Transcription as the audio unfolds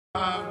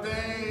My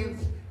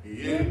veins,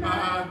 in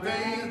my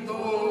veins,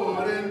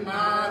 Lord, in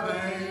my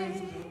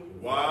veins,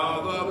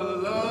 while the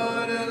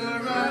blood is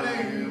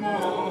running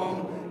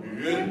warm,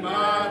 in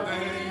my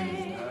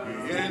veins,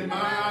 in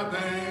my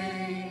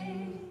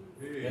veins.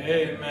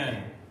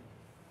 Amen.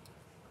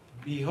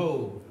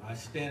 Behold, I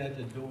stand at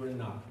the door and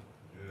knock.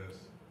 Yes.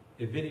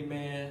 If any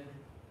man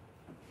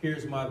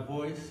hears my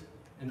voice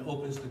and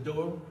opens the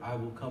door, I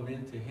will come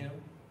into him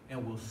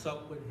and will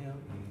sup with him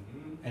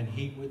and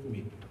he with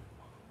me.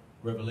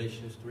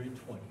 Revelations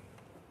 3:20.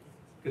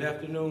 Good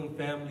afternoon,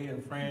 family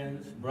and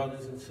friends,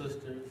 brothers and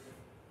sisters.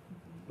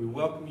 We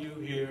welcome you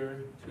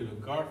here to the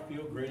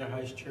Garfield Greater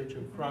Heights Church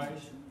of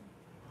Christ,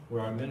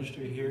 where our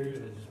ministry here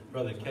is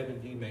Brother Kevin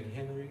D.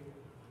 McHenry.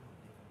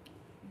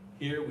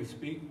 Here we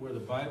speak where the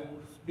Bible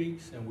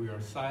speaks, and we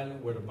are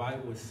silent where the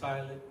Bible is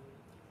silent.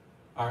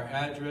 Our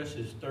address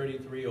is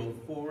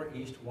 3304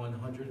 East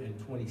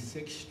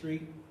 126th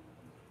Street.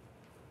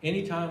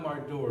 Anytime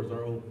our doors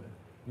are open,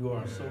 you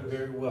are so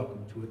very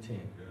welcome to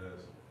attend.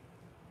 Yes.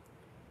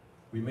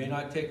 We may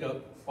not take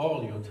up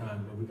all your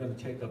time, but we're going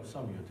to take up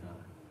some of your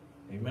time.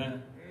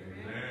 Amen?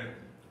 Amen.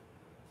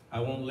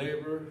 I won't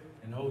labor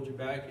and hold you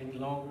back any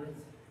longer,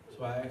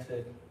 so I ask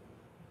that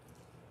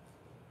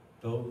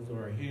those who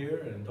are here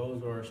and those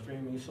who are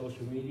streaming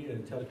social media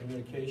and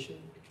telecommunication,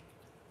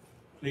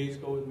 please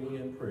go with me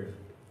in prayer.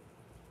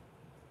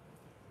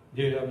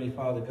 Dear Heavenly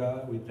Father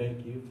God, we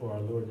thank you for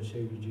our Lord and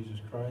Savior Jesus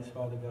Christ,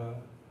 Father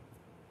God.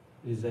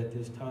 It is at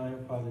this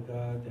time, Father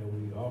God, that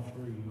we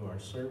offer you our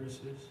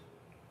services.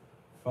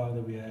 Father,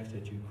 we ask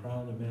that you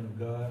crown the man of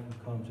God who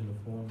comes in the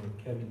form of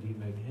Kevin D.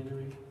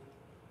 McHenry,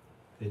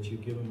 that you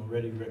give him a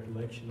ready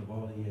recollection of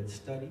all he had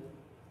studied.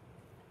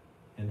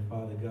 And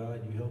Father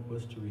God, you help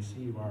us to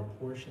receive our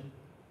portion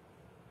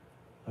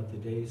of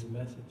today's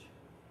message.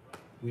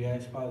 We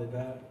ask, Father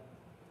God,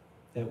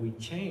 that we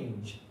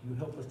change. You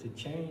help us to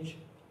change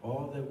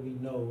all that we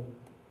know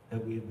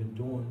that we have been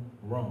doing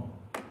wrong.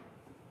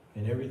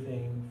 And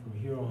everything from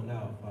here on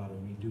out, Father,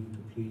 we do to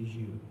please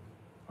you,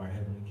 our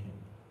Heavenly King.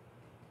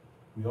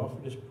 We offer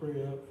this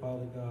prayer up,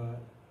 Father God,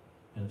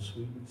 in a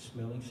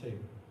sweet-smelling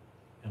Savior,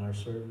 and our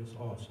service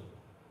also.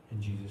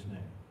 In Jesus'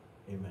 name,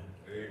 amen.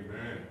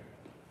 Amen.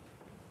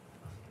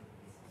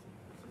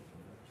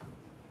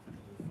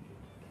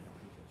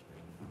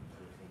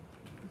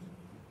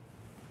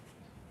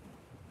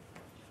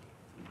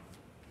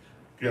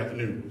 Good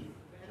afternoon.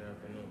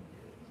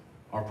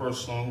 Our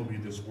first song will be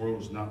 "This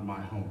World Is Not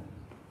My Home."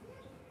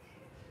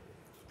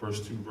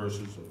 First two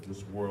verses of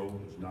 "This World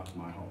Is Not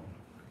My Home."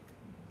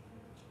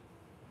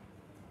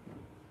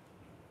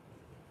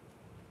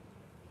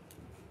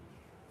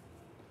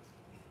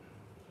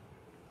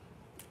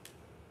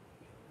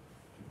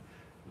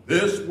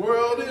 This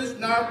world is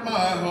not my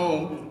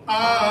home,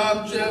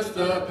 I'm just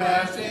a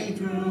passing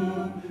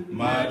through.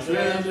 My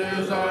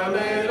treasures are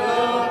laid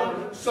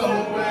up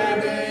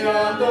somewhere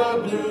beyond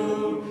the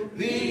blue.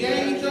 The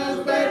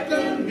angels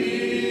beckon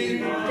me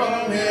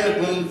from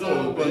heaven's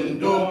open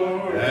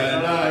door,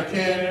 and I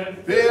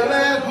can't feel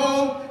at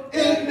home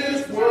in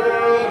this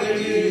world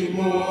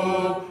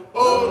anymore.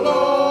 Oh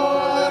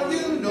Lord,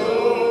 you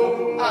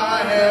know I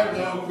have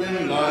no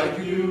friend like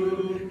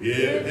you.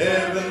 If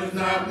heaven's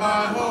not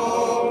my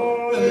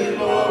home, then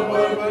Lord,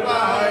 what will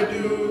I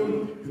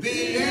do?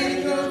 The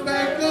angels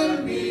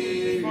beckon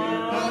me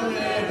from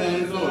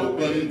heaven's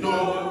open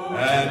door,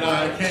 and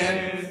I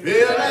can't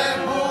feel at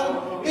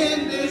home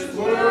in this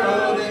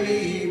world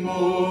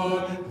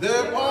anymore.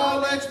 They're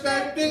all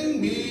expecting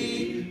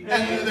me,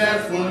 and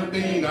that's one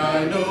thing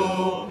I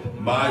know.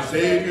 My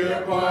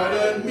Savior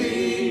pardoned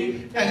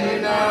me,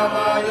 and now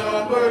I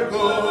onward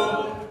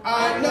go.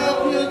 I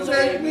know He'll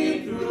take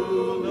me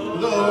through,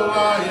 though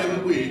I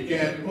am weak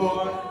and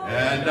poor,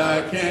 and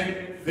I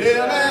can't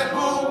feel at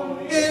home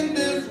in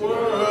this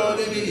world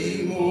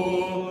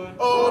anymore.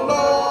 Oh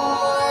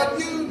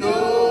Lord, you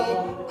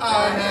know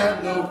I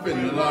have no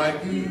friend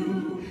like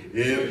you.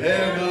 If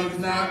heaven's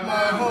not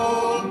my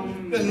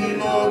home, then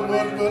Lord,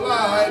 what will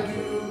I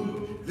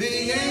do?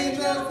 The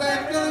angels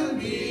beckon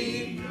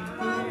me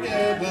through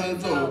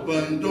heaven's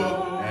open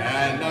door,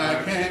 and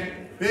I can't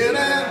feel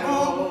at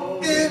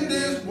home in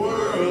this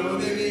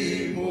world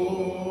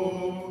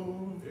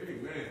anymore.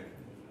 Amen.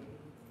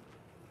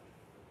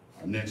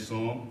 Our next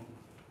song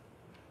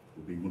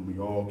will be "When We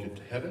All Get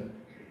to Heaven."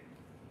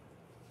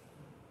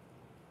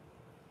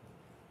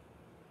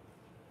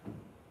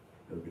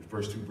 That'll be the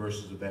first two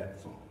verses of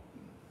that song.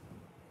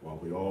 While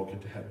we all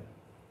get to heaven.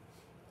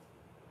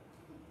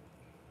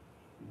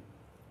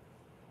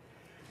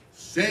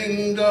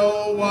 Sing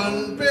the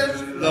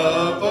wondrous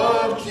love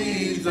of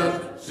Jesus,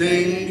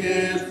 sing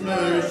His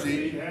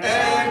mercy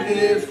and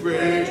His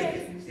grace.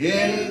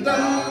 In the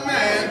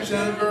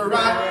mansions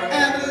bright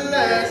and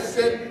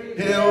blessed,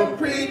 He'll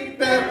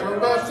prepare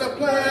for us a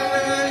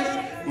place.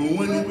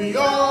 When we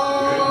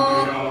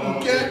all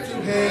get to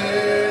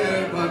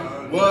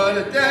heaven, what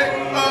a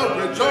day of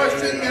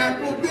rejoicing that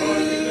will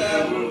be.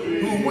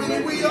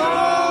 When we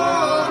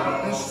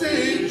all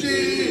see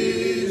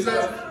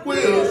Jesus,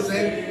 we'll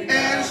sing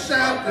and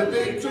shout the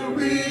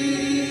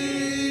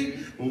victory.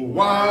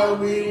 while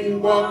we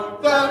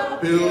walk the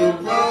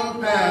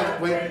pilgrim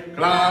pathway.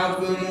 Clouds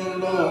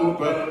will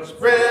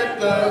overspread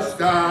the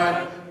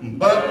sky,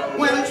 but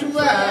when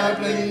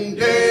traveling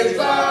days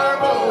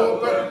are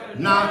over,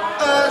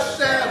 not a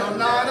shadow,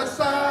 not a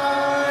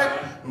sigh.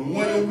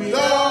 When we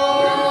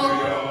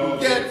all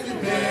get to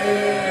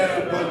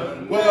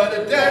heaven, what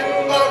a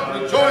day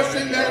of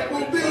rejoicing that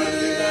will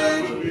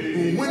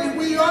be. When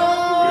we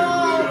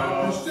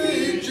all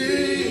see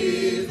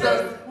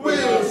Jesus,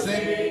 we'll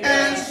sing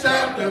and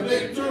shout the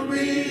victory.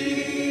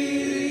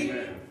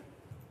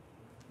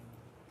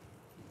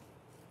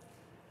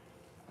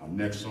 Our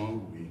next song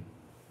will be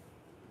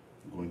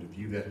going to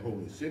view that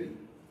holy city.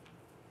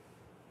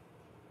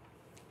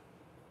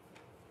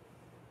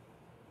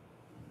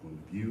 I'm going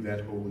to view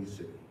that holy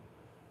city.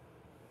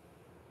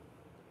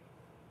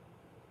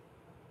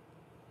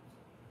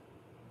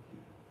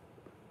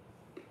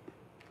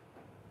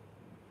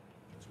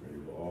 That's ready.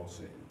 We'll all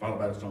sing. Followed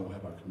by the song, we'll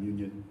have our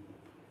communion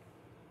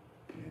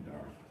and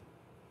our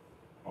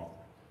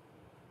offering.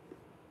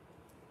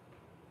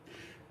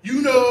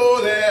 You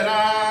know that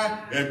I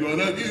am going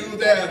to view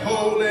that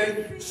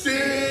holy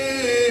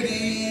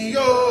city.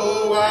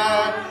 Oh,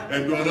 I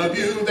am going to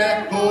view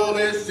that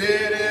holy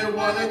city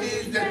one of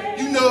these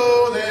days. You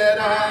know that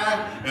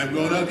I am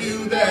going to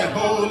view that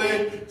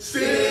holy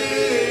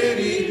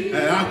city.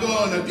 And I'm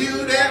going to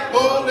view that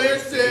holy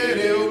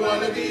city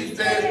one of these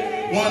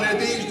days. One of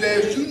these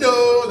days, you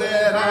know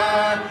that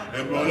I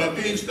am going to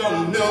feast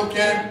on milk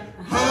and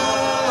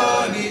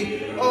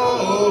honey.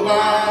 Oh,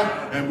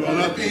 I am going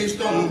to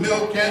feast on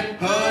milk and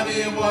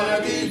honey one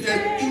of these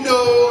days. You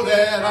know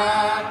that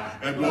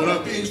I am going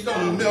to feast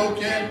on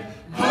milk and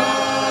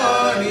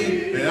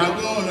honey. And I'm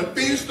going to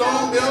feast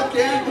on milk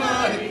and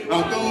honey.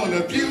 I'm going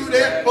to view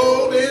that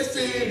holy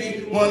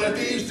city one of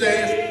these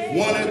days.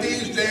 One of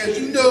these days,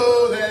 you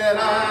know that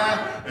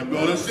I am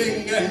going to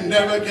sing and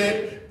never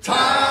get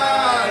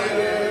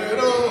tired.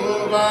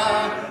 Oh,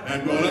 I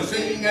am going to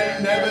sing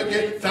and never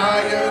get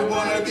tired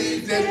one of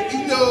these days.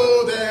 You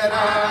know that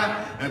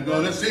I am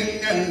going to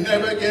sing and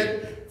never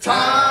get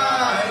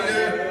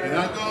tired. And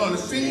I'm going to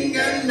sing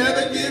and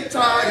never get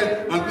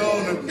tired. I'm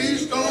going to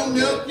feast on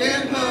milk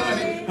and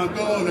honey. I'm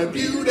going to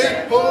view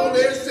that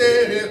holy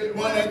city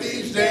one of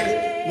these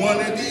days. One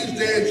of these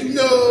days, you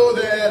know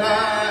that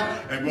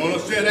I am going to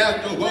sit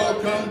at the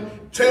welcome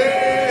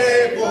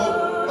table.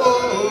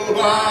 Oh,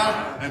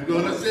 I am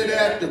going to sit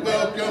at the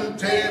welcome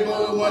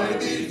table one of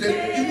these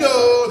days. You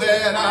know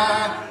that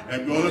I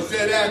am going to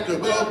sit at the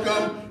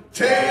welcome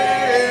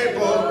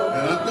table.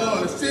 And I'm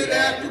going to sit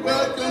at the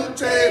welcome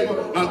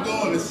table. I'm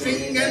going to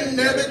sing and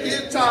never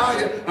get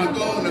tired. I'm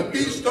going to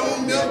feast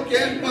on milk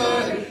and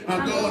honey.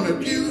 I'm going to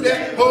view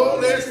that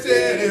holy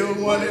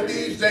city one of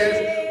these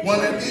days.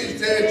 One of these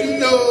days, you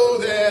know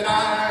that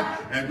I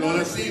am going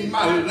to see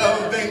my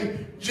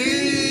loving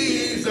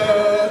Jesus.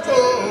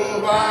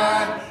 Oh,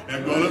 I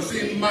am going to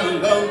see my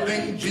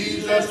loving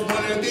Jesus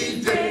one of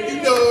these days.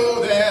 You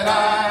know that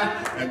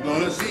I am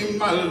going to see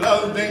my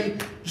loving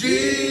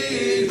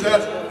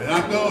Jesus. And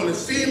I'm going to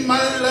see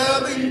my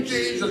loving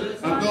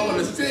Jesus. I'm going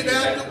to sit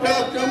at the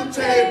welcome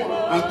table.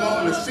 I'm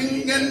going to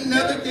sing and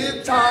never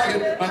get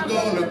tired. I'm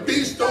going to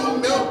feast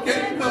on milk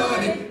and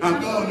honey. I'm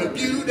going to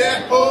view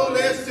that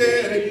holy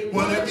city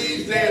one of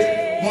these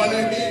days. One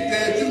of these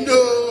days, you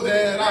know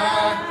that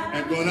I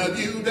am going to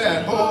view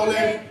that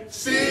holy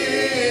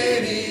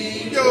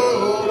city.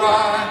 Oh,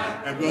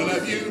 I am going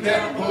to view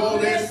that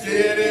holy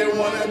city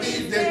one of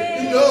these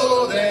days. You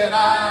know that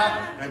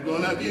I am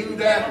going to view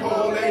that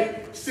holy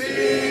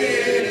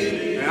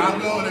city. And I'm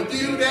going to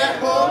view that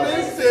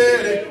holy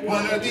city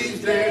one of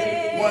these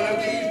days. One of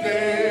these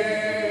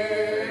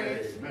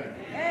days.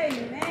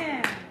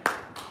 Amen. Amen.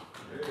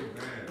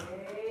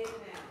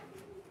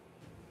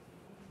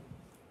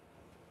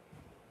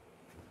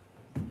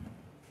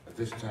 At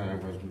this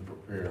time, as we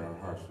prepare our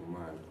hearts and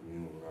minds to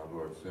commune with our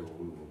Lord and Savior,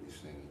 we will be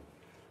singing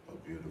a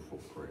beautiful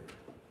prayer.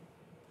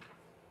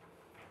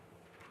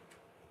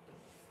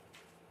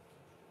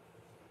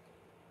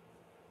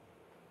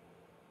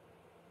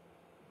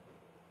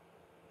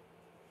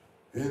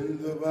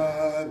 In the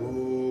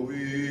Bible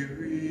we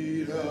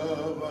read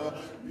of a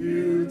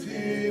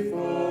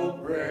beautiful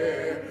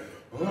prayer,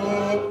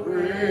 a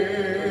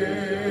prayer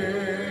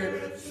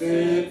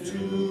sent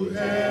to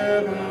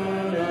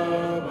heaven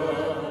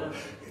above.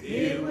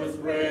 It was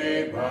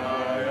prayed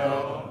by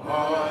a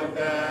heart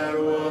that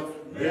was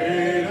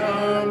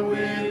laden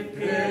with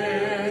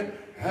care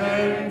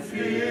and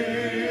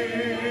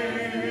filled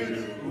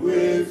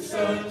with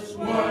such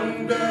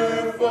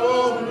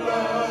wonderful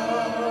love.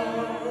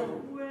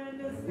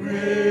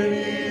 When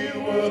he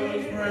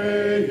was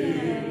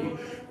praying,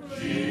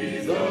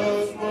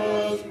 Jesus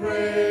was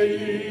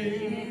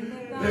praying.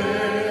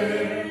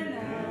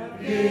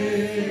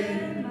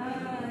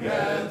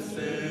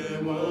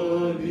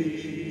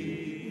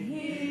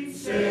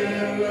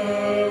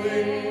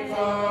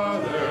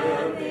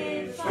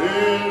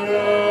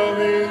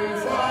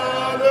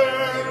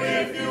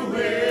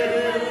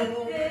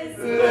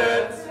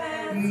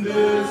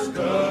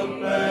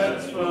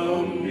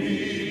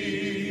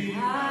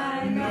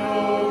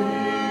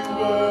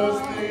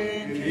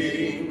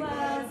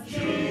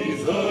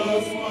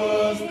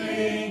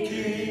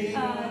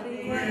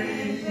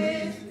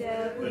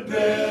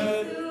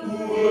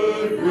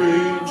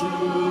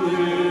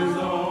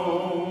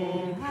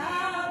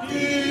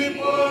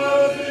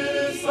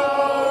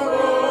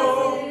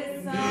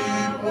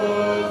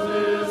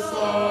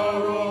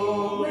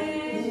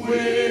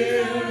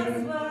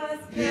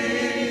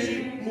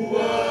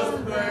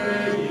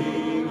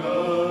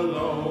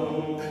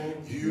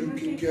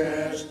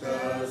 catch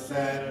the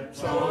sad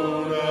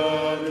tone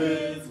of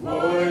his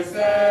voice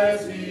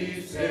as he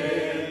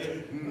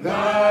said,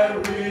 Thy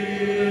will,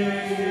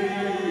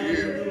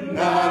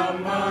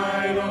 not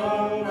mine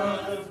own,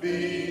 must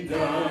be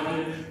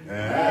done.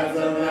 As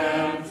a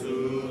lamb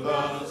to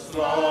the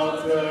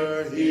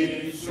slaughter,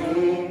 he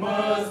soon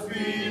must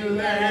be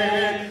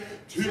led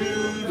to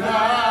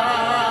die.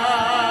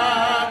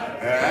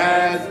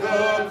 As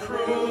the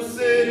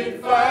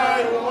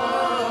crucified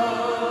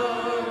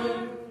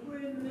one,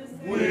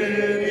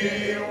 when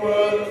he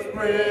was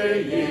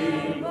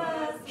praying,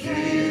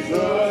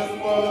 Jesus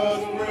was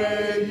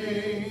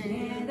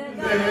praying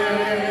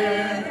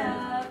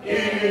there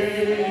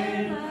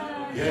in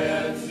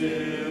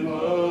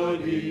Gethsemane.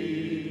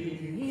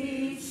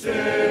 He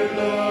said,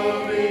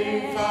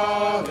 loving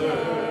Father,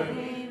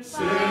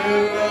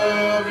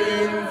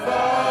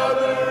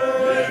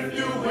 if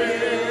you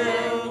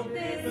will,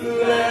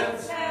 let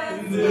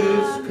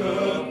this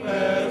cup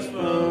pass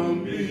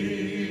from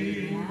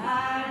me.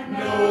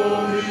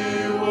 No,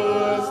 he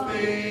was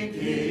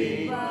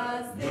thinking,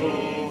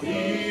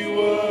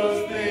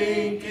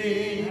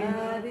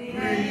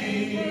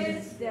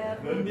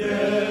 the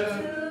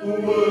death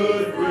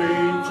would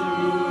bring to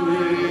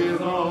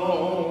his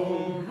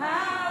own.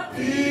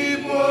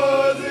 Deep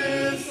was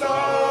his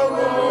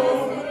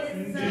sorrow,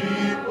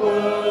 deep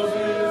was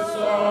his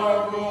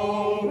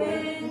sorrow,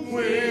 when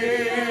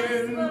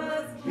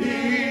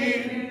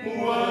he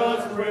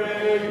was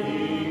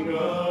praying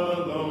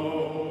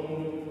alone.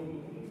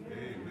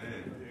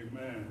 Amen.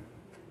 Amen.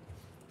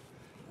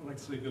 I'd like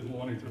to say good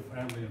morning to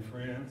family and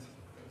friends,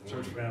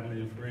 church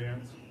family and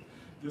friends.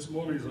 This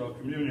morning's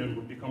communion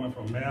will be coming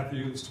from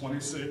Matthew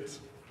 26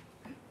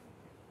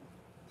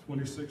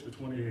 to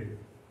 28.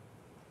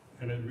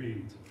 And it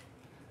reads,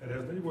 And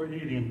as they were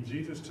eating,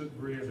 Jesus took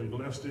bread and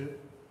blessed it,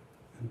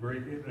 and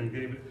brake it, and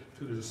gave it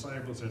to the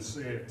disciples, and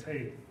said,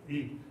 Take,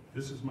 eat,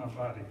 this is my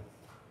body.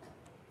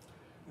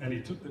 And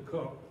he took the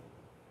cup,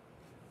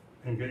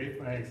 and gave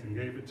thanks, and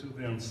gave it to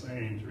them,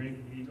 saying, Drink,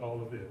 eat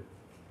all of it.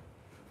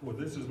 For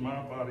this is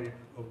my body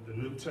of the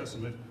New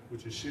Testament,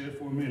 which is shed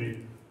for many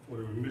for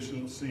the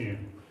remission of sin.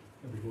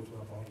 And we go to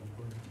our Father in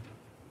prayer.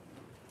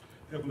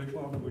 Heavenly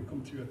Father, we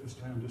come to you at this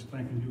time just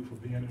thanking you for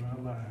being in our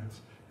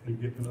lives and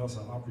giving us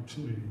an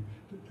opportunity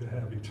to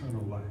have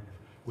eternal life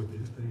with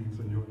these things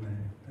in your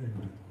name.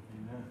 Amen.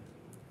 Amen.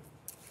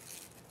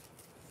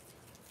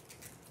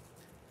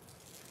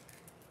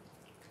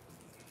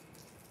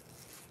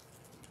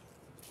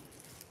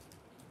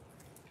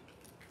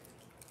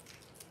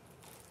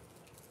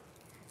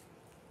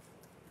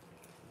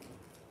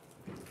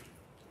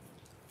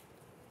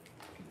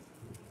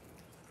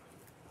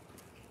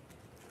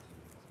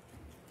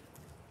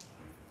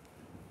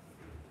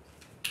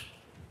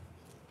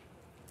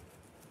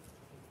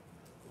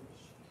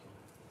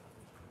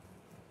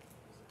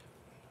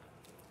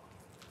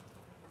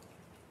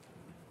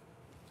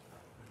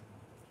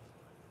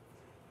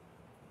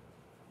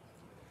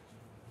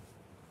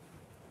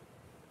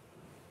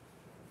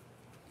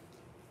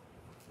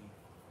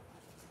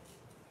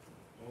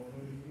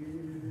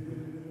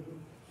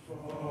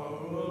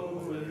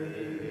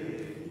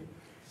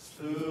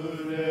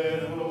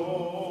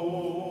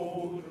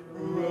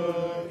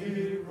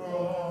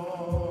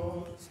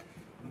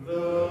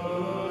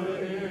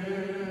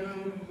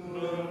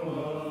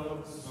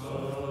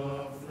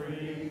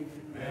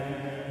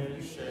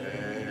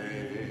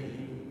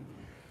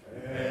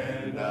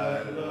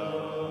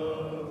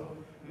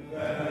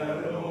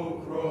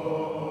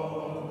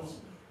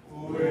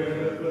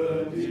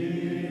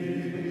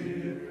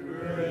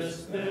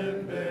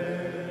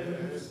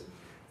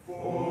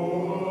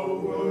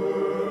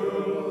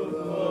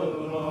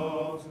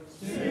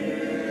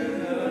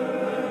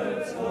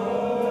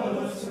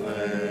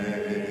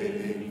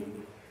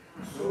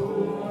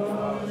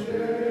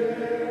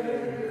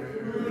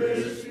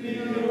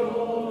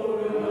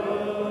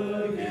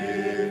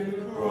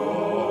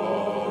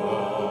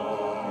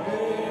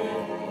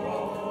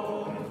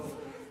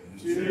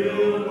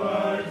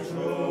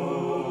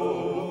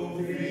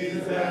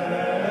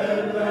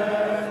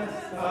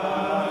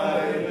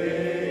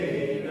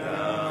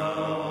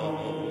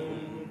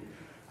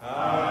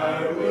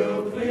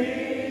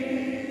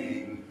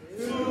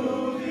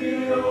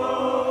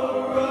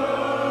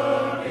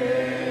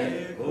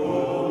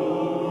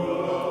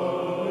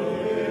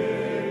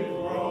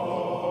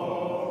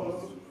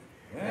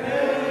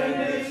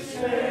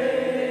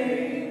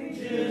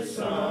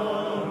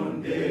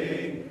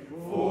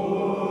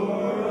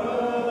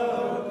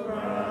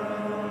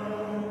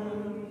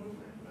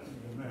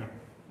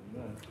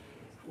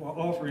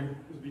 offering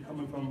is be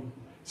coming from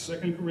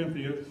 2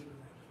 Corinthians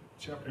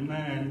chapter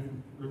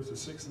 9, verses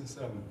 6 and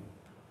 7.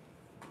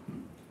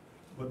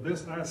 But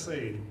this I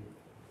say,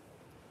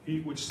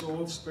 he which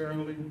soweth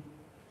sparingly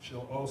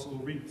shall also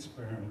reap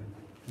sparingly,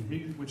 and he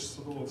which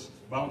soweth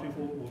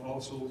bountiful will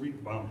also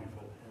reap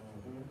bountiful.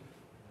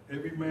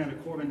 Every man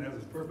according as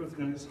his purpose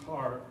in his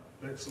heart,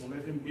 so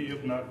let him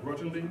give, not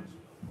grudgingly,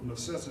 from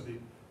necessity,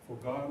 for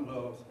God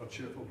loves a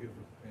cheerful giver.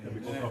 And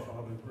we go to our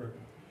Father in prayer.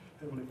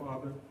 Heavenly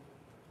Father,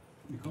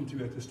 We come to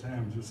you at this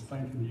time just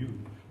thanking you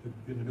for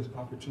giving this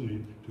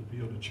opportunity to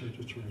build a church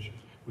of treasures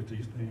with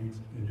these things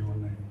in your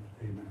name.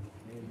 Amen.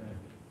 Amen.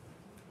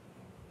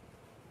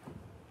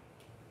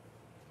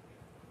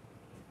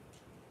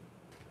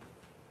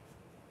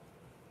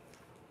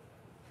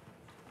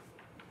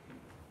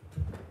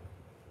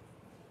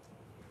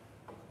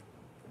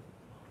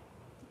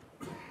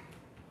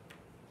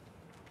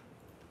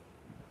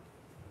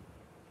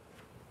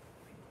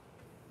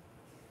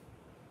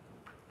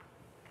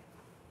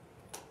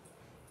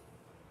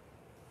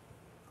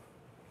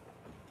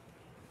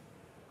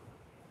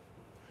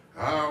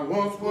 I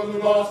once was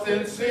lost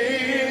in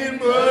sin,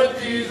 but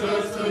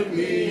Jesus took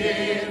me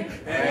in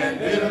and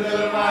did a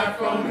little life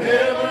from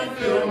heaven,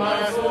 fill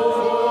my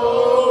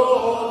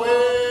soul.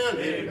 Well,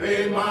 he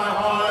made my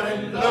heart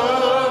in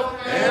love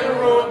and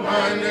wrote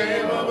my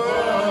name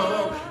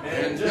above.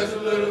 And just a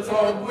little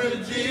talk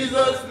with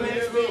Jesus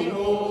makes me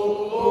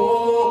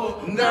whole.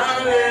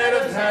 Now let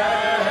us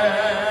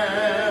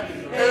have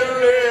and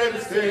let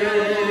us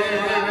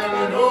have,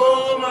 and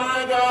oh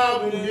my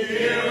God, will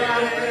hear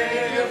our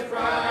prayers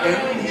cry.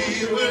 And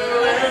he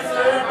will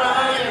answer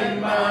by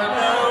and by.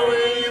 Now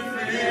will you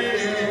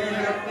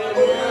feel,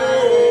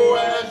 oh,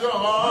 as your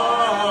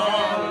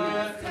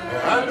heart,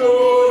 I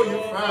know you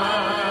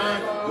find,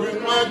 with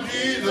my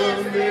Jesus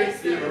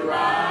makes it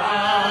right.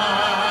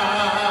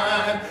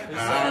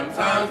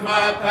 Sometimes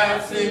my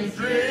path seems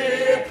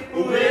drear,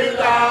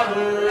 without a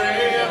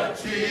ray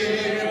of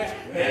cheer,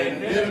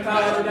 and then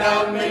cloud of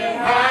doubt may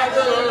hide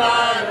the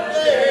light of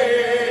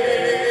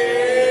day.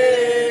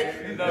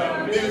 The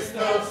mist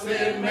of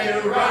sin may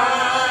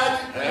rise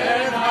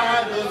and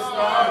hide the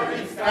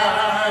starry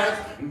skies,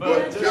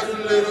 but just a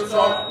little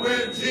talk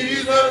with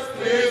Jesus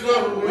clears the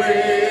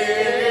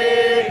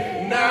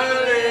way. Now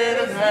let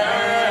us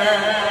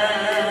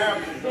have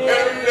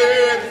and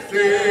let us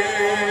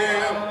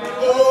tell,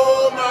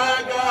 oh my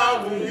God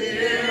will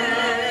hear,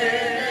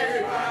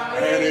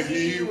 and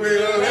he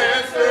will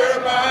answer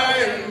by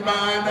and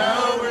by.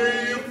 Now will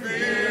you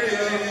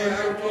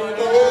feel,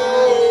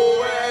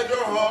 oh, as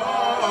your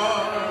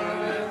heart,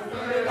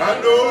 I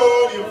know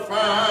you'll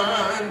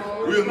find,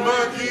 with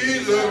my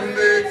Jesus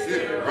makes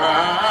it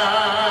right.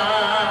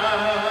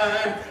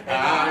 I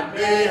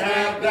may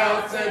have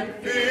doubts and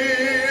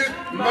fears,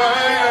 my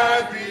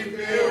eyes be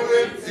filled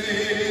with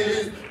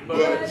tears,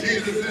 but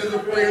Jesus is a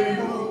friend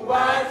who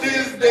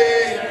watches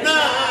day and night.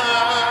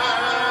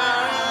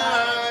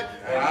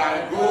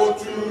 I go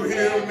to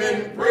him in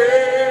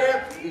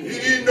prayer,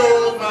 he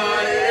knows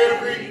my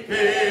every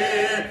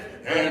care,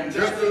 and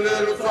just a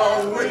little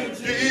talk with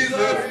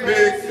Jesus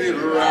makes it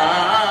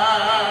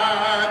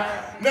right.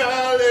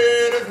 Now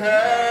let us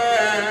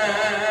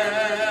have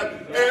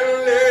and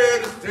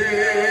let us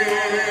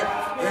tell,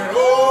 and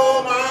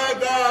oh my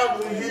God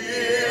will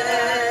hear,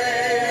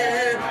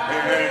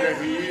 and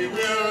he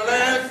will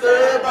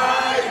answer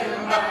by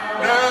and by.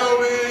 Now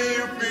will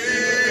you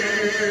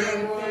feel,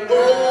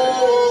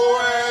 oh,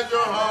 as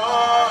your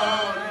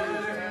heart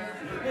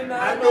is, I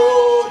know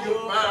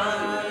you'll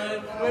find,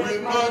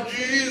 with my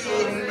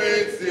Jesus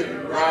makes it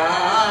right.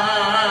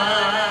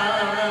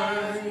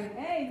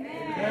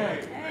 Amen. Amen.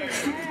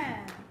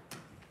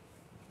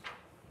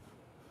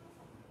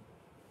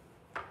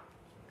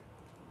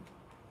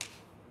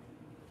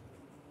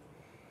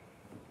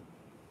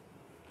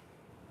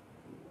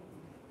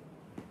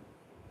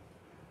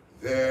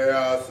 There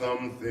are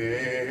some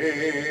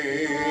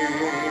things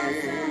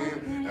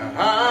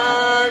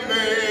I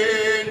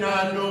may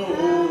not know,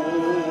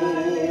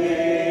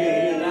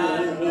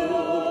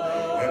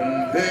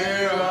 and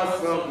there are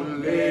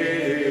some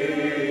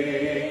places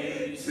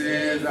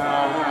I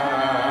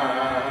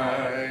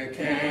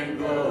can't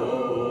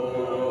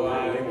go,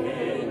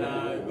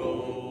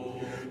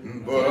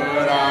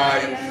 but I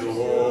am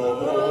sure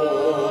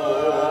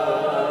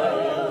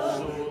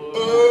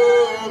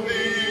of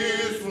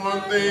this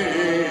one thing,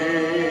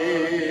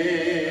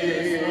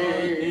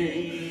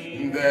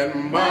 that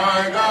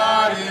my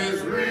God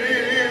is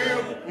real,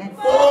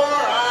 for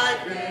I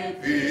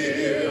can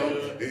feel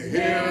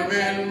him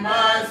in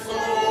my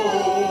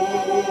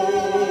soul.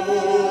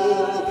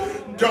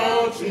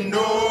 Don't you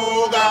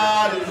know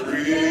God is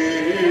real?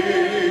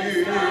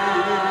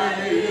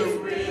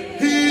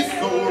 He's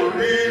so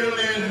real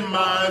in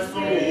my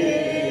soul.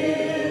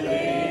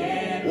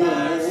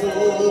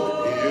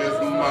 Yes,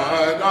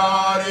 my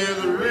God is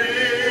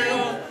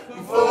real,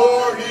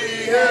 for he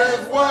has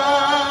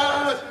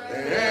washed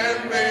and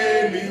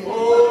made me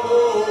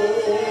whole,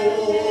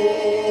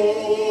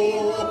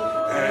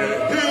 and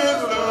his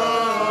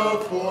love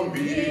for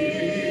me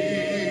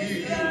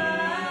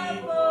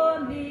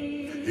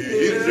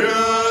is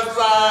just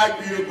like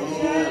pure gold.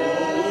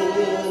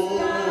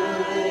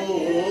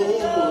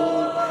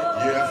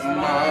 Yes,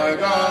 my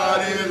God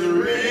is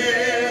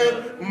real,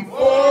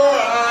 for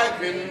I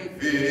can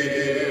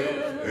feel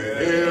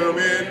him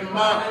in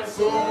my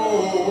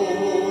soul.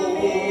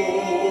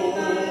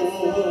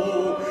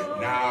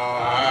 Now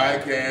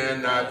I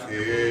cannot tell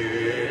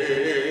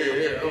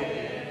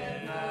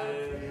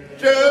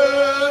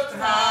just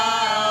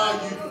how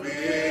you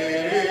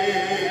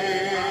feel,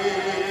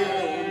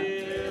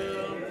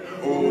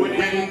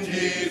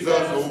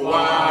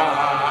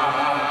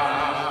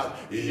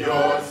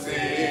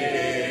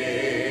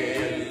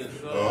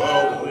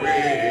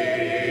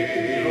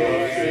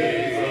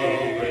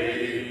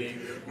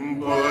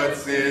 But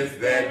since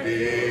that day,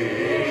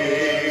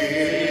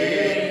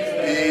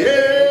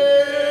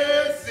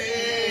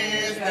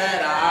 since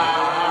that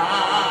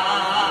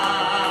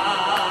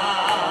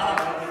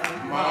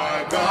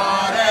my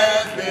God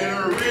has been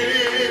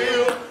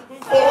real,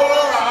 for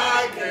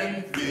I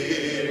can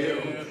feel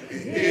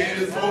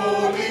His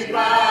holy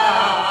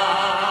power.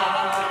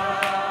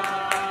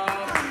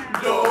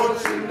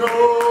 Don't you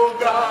know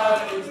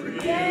God is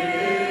real?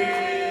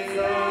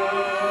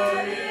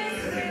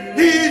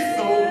 He's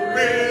so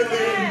real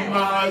in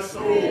my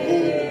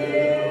soul.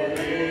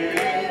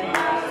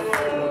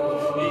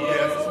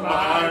 Yes,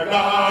 my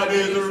God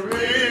is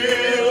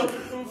real,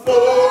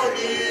 for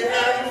He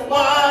has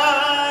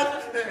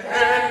washed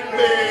and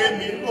made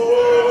me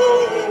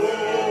whole.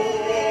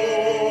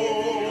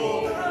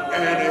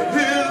 And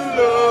His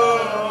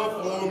love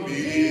for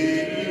me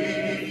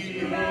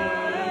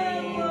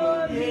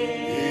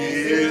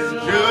is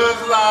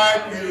just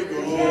like you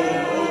go.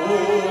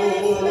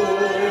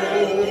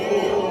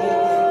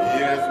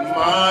 Yes,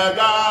 my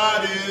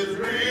God is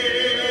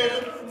real,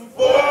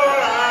 for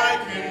I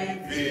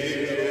can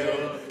feel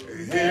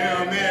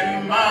Him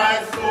in my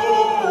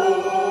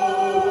soul.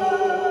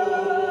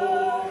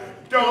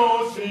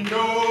 Don't you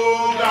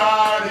know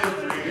God is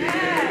real?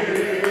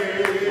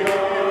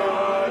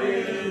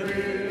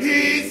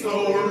 He's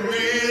so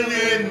real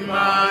in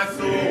my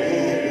soul.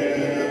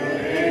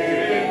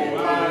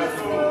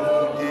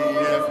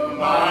 Yes,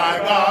 my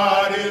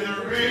God is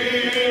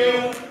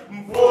real,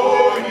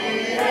 for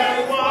He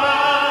has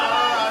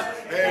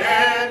washed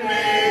and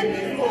made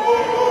me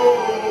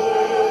whole.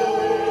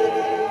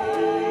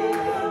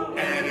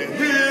 And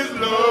His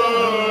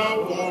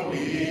love for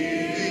me,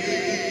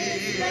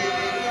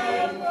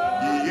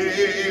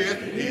 yes,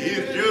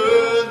 is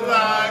just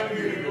like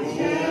you.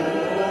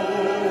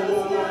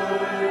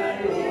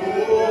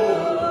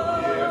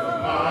 Yes,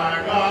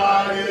 my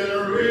God is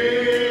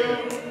real,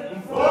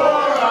 for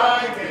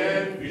I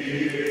can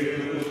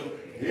feel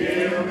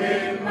Him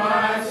in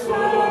my soul.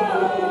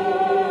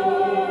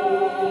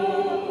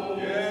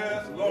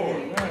 Yes,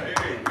 Lord.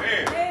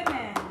 Amen.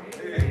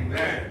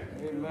 Amen.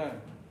 Amen.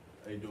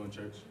 How you doing,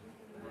 church?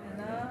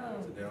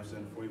 Hello. Today I'm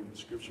sending for you with the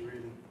scripture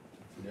reading.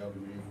 Today I'll be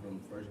reading from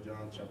 1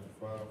 John chapter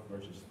 5,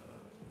 verses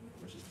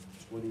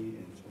 20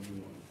 and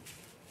 21.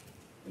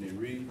 And it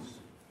reads,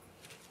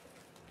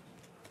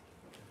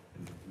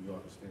 and we all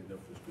can stand up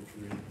for the scripture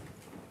reading.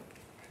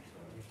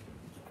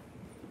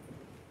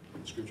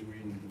 The scripture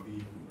reading will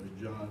be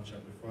 1 John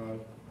chapter 5,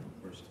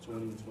 verses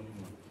 20 and 21.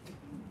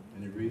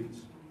 And it reads,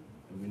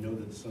 and we know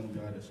that the Son of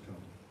God has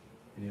come,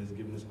 and He has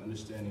given us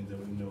understanding that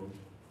we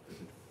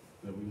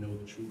know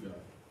the true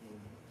God.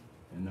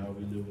 And now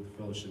we live with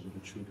fellowship with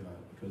the true God,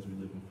 because we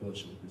live in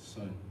fellowship with His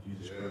Son,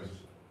 Jesus Christ.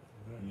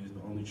 He is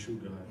the only true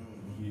God,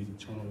 and He is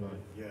eternal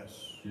life.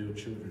 Yes. Dear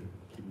children,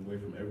 keep away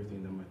from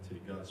everything that might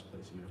take God's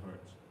place in your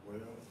hearts. Well,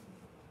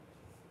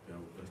 God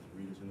will bless the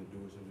readers and the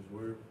doers of His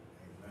word.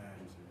 amen.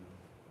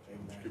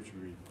 Amen. Scripture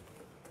reading.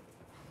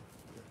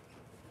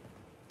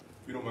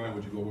 If you don't mind,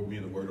 would you go with me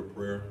in the word of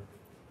prayer?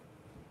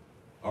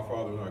 Our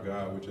Father and our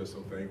God, we're just so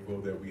thankful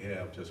that we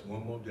have just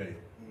one more day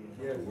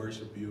to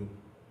worship you.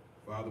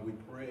 Father, we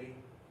pray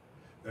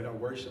that our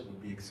worship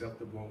would be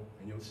acceptable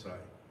in your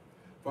sight.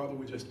 Father,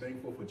 we're just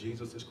thankful for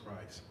Jesus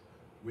Christ.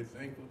 We're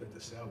thankful that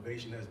the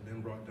salvation has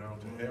been brought down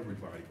to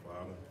everybody,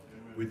 Father.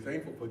 We're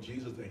thankful for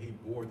Jesus, that He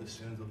bore the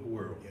sins of the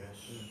world.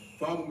 Yes.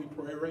 Father, we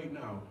pray right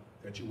now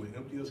that you would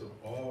empty us of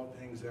all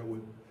things that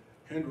would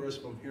hinder us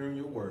from hearing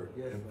your word,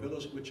 and fill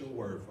us with your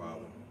word,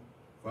 Father.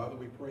 Father,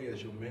 we pray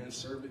as your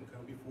manservant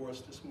come before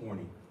us this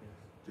morning,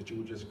 that you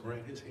would just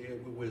grant his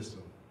head with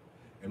wisdom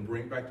and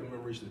bring back to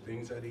memories the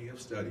things that he has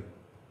studied.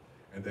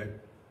 And that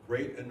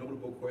great and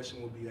notable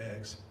question will be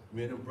asked,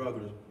 men and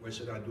brothers, what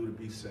should I do to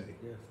be saved?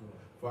 Yes, Lord.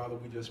 Father,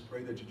 we just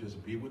pray that you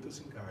just be with us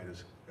and guide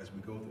us as we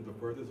go through the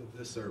furthers of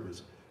this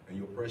service. In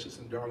your precious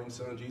and darling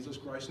Son, Jesus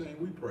Christ's name,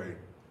 we pray.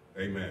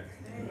 Amen.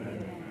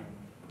 Amen.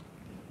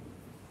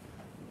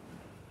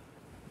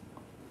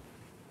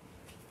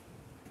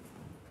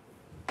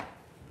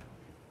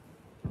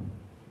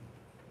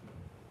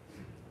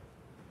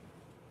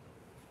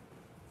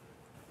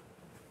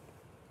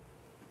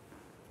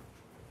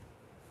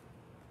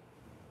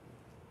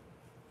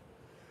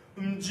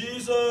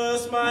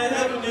 Jesus, my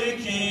heavenly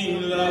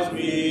King, loves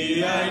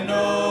me, I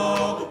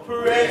know.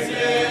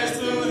 Praises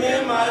to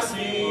him I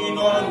sing,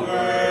 onward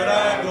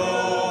I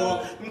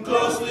go.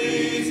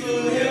 Closely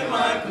to him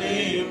I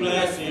cling,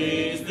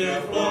 blessings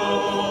still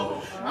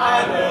flow.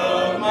 I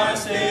love my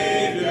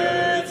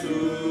Savior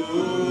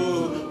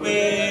too.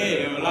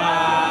 Will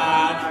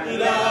I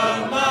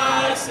love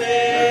my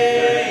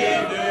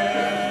Savior?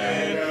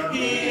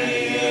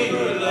 He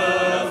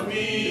loves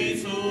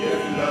me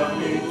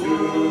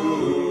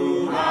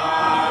too.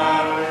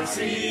 I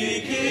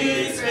seek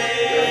his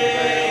face.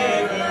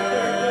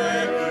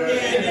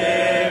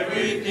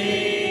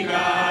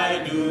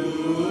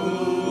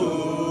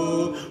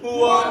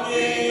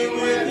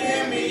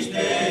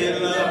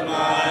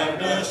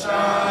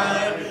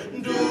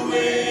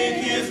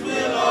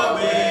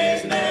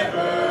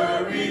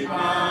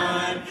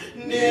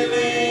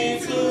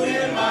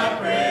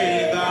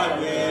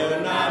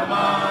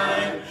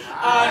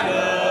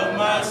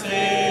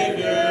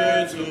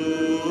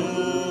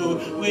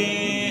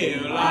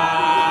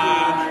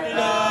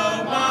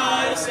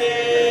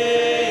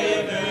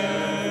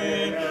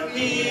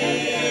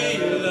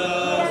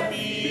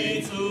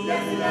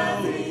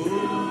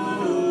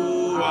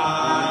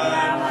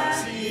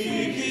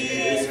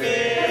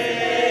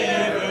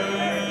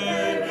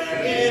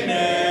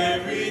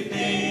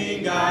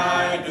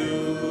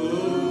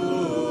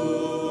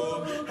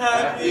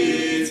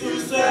 happy to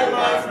serve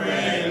my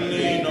friend,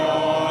 lean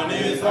on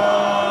his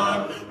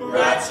arm.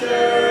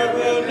 Rapture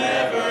will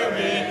never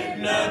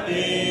end,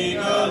 nothing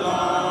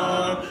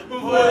alarm.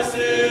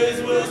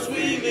 Voices will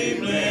sweetly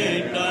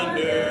blend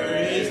under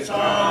his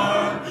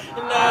charm,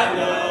 and I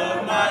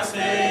love my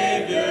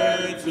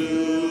Savior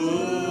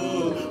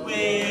too.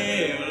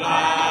 Will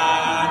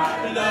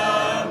I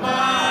love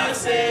my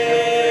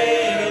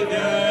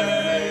Savior?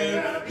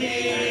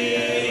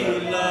 He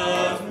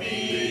loves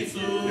me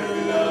too.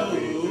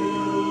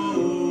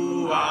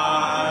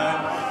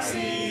 I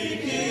seek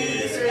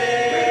his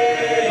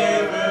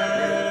favor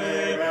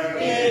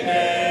in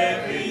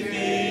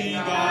everything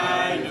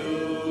I do.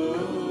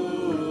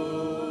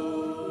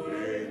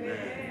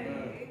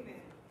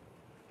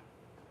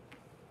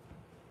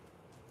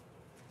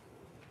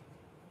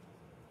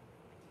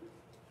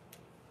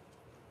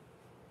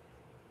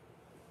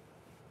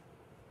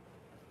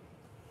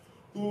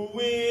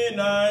 When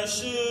I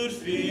should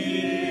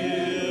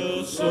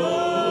feel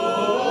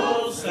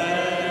so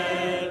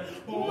sad,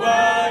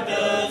 why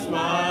does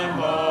my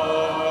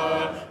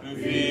heart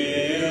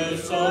feel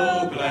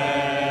so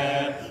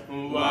glad?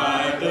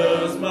 Why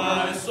does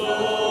my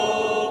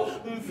soul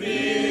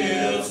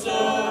feel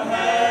so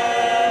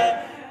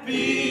happy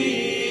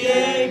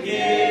and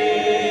gay?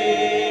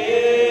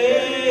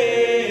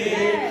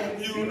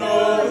 You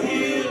know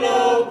he'll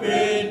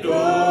open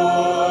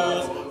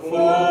doors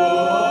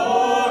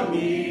for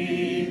me,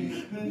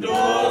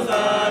 doors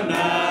I'm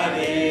not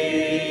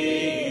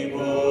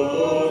able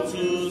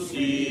to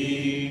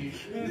see.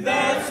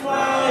 That's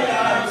why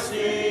I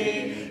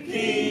sing,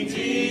 King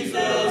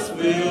Jesus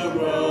will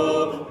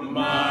roll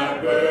my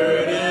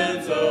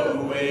burdens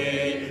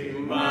away,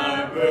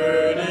 my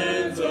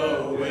burdens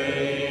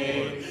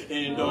away,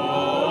 and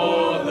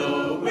all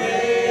the way,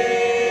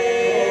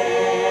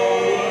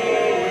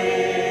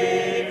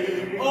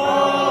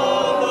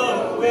 all the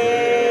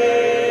way.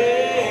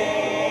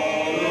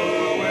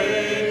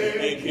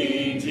 And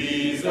King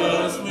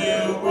Jesus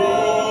will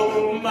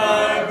roll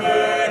my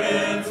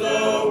burdens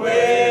away.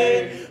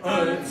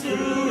 Unto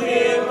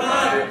him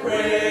I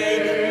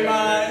pray,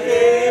 my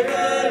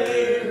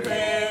heavenly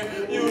prayer.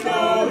 You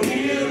know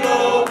he'll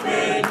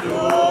open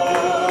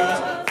doors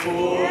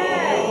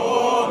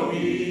for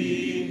me,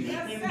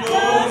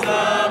 doors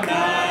I'm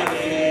not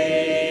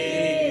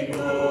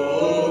able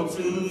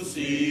to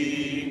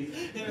see.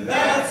 And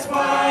that's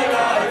why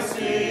I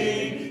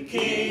sing,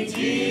 King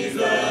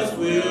Jesus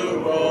will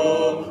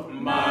roll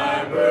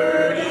my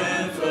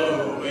burdens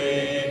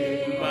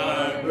away,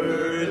 my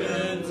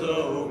burdens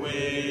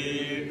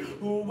away.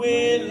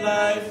 When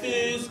life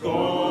is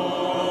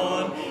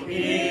gone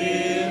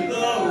in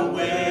the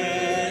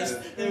west,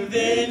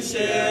 then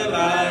shall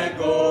I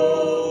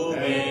go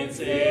and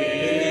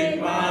take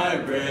my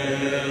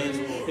rest,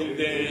 and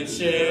then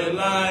shall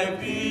I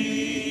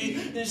be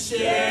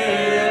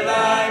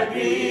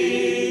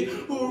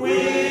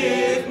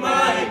with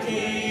my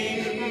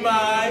King,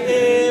 my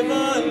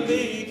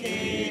heavenly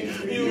King.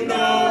 You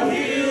know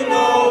he'll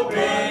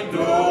open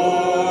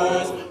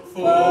doors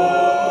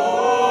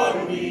for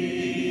me,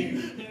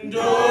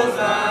 doors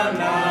I'm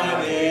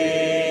not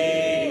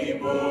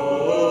able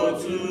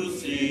to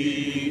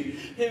see.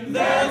 And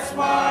that's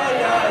why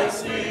I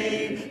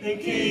sing, and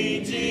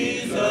King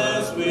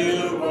Jesus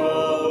will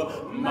roll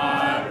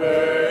my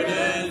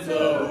burdens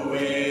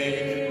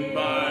away,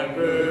 my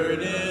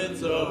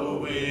burdens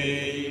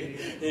away,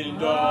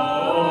 and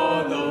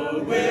all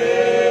the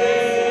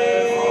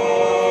way,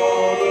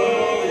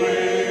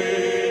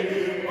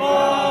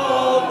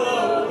 all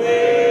the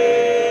way,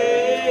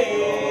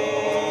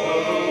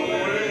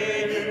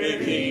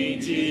 and King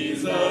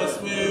Jesus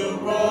will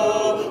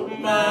roll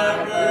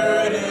my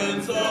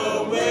burdens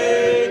away.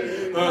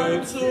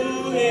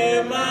 Unto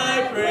him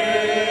I pray.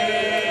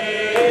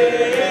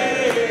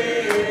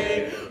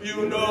 You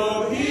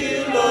know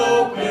he'll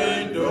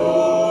open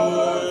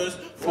doors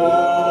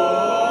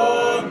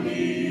for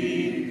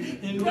me,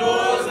 and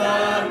doors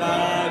I'm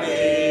not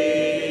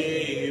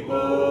able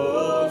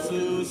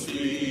to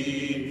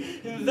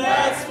see. And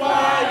that's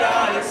why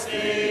I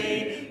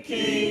sing,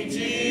 King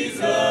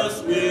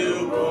Jesus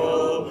will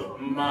roll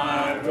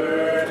my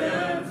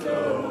burdens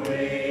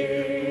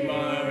away,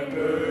 my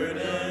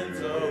burdens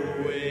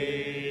away.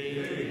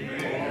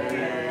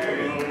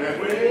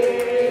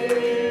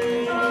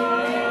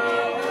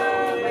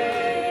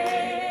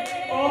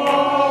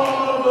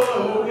 All the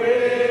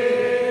way,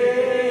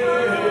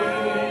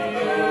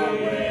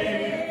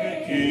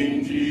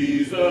 King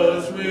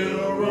Jesus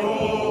will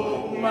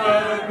roll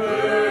my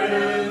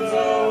burdens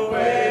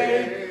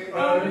away.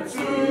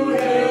 Unto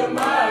him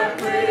I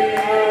pray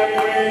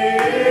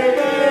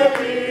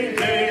every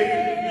day.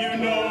 You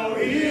know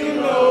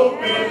he'll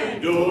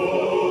open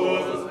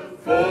doors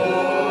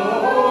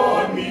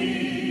for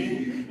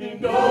me,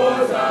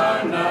 doors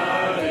I'm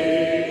not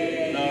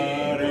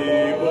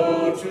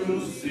able to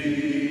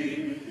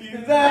see.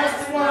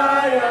 That's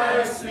why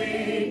I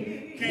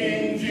sing,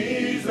 King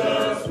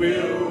Jesus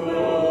will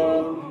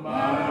roll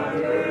my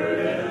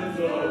burdens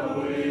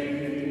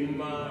away,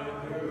 my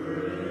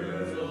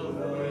burdens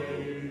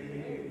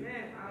away.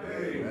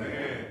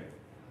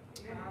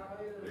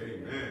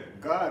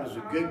 God is a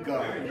good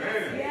God.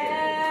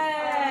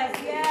 Yes,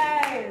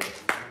 yes.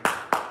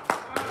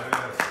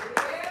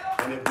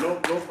 And if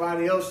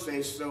nobody else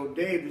says so,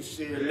 David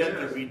said, let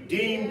the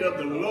redeemed of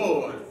the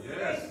Lord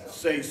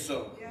say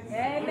so.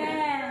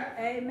 Amen.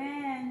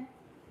 Amen.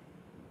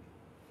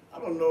 I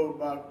don't know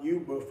about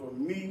you, but for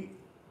me,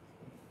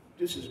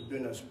 this has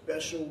been a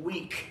special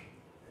week.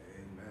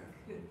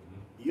 Amen.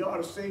 You ought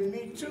to say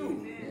me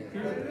too.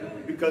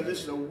 Amen. Because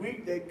it's a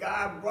week that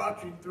God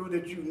brought you through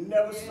that you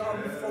never saw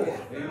before.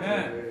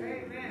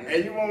 Amen.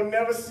 And you won't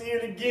never see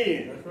it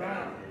again. That's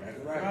right. That's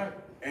right.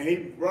 And he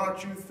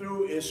brought you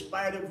through in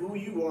spite of who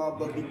you are,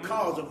 but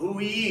because of who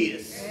he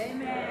is.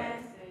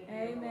 Amen.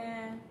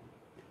 Amen.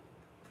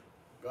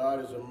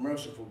 God is a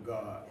merciful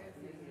God.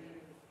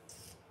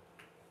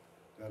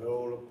 That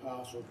old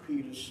apostle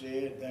Peter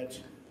said that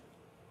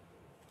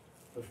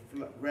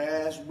the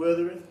grass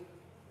withereth,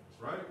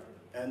 right,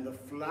 and the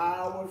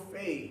flower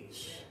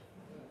fades,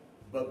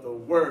 but the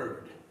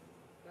word,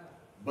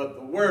 but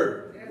the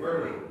word,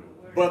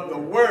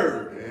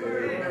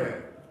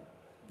 Amen,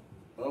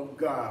 of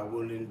God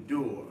will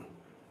endure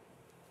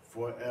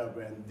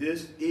forever. And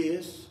this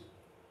is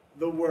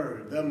the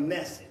word, the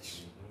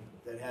message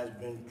that has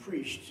been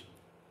preached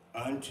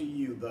unto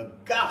you, the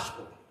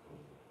gospel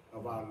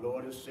of our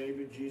Lord and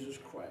Savior Jesus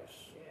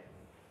Christ.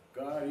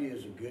 God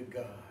is a good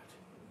God.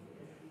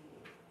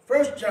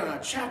 1 John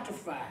chapter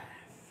 5.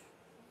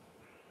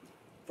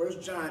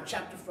 1 John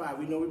chapter 5.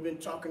 We know we've been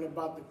talking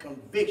about the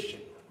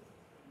conviction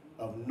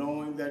of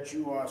knowing that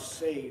you are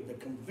saved. The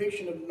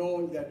conviction of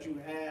knowing that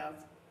you have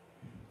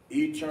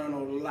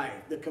eternal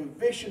life. The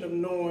conviction of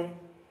knowing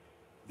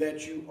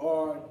that you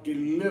are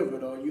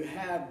delivered or you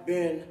have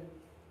been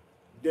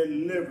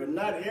delivered.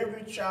 Not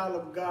every child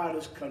of God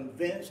is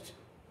convinced.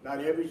 Not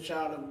every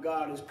child of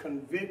God is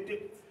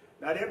convicted.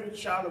 Not every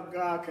child of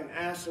God can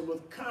answer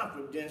with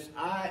confidence,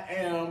 I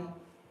am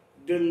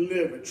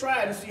delivered.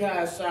 Try it and see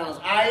how it sounds.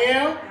 I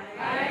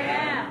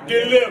am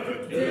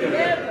delivered.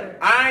 Delivered.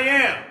 I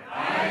am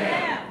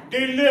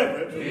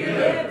delivered.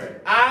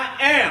 Delivered. I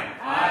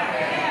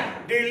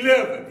am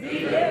delivered.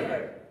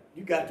 Delivered.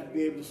 You got to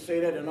be able to say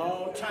that in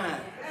all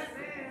times.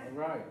 All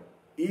right.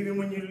 Even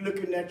when you're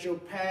looking at your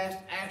past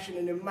action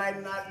and it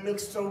might not look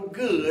so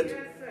good,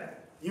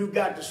 you've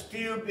got to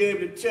still be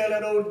able to tell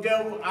that old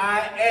devil,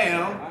 I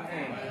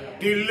am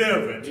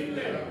delivered.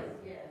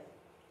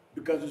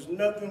 Because there's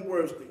nothing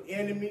worse. The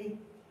enemy,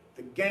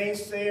 the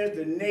gainsayers,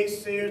 the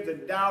naysayers, the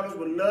doubters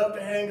would love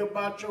to hang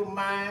about your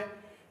mind,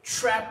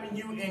 trapping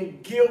you in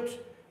guilt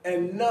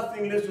and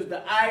nothingness is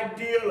the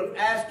ideal of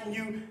asking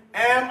you,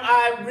 am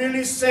I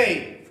really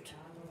saved?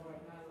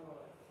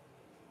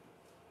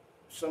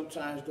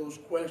 Sometimes those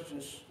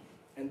questions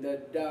and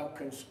that doubt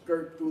can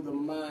skirt through the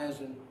minds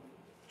and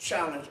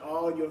challenge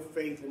all your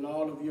faith and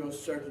all of your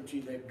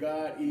certainty that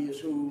God is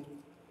who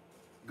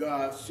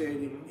God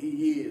said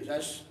he is.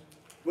 That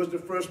was the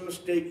first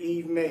mistake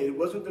Eve made. It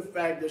wasn't the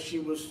fact that she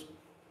was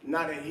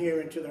not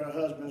adhering to her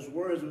husband's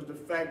words. It was the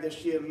fact that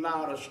she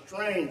allowed a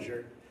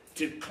stranger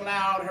to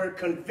cloud her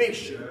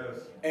conviction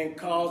and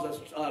cause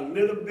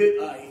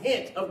a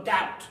hint of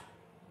doubt.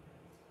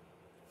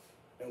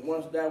 And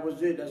once that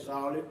was it, that's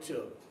all it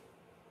took,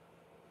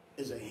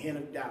 is a hint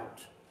of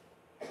doubt.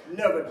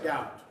 Never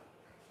doubt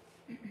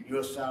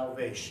your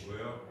salvation.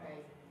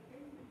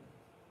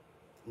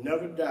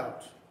 Never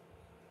doubt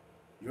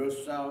your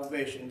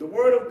salvation. The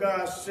Word of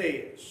God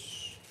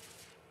says,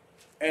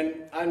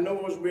 and I know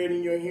what's read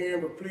in your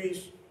hearing, but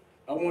please,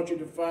 I want you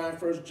to find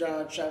 1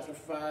 John chapter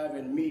 5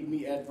 and meet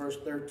me at verse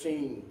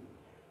 13.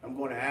 I'm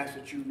going to ask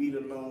that you read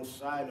along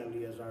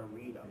silently as I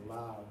read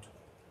aloud.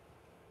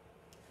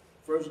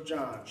 1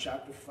 John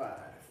chapter 5.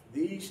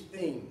 These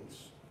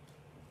things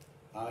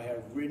I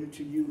have written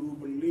to you who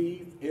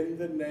believe in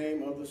the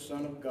name of the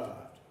Son of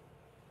God,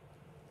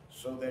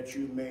 so that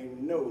you may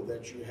know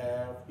that you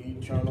have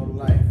eternal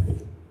life.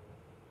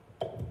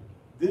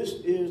 This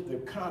is the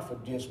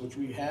confidence which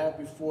we have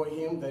before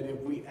him, that if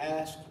we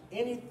ask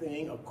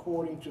anything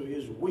according to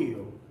his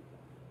will,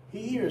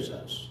 he hears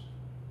us.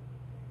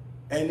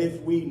 And if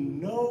we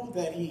know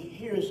that he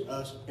hears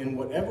us in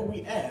whatever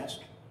we ask,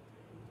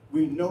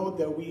 we know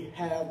that we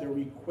have the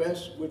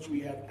request which we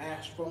have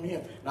asked from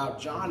him. Now,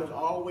 John is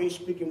always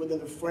speaking within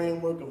the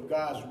framework of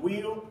God's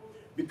will,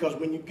 because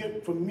when you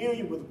get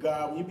familiar with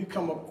God, when you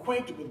become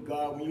acquainted with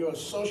God, when you're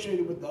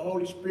associated with the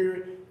Holy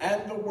Spirit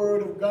and the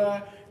Word of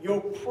God, your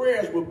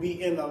prayers will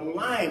be in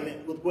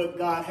alignment with what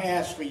God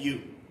has for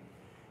you.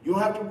 You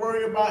don't have to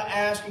worry about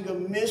asking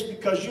amiss,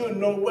 because you'll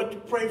know what to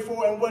pray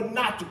for and what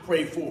not to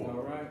pray for.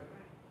 All right.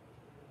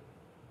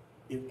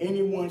 If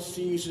anyone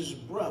sees his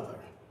brother,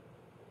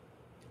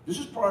 this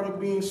is part of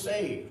being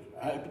saved.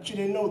 But you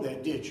didn't know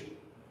that, did you?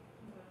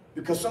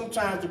 Because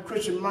sometimes the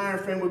Christian mind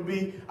frame would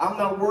be, I'm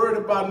not worried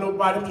about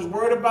nobody, I'm just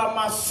worried about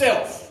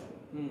myself.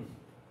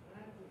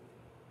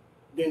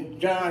 Then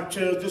John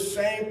tells this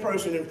same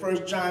person in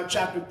 1 John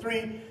chapter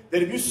 3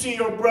 that if you see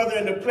your brother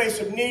in the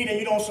place of need and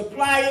you don't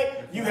supply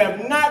it, you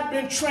have not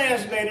been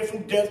translated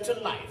from death to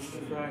life.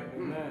 That's right.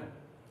 Amen.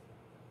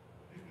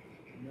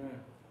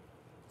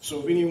 So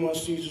if anyone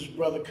sees his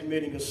brother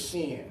committing a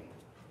sin,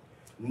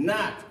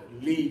 not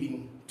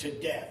leading to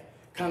death.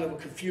 Kind of a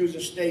confusing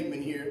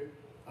statement here.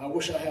 I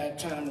wish I had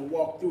time to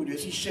walk through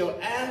this. He shall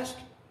ask,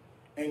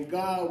 and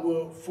God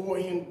will for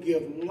him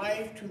give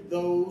life to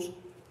those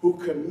who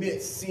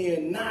commit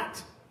sin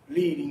not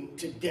leading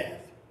to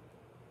death.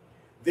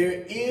 There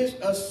is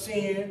a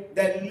sin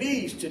that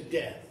leads to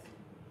death.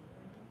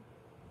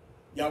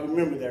 Y'all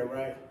remember that,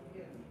 right?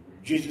 Yeah.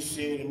 Jesus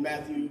said in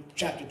Matthew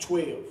chapter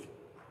 12,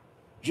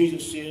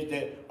 Jesus says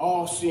that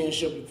all sins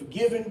shall be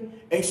forgiven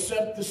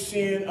except the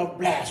sin of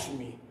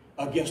blasphemy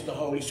against the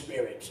Holy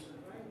Spirit.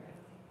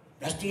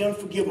 That's the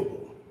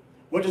unforgivable.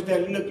 What does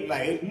that look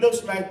like? It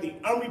looks like the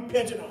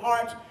unrepentant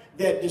heart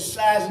that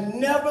decides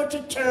never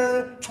to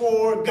turn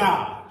toward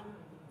God.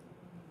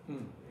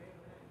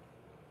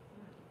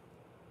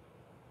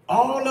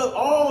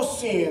 All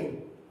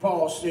sin,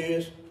 Paul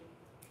says,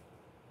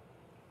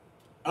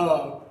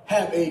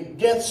 have a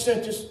death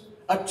sentence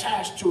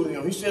attached to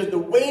them. He says the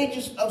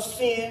wages of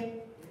sin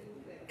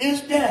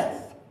is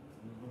death.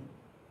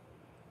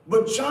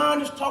 But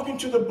John is talking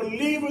to the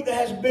believer that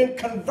has been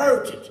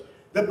converted,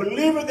 the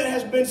believer that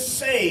has been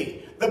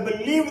saved, the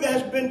believer that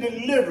has been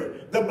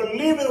delivered, the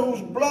believer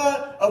whose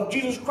blood of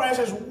Jesus Christ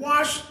has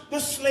washed the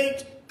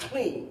slate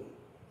clean.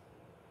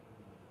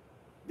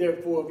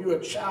 Therefore, if you're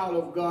a child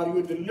of God,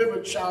 you're a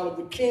delivered child of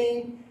the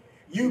King,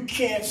 you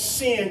can't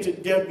sin to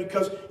death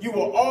because you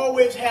will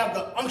always have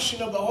the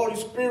unction of the Holy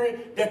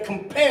Spirit that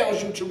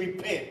compels you to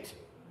repent.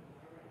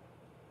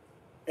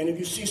 And if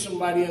you see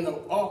somebody in an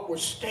awkward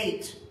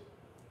state,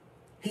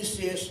 he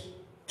says,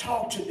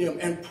 talk to them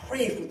and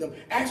pray for them.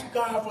 Ask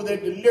God for their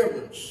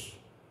deliverance.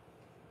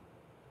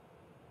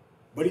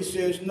 But he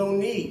says, no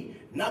need.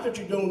 Not that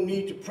you don't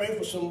need to pray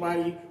for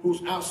somebody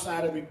who's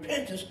outside of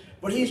repentance,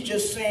 but he's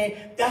just saying,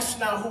 that's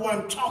not who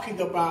I'm talking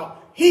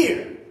about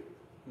here.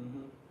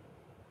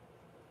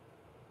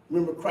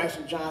 Remember Christ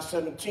in John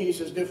 17, he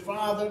says, dear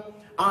Father,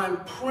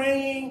 I'm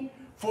praying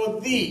for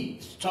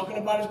these. Talking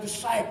about his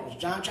disciples,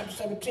 John chapter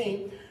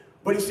 17.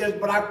 But he says,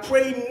 but I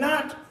pray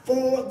not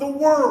for the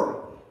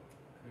world,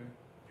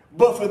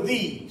 but for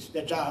these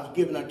that God has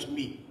given unto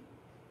me.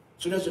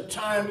 So there's a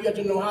time you have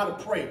to know how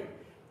to pray.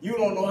 You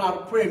don't know how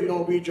to pray if you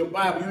don't read your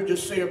Bible. You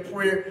just say a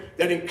prayer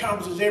that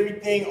encompasses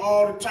everything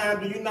all the time,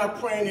 but you're not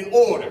praying in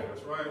order.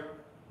 That's right.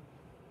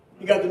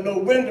 You got to know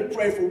when to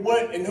pray for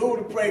what and who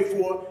to pray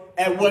for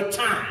at what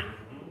time.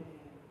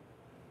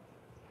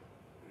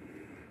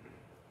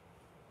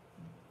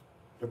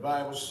 The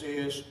Bible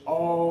says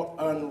all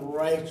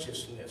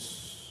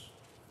unrighteousness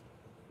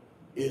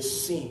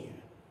is sin.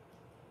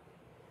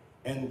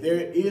 And there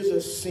is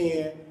a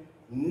sin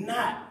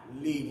not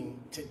leading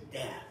to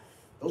death.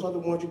 Those are the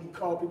ones you can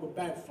call people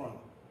back from.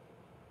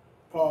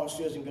 Paul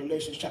says in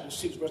Galatians chapter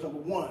 6, verse number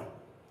 1,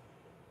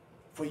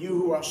 for you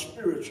who are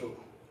spiritual,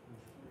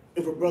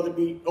 if a brother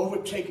be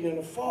overtaken in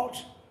a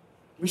fault,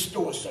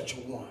 restore such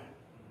a one.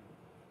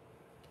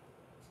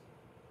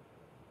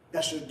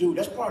 That's your duty.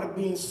 That's part of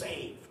being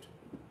saved.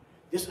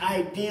 This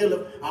ideal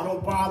of, I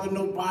don't bother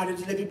nobody,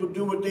 just let people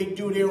do what they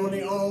do, they're on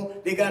their own,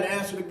 they got to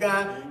answer to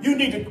God. You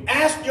need to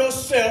ask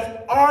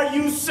yourself, are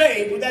you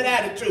saved with that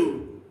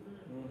attitude?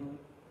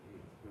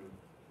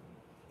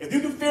 If you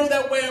can feel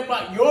that way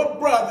about your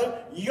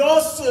brother,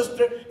 your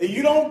sister, that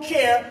you don't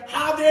care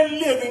how they're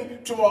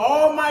living to an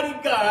almighty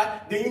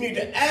God, then you need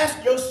to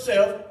ask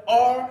yourself,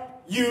 are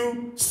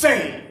you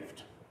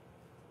saved?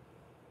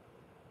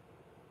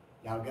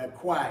 Y'all got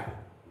quiet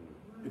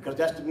because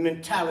that's the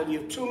mentality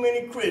of too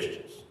many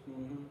Christians.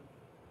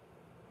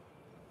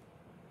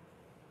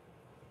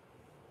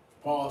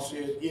 Paul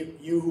says, if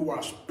you who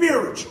are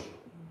spiritual,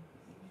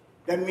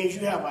 that means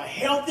you have a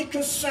healthy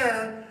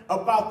concern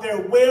about their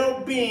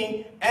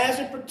well-being as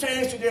it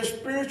pertains to their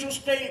spiritual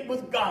state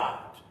with God.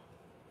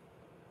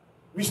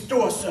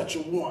 Restore such a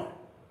one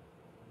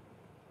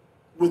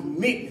with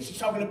meekness. He's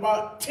talking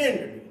about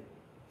tenderly.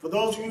 For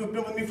those of you who have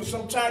been with me for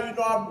some time, you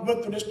know I've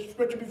went through this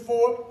scripture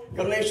before.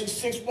 Galatians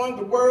 6:1,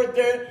 the word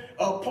there,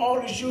 Paul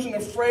is using a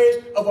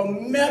phrase of a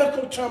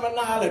medical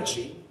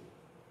terminology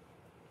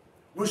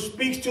which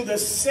speaks to the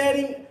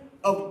setting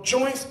of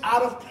joints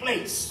out of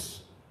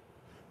place.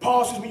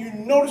 Paul says when you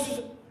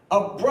notice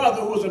a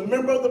brother who is a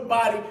member of the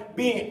body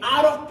being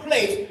out of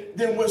place,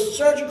 then with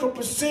surgical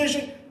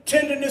precision,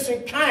 tenderness,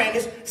 and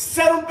kindness,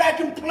 set him back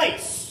in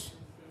place.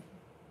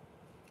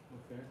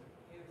 Okay.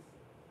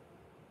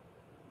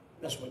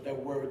 That's what that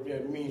word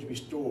there means,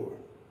 restore.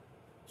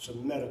 It's a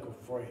medical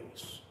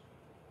phrase.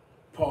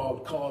 Paul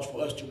calls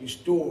for us to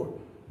restore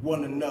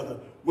one another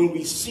when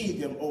we see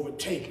them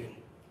overtaken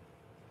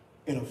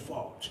in a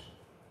fault.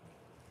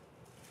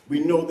 We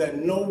know that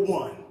no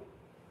one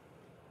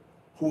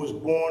who is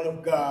born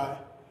of God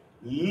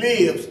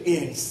lives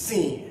in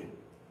sin.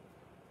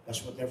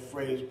 That's what that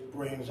phrase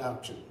brings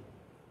out to.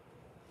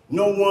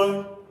 No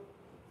one,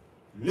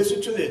 listen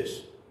to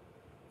this.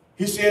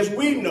 He says,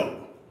 we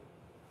know.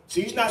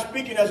 See, he's not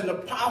speaking as an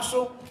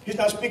apostle. He's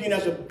not speaking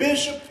as a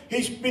bishop.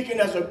 He's speaking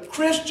as a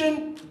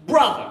Christian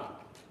brother.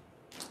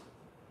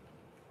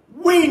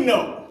 We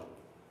know.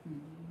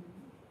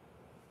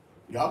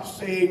 Y'all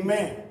say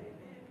amen.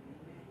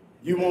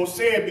 You won't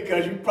say it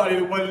because you probably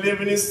the one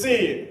living in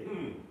sin.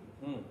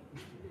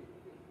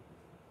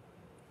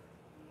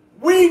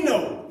 We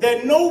know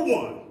that no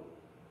one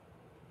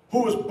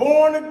who is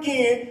born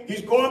again,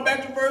 he's going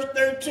back to verse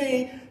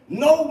 13,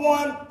 no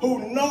one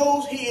who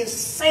knows he is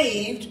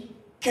saved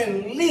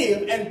can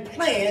live and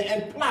plan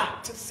and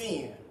plot to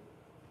sin.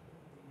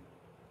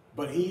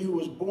 But he who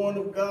is born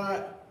of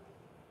God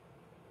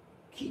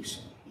keeps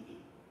him.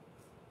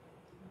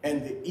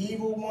 And the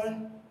evil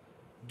one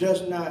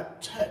does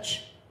not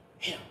touch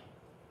him.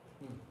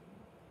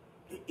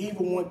 The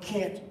evil one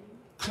can't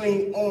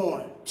cling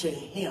on to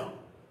him.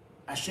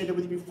 I shared it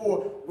with you before.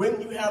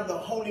 When you have the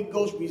Holy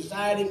Ghost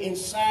residing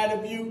inside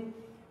of you,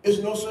 there's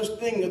no such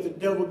thing as the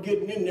devil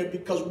getting in there,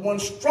 because one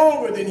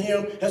stronger than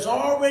him has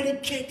already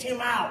kicked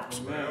him out.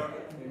 Amen.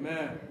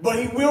 Amen. But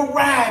he will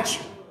ride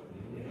you.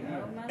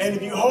 Amen. And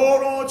if you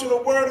hold on to the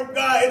word of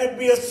God, it'll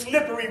be a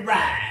slippery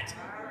ride.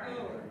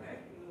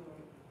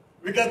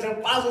 Because the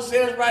apostle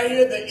says right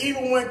here, the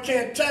evil one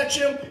can't touch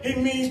him. He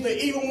means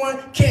the evil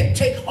one can't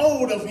take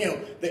hold of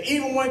him. The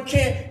evil one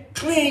can't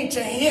cling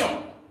to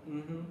him.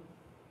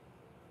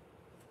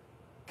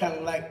 Kind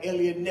of like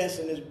Elliot Ness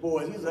and his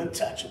boys. He's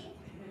untouchable.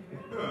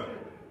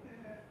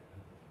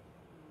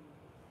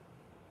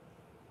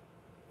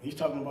 He's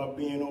talking about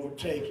being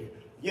overtaken.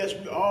 Yes,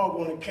 we all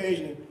going to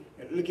occasionally,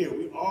 look here,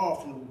 we all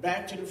from the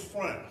back to the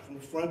front, from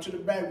the front to the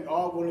back, we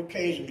all going to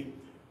occasionally,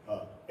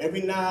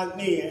 every now and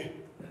then,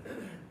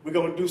 we're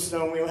going to do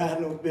something we don't have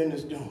no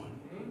business doing.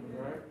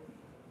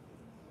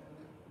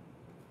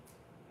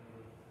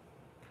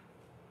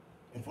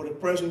 And for the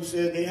person who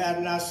says they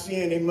have not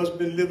sinned, they must have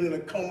been living in a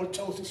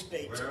comatose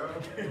state.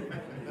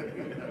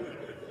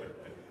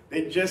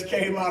 They just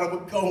came out of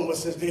a coma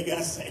since they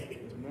got saved.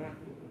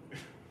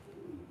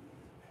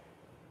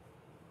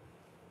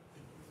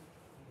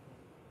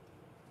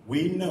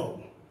 We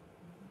know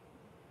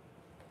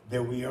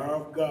that we are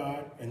of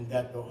God and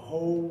that the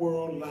whole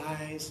world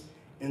lies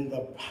in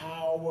the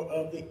power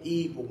of the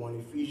evil one,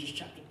 Ephesians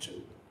chapter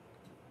 2.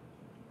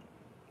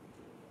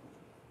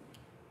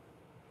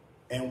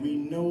 And we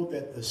know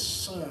that the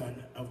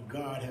Son of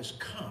God has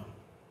come,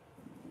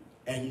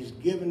 and he's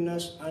given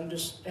us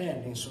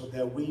understanding so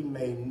that we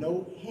may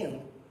know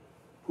him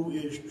who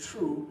is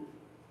true,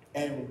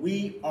 and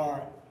we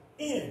are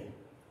in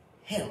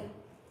him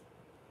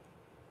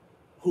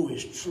who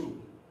is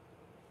true.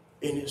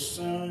 In his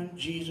Son,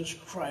 Jesus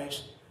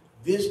Christ,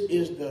 this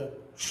is the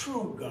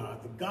true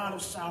God, the God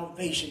of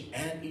salvation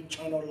and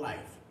eternal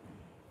life.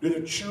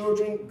 Little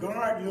children,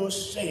 guard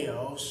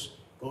yourselves.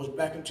 Goes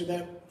back into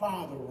that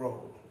father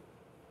role.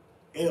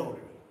 Elder,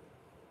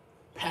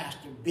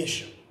 pastor,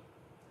 bishop.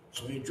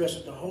 So he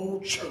addresses the whole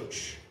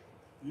church.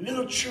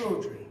 Little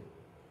children,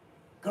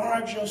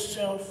 guard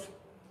yourself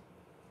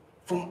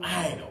from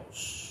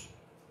idols.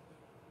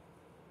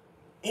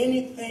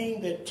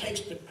 Anything that takes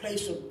the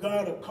place of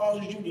God or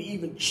causes you to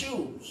even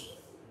choose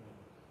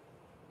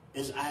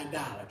is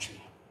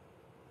idolatry.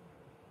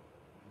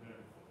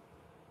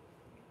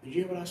 Did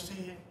you hear what I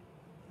said?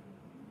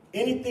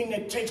 Anything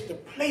that takes the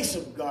place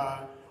of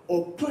God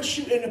or puts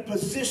you in a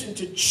position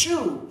to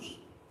choose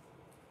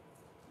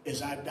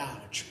is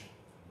idolatry.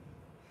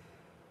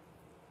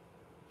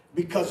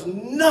 Because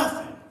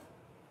nothing,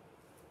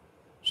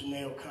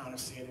 Sinead O'Connor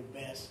said it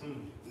best,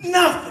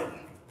 nothing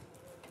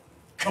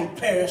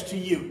compares to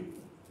you.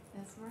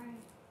 That's right.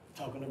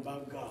 Talking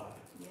about God.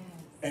 Yes.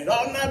 And it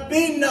ought not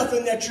be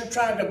nothing that you're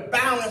trying to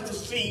balance to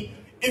see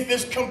if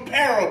it's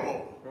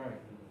comparable. Right.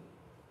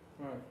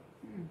 Right.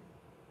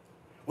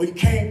 Well, you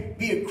can't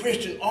be a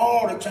Christian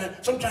all the time.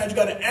 Sometimes you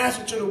got to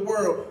answer to the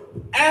world.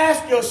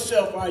 Ask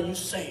yourself, are you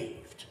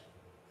saved?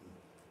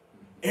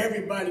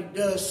 Everybody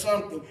does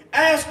something.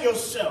 Ask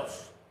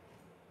yourself,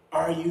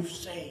 are you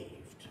saved?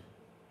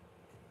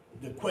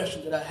 The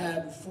question that I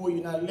had before you,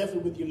 and I left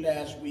it with you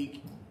last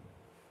week.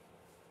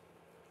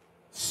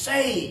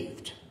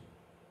 Saved.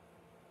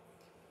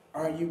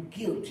 Are you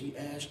guilty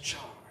as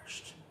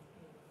charged?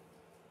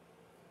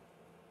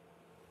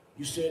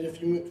 You said a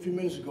few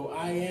minutes ago,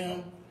 I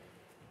am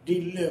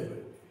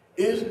delivered.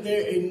 Is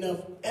there enough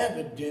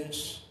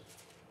evidence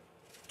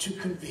to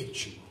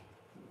convict you?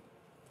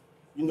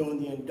 You know,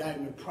 in the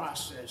indictment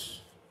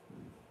process,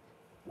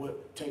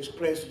 what takes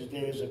place is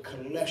there is a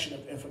collection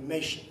of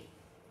information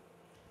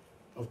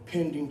of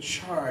pending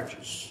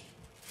charges,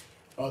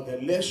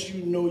 that lets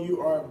you know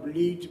you are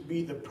believed to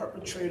be the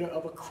perpetrator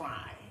of a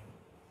crime.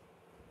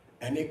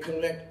 And they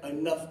collect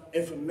enough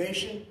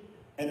information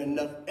and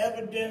enough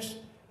evidence,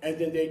 and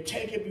then they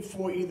take it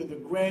before either the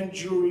grand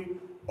jury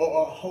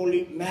or a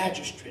holy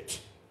magistrate.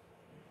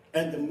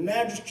 And the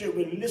magistrate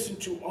will listen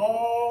to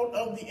all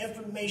of the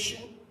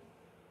information,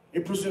 they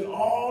present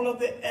all of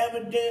the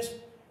evidence,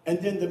 and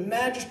then the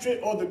magistrate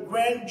or the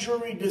grand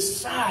jury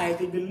decide,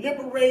 they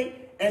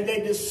deliberate, and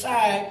they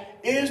decide,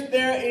 is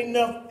there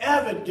enough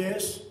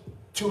evidence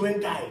to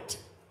indict?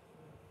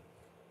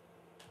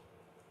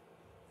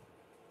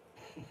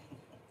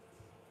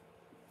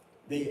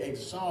 They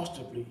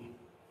exhaustively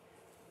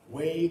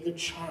weigh the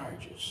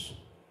charges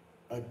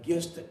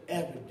against the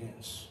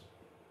evidence,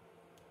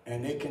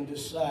 and they can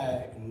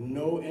decide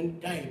no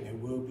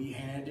indictment will be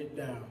handed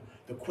down.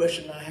 The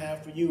question I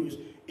have for you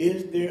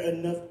is there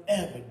enough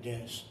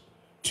evidence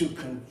to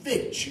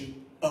convict you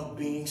of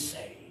being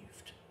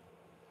saved?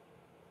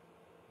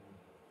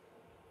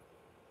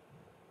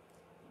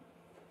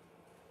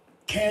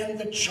 Can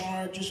the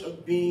charges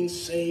of being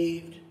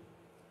saved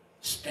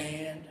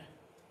stand?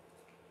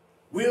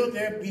 Will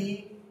there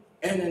be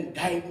an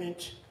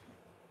indictment?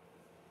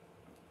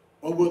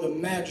 Or will the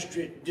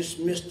magistrate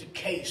dismiss the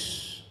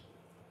case?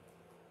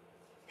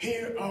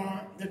 Here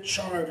are the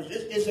charges.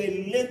 It is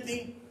a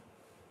lengthy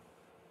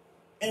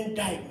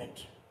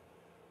indictment.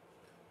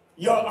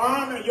 Your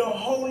Honor, your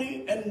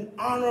holy and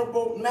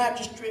honorable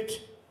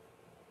magistrate,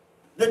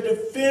 the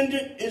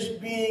defendant is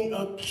being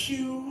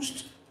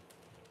accused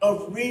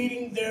of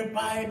reading their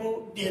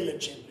Bible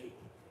diligently.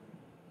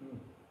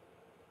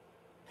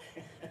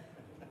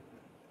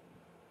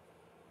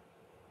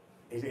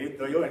 They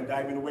throw your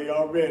indictment away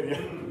already.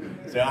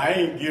 Say, I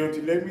ain't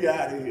guilty, let me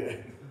out of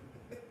here.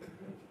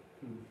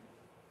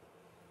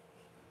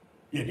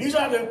 Yeah, these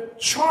are the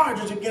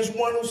charges against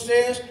one who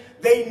says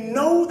they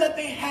know that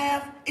they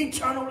have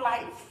eternal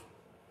life.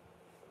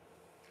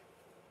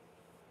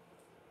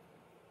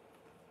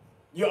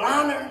 Your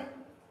Honor,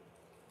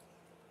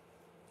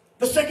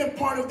 the second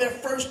part of their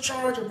first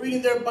charge of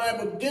reading their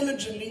Bible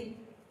diligently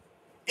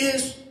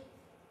is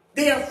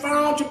they are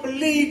found to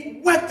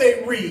believe what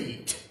they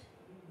read.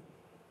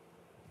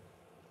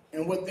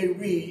 And what they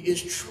read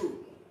is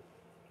true.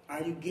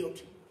 Are you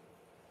guilty?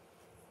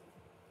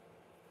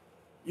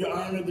 Your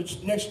Honor, the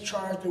next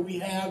charge that we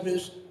have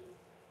is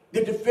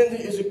the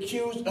defendant is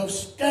accused of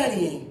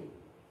studying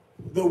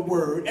the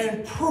word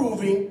and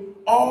proving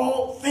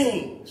all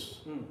things.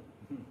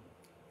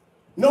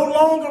 No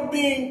longer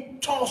being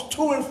tossed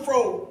to and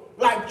fro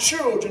like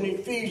children in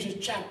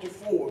Ephesians chapter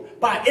 4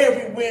 by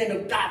every wind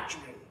of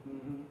doctrine.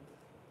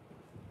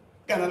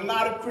 Got a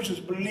lot of Christians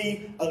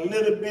believe a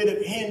little bit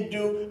of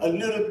Hindu, a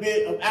little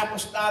bit of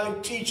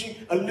apostolic teaching,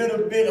 a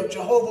little bit of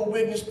Jehovah's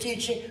Witness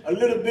teaching, a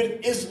little bit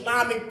of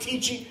Islamic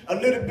teaching, a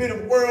little bit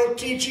of world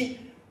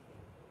teaching.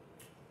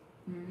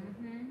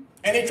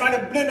 And they try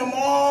to blend them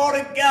all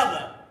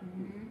together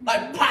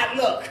like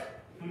potluck.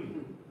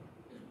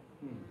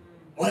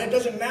 Well, it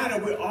doesn't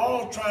matter. We're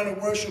all trying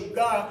to worship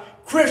God.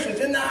 Christians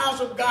in the house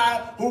of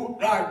God who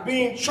are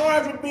being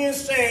charged with being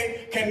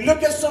saved can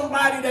look at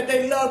somebody that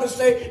they love and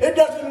say, it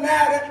doesn't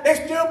matter.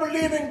 They still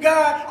believe in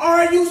God.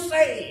 Are you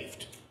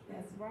saved?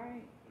 That's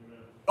right.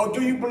 Or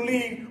do you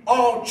believe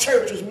all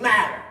churches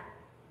matter?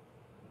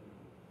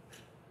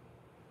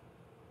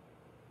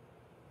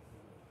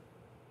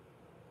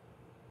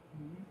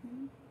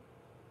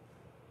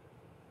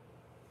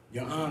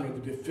 Your Honor,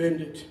 the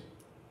defendant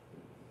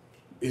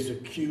is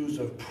accused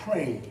of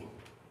praying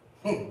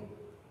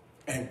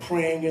and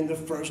praying in the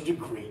first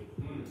degree.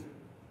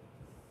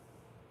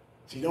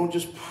 So you don't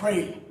just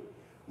pray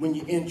when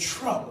you're in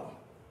trouble.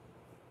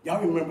 Y'all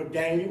remember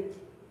Daniel?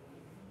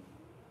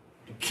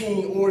 The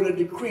king ordered a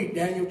decree,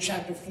 Daniel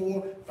chapter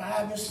 4,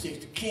 5, and 6.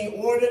 The king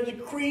ordered a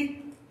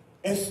decree,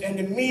 and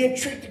the men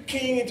tricked the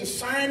king into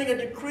signing a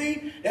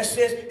decree that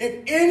says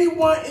if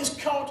anyone is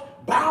caught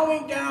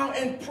bowing down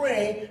and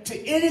praying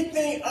to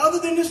anything other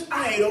than this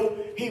idol,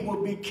 he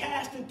will be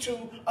cast into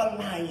a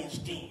lion's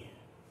den.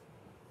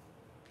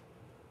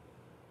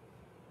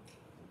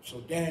 So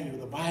Daniel,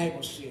 the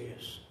Bible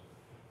says,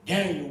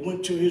 Daniel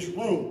went to his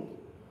room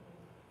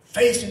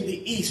facing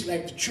the east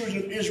like the children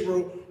of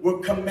Israel were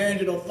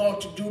commanded or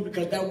thought to do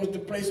because that was the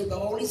place of the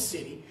holy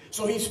city.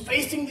 So he's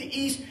facing the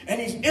east and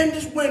he's in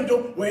this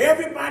window where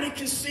everybody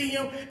can see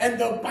him. And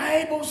the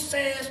Bible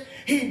says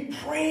he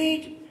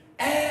prayed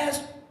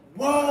as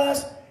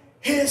was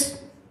his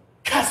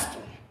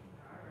custom.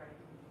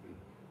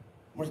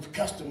 What does the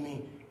custom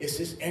mean? It's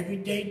his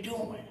everyday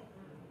doing.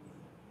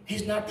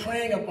 He's not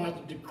praying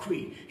about the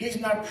decree. He's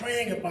not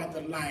praying about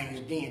the lion's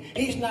den.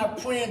 He's not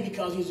praying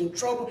because he's in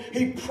trouble.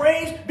 He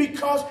prays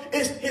because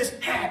it's his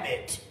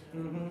habit.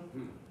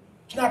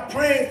 He's not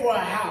praying for a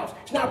house.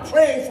 He's not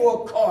praying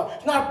for a car.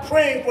 He's not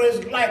praying for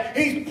his life.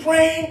 He's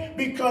praying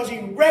because he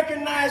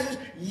recognizes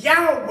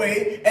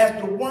Yahweh as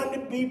the one to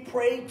be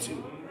prayed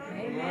to.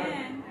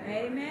 Amen.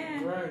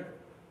 Amen. Right.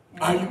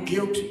 Are you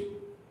guilty?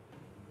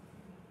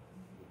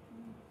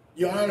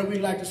 Your Honor,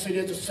 we'd like to say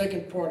there's a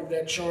second part of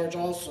that charge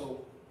also.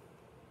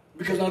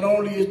 Because not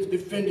only is the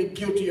defendant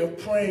guilty of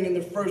praying in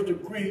the first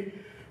degree,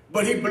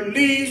 but he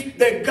believes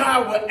that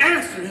God will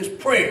answer his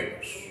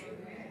prayers.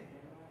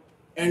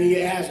 And he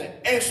has an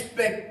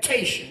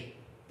expectation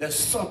that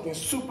something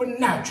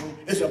supernatural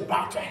is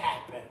about to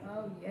happen.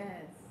 Oh,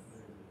 yes.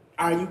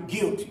 Are you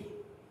guilty?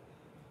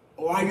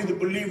 Or are you the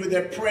believer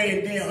that pray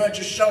and then hunch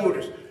your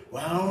shoulders?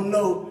 Well, I don't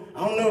know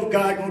if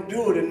God's going to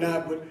do it or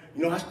not, but,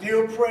 I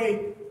still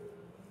pray.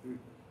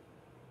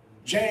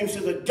 James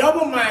says a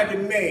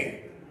double-minded man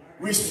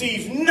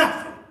receives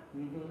nothing.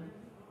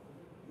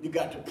 You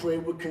got to pray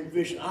with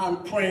conviction.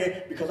 I'm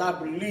praying because I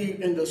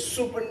believe in the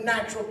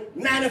supernatural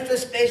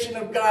manifestation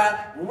of God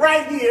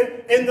right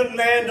here in the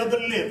land of the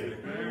living.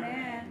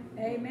 Amen.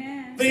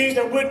 Amen. things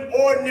that wouldn't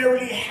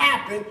ordinarily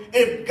happen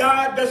if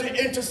God doesn't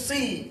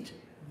intercede.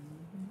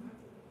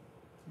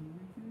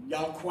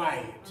 Y'all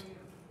quiet.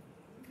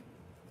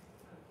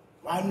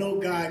 I know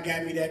God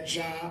got me that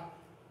job.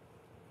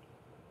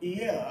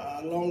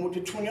 Yeah, along with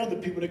the 20 other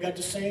people that got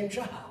the same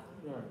job.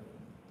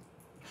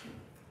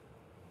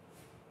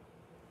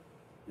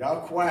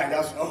 Y'all quiet.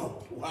 Y'all say,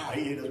 oh, wow,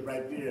 he is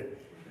right there.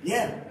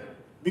 Yeah,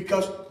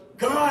 because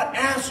God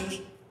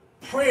answers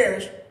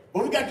prayers,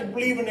 but we got to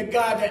believe in the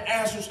God that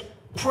answers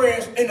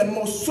prayers in the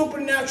most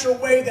supernatural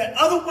way that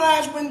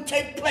otherwise wouldn't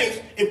take place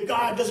if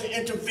God doesn't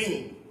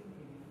intervene.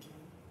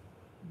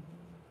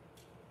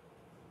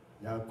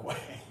 Y'all quiet.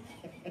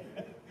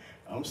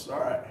 I'm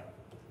sorry.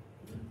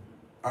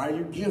 Are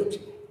you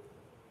guilty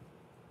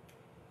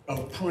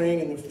of praying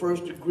in the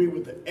first degree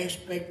with the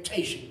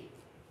expectation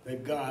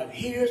that God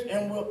hears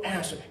and will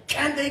answer?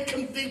 Can they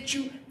convict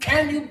you?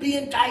 Can you be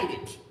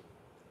indicted?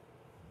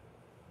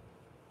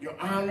 Your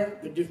Honor,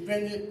 the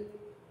defendant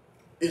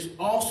is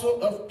also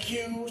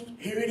accused,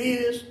 here it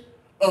is,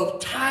 of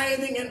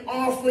tithing and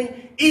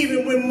offering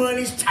even when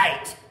money's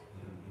tight.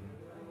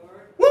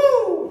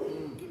 Woo!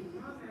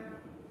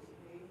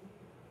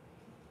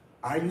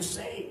 Are you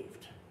saved?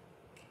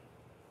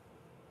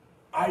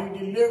 Are you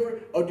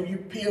delivered, or do you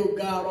peel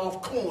God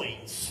off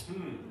coins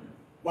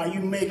while you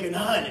making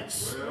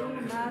hundreds?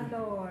 My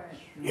Lord.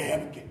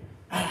 Yeah,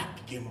 I have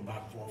to give him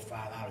about $4 or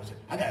 $5.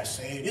 I got to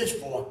save this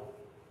for.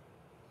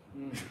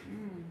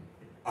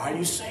 Are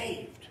you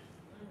saved?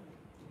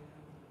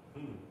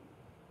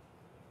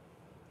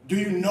 Do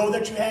you know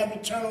that you have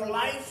eternal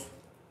life?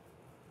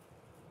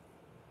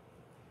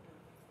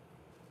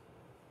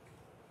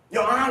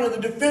 Your Honor,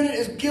 the defendant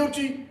is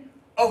guilty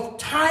of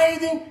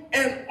tithing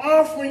and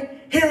offering,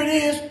 here it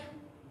is,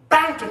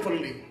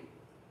 bountifully.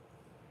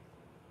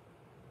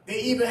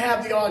 They even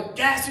have the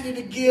audacity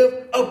to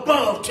give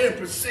above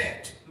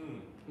 10%.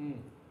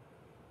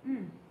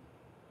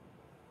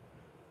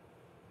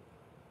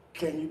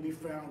 Can you be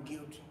found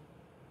guilty?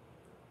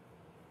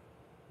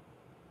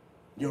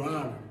 Your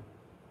Honor,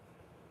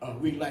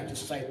 we'd like to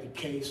cite the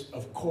case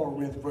of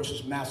Corinth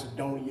versus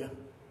Macedonia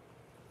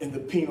in the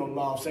penal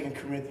law of 2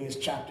 Corinthians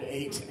chapter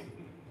 8.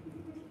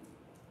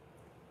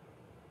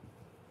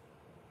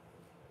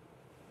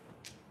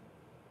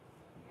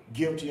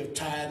 Guilty of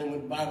tithing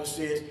when the Bible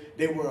says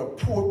they were a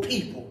poor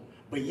people,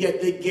 but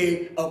yet they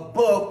gave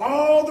above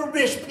all the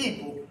rich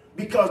people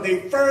because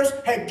they first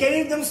had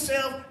gave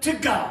themselves to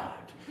God.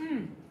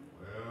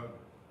 Well,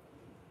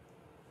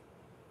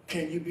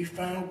 can you be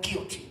found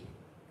guilty?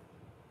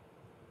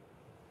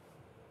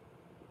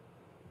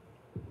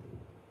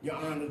 Your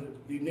Honor,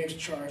 the next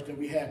charge that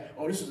we have,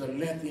 this is a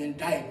lengthy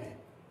indictment.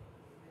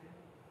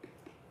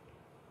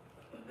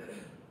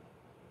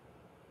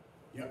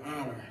 Your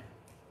Honor,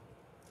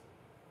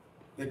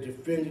 the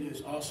defendant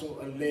is also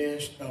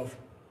alleged of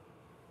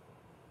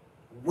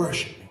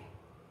worshiping,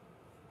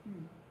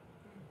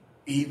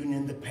 even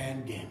in the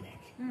pandemic.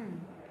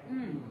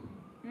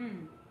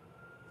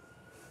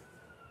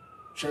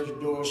 Church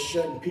doors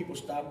shut and people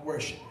stop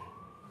worshiping.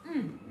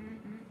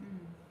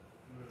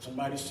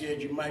 Somebody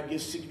said you might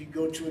get sick if you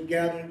go to a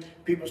gathering.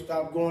 People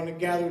stop going to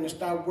gathering and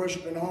stop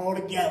worshiping all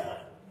together.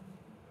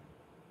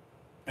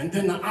 And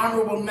then the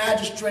honorable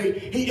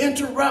magistrate, he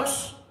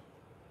interrupts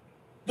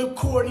the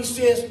court. He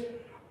says,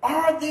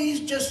 are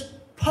these just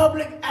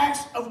public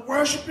acts of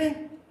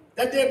worshiping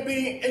that they're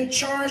being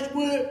charged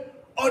with,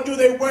 or do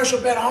they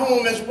worship at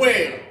home as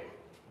well?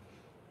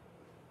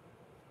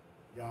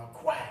 Y'all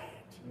quiet.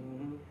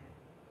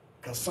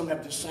 Because some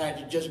have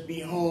decided to just be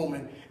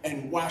home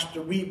and watch the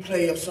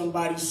replay of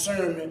somebody's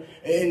sermon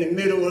in the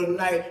middle of the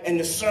night, and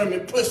the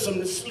sermon puts them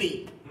to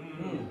sleep.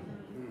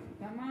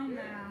 Come on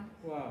now.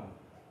 Wow.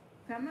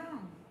 Come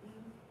on.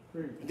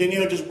 Then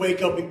they'll just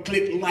wake up and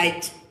click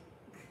like.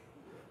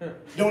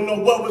 Don't know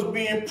what was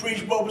being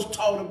preached, what was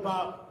taught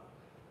about.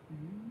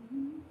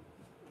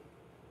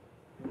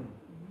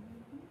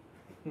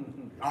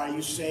 Are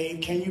you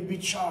saved? Can you be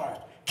charged?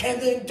 Can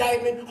the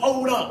indictment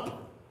hold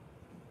up?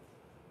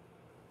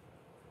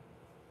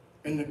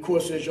 And the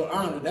court says, Your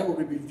Honor, that will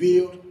be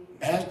revealed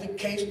as the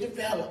case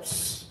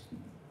develops.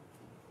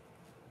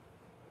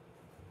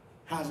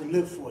 How's it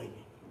look for you?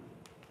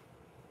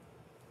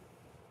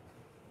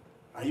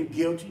 Are you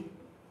guilty?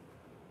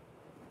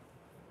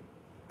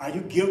 Are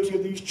you guilty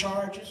of these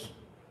charges?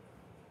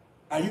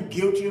 Are you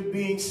guilty of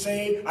being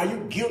saved? Are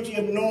you guilty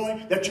of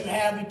knowing that you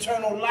have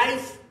eternal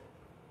life?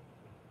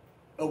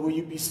 Or will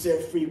you be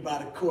set free by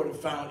the court and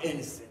found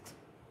innocent?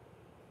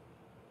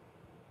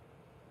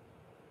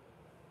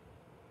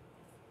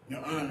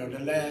 Your Honor, the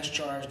last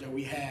charge that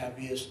we have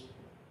is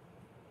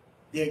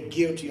they're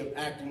guilty of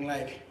acting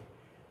like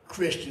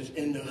Christians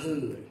in the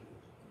hood.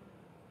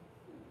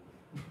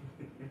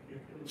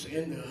 So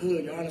in the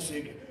hood, Your Honor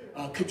said,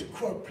 could the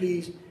court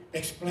please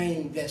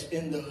explain that's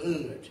in the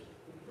hood?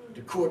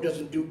 The court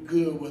doesn't do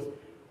good with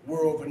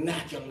world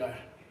vernacular.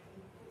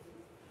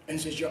 And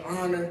says, Your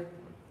Honor,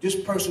 this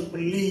person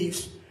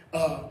believes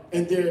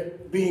in their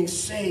being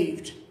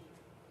saved,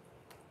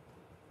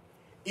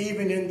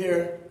 even in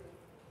their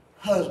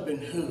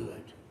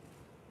husbandhood.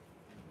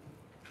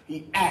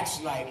 he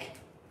acts like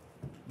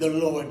the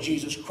Lord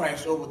Jesus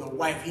Christ over the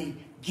wife he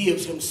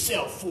gives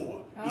himself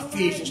for. All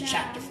Ephesians right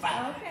chapter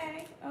now. 5.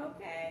 Okay,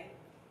 okay.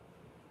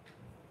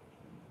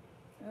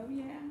 Oh,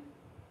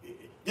 yeah.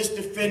 This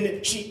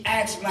defendant, she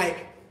acts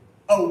like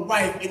a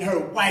wife in her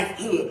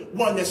wifehood,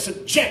 one that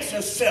subjects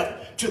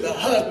herself to the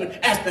husband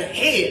as the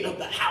head of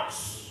the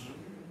house.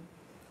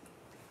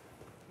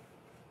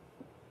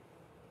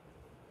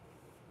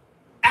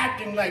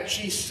 Acting like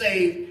she's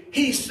saved,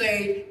 he's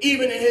saved,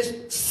 even in his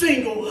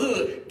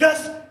singlehood.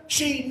 Does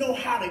she know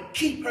how to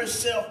keep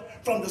herself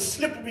from the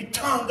slippery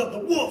tongue of the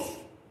wolf?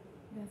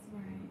 That's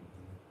right.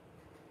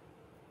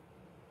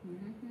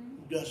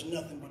 Who does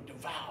nothing but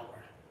devour.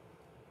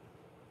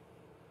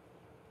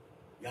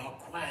 Y'all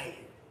quiet.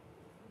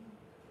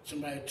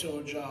 Somebody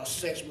told y'all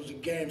sex was a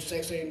game.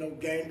 Sex ain't no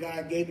game.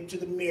 God gave it to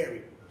the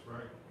married. That's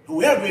right.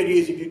 Whoever it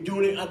is, if you're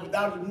doing it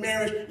without a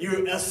marriage,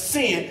 you're a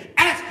sin.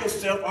 Ask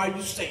yourself, are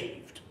you saved?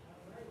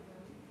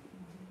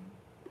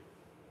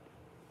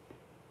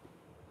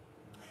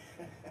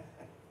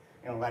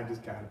 I don't like this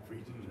kind of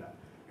preaching.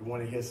 You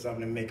want to hear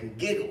something to make them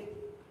giggle.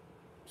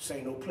 This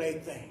ain't no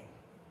plaything.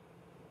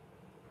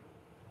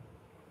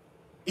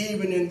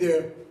 Even in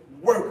their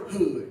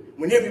workhood,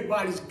 when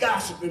everybody's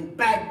gossiping,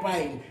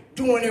 backbiting,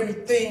 doing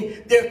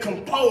everything, they're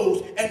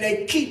composed and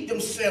they keep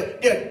themselves,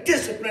 they're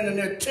disciplined and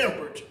they're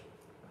tempered.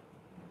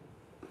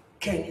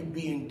 Can you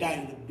be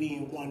indicted of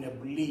being one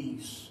that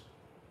believes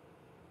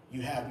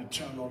you have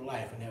eternal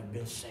life and have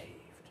been saved?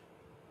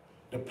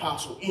 The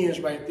apostle ends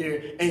right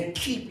there, and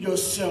keep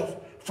yourself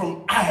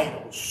from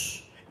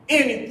idols.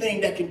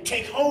 Anything that can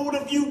take hold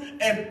of you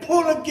and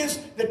pull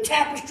against the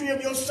tapestry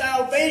of your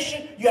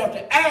salvation, you have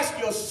to ask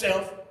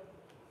yourself,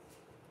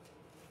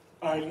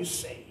 are you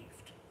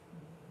saved?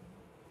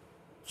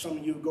 Some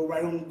of you go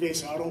right on today and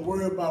say, I don't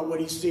worry about what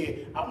he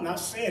said. I'm not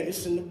saying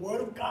this in the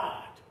word of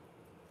God.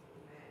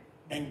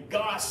 And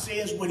God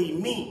says what he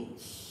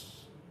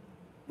means.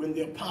 When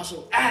the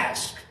apostle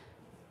asked,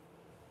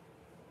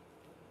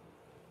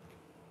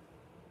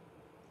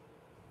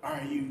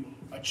 are you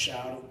a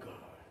child of God?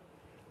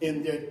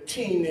 In their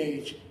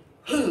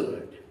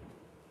teenagehood,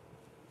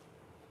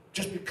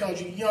 just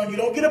because you're young, you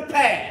don't get a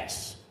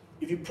pass.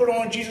 If you put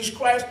on Jesus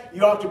Christ,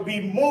 you ought to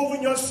be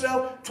moving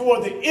yourself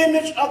toward the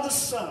image of the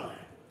Son.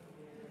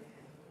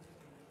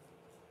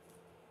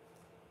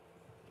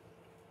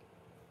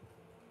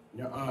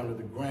 Your Honor,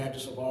 the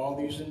granters of all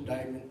these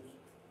indictments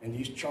and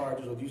these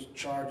charges,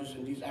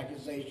 and these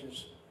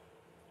accusations,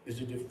 is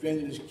the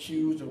defendant is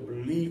accused of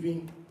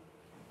believing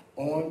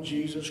on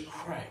Jesus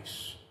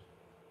Christ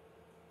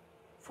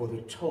for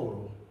the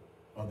total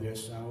of their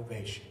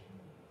salvation.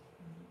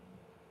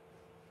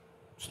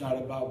 It's not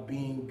about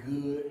being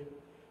good.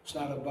 It's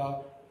not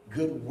about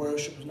good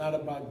worship. It's not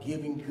about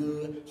giving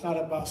good. It's not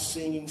about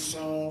singing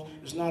songs.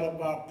 It's not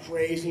about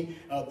praising.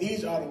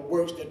 These are the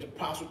works that the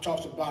apostle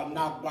talks about,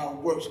 not by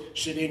works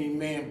should any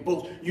man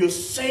boast. You're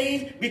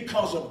saved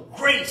because of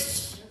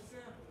grace.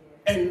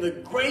 And the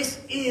grace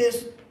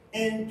is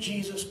in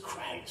Jesus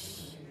Christ.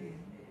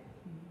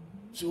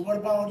 So what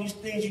about all these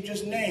things you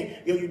just named?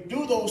 You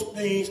do those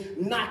things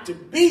not to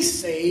be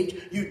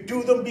saved. You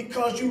do them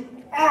because you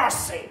are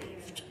saved.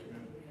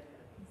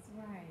 That's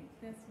right.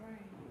 That's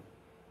right.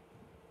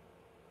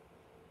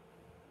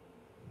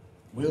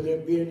 Will there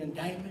be an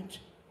indictment?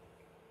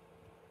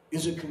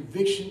 Is a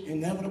conviction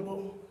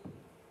inevitable?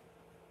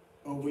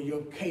 Or will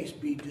your case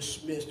be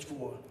dismissed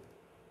for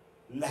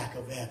lack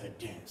of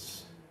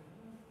evidence?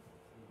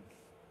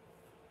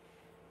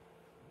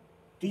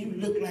 Do you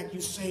look like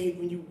you're saved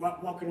when you're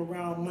walking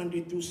around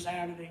Monday through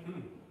Saturday?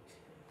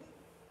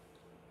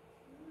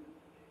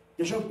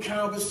 Does your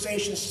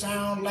conversation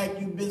sound like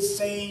you've been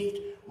saved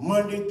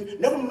Monday through?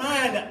 Never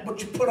mind what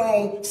you put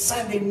on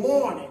Sunday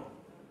morning.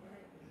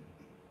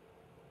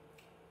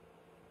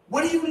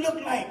 What do you look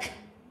like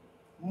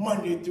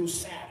Monday through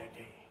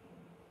Saturday?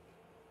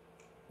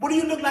 What do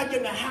you look like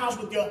in the house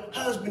with your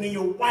husband and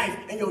your wife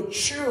and your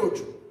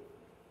children?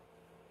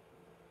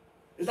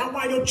 Is that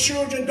why your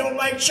children don't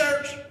like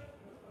church?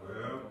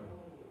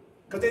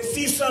 Because they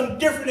see something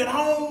different at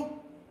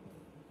home?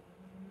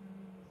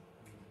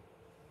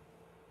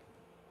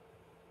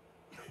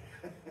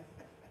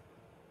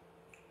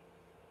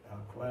 Now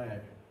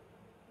quiet.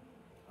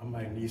 I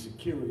might need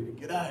security to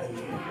get out of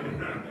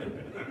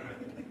here.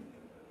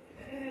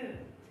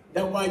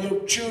 That's why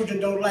your children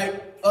don't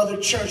like other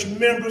church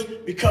members,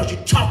 because you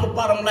talk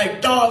about them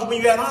like dogs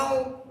when you're at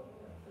home?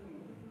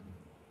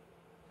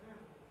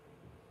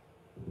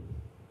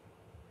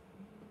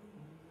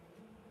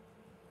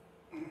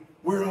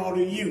 Where are all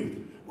the youth?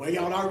 Well,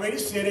 y'all already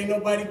said ain't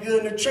nobody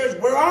good in the church.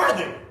 Where are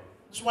they?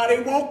 That's why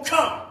they won't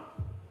come.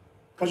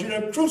 Because you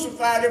done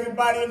crucified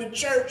everybody in the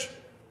church.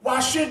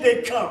 Why should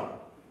they come?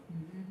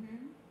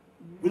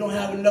 We don't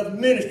have enough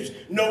ministries.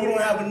 No, we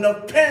don't have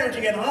enough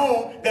parenting at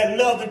home that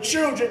love the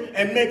children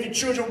and make the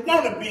children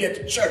want to be at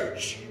the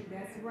church.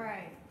 That's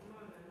right.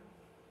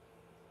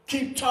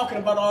 Keep talking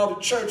about all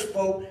the church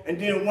folk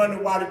and then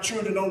wonder why the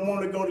children don't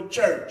want to go to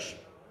church.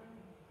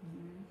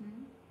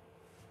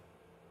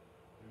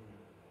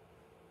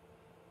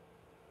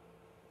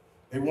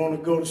 They want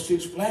to go to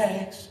Six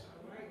Flags.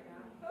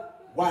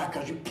 Why?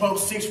 Because you pump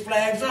Six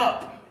Flags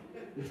up.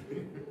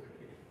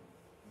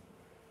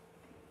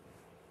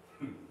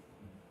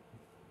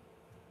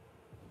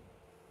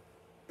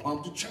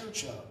 Pump the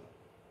church up.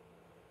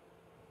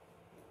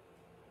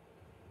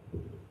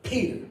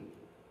 Peter,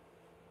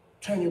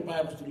 turn your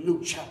Bibles to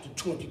Luke chapter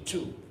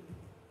 22.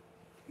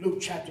 Luke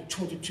chapter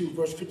 22,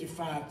 verse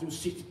 55 through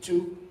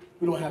 62.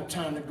 We don't have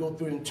time to go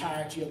through the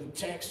entirety of the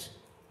text.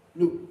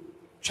 Luke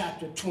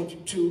chapter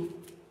 22,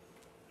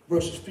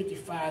 verses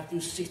 55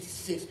 through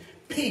 66.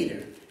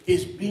 Peter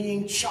is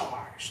being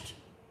charged.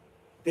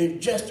 They've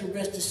just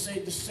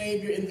arrested the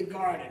Savior in the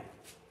garden.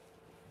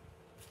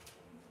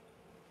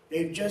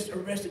 They've just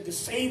arrested the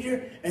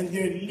Savior and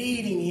they're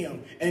leading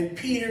him. And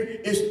Peter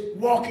is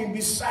walking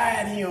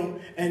beside him.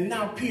 And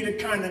now Peter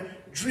kind of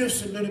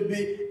drifts a little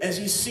bit as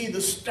he sees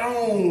the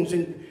stones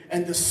and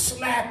the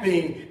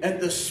slapping and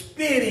the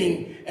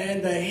spitting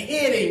and the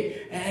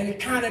hitting. And he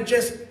kind of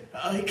just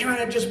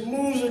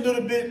moves a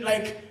little bit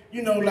like,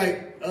 you know,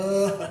 like,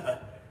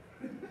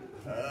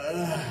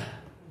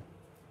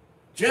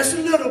 just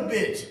a little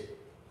bit.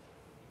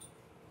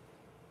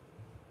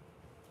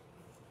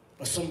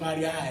 But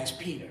somebody eyes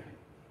Peter.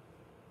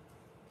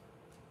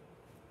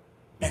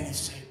 And they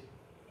said,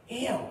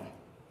 him.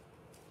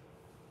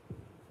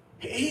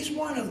 He's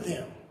one of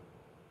them.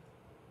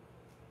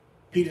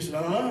 Peter said,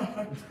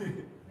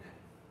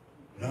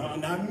 no,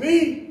 not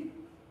me.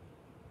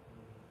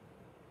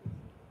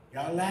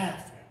 Y'all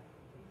laughing.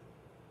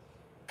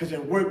 Because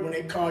at work, when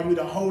they call you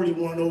the Holy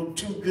One, oh,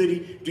 too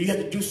goody, do you have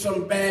to do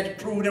something bad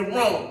to prove them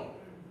wrong?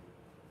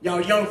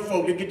 Y'all young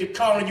folk, they get to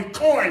calling you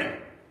corny.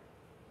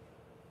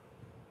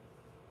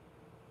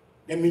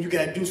 That means you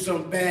got to do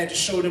something bad to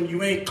show them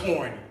you ain't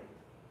corny.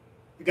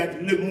 You got to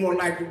look more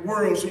like the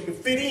world so you can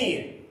fit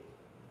in.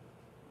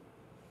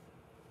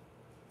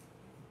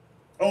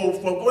 Oh,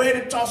 folk, go ahead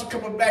and toss a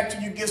couple back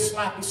till you get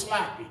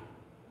sloppy.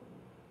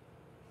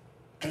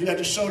 Because you got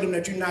to show them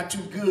that you're not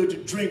too good to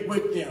drink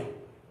with them,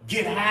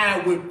 get high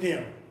with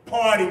them,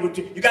 party with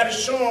them. You got to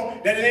show them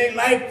that it ain't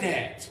like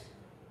that.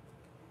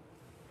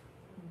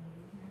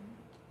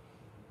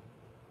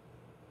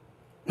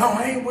 No,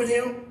 I ain't with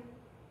him.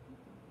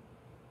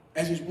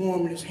 As he's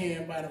warming his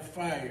hand by the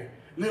fire.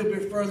 A little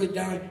bit further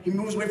down, he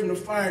moves away from the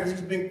fire because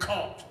he's been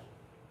caught.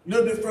 A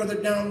little bit further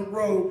down the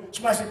road,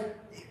 somebody said,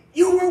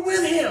 you were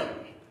with him.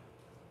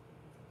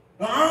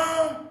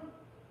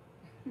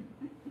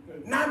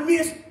 Not me.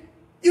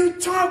 You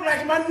talk like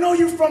him. I know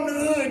you from the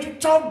hood. You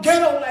talk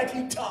ghetto like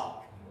he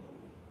talk.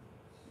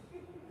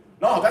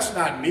 No, that's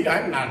not me.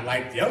 I'm not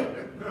like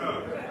them.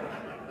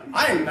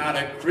 I'm not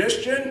a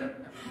Christian.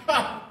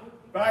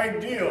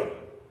 Big deal.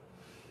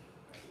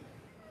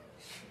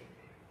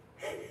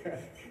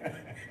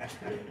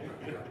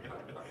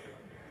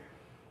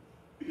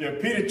 Yeah,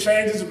 Peter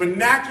changes his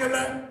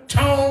vernacular,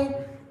 tone,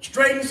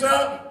 straightens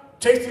up,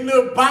 takes a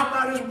little bop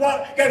out of his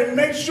walk. Got to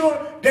make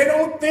sure they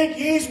don't think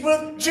he's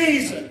with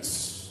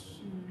Jesus.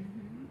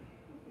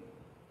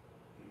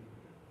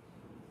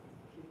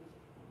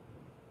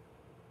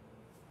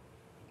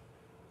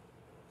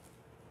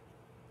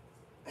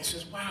 He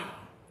says, wow,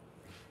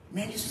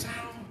 man, you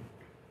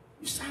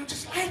sound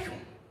just like him.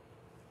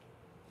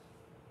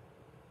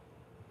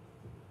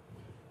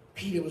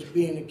 Peter was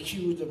being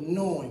accused of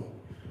knowing,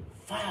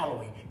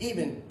 following,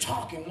 even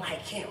talking like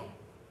him.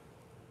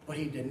 But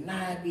he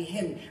denied being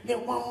him.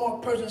 Then one more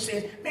person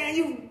says, man,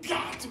 you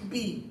got to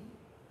be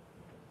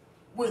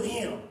with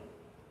him.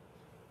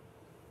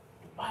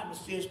 The Bible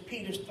says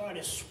Peter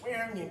started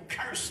swearing and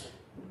cursing.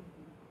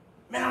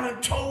 Man, I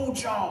done told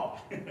y'all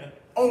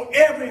on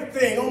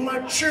everything, on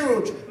my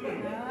children,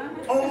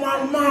 on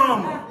my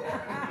mama,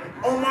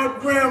 on my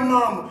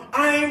grandmama.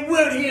 I ain't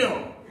with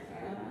him.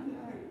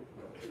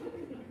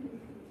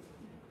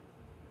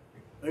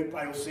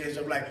 Everybody says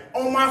something like,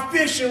 on my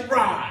fishing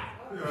rod.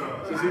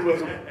 Since he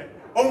was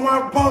on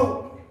my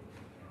boat.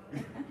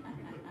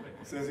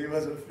 Since he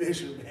was a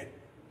fisherman.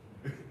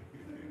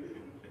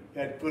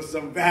 Had to put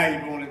some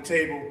valuable on the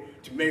table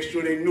to make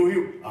sure they knew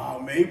he,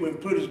 oh man, he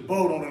wouldn't put his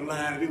boat on the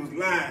line if he was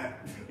lying.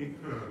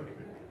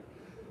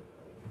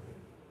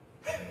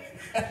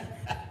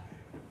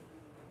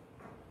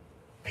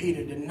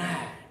 Peter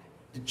denied.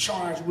 The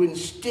charge wouldn't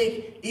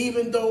stick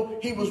even though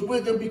he was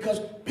with them because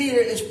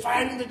Peter is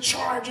fighting the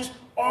charges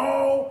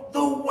all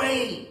the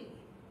way.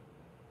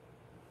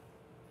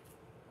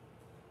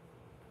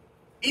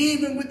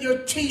 Even with your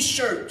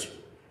t-shirt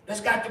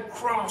that's got the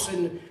cross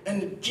and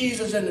the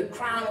Jesus and the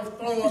crown of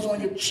thorns on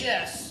your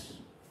chest.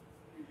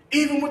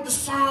 Even with the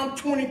Psalm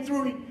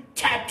 23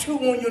 tattoo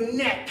on your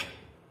neck.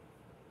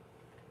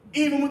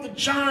 Even with the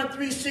John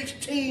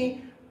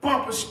 3:16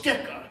 bumper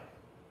sticker.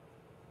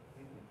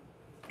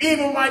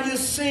 Even while you're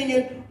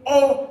singing,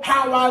 oh,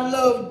 how I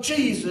love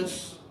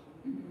Jesus,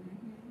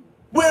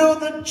 will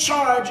the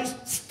charges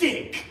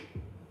stick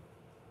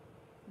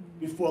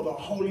before the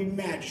holy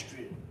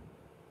magistrate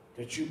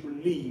that you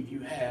believe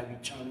you have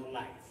eternal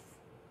life?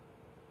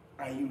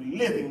 Are you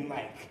living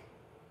like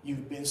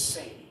you've been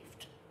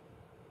saved?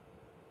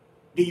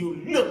 Do you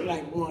look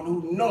like one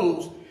who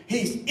knows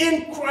He's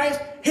in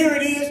Christ. Here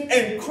it is.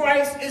 And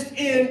Christ is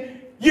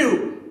in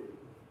you.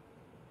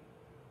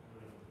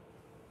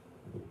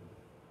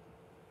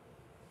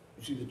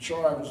 You see, the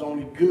charge was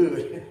only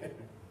good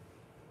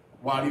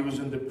while he was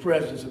in the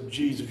presence of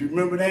Jesus. You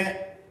remember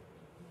that?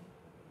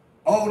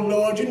 Oh,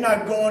 Lord, you're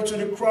not going to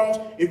the cross.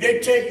 If they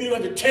take you, you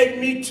have to take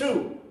me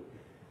too.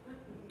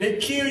 They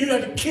kill you, you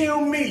have to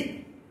kill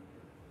me.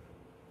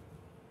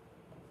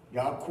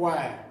 Y'all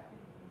quiet.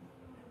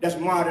 That's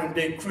modern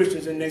day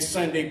Christians in their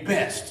Sunday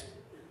best.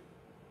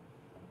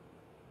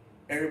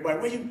 Everybody,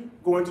 where you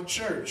going to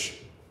church?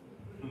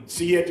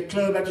 See you at the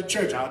club at the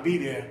church. I'll be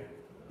there.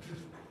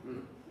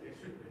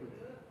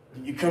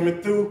 You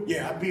coming through?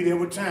 Yeah, I'll be there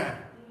with time.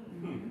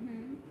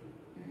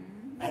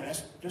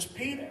 That's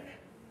Peter.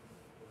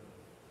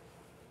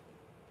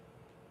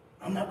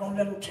 I'm not going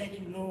to let him take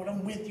you, Lord.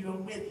 I'm with you.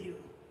 I'm with you.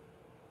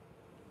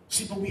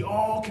 See, but we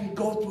all can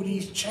go through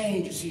these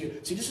changes here.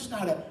 See, this is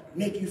not to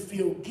make you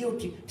feel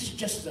guilty. This is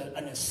just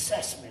an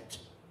assessment.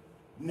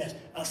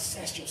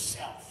 Assess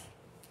yourself.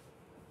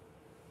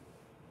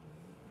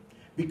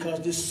 Because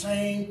this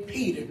same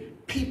Peter,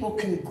 people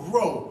can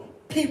grow.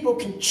 People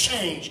can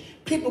change.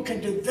 People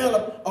can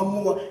develop a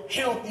more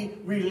healthy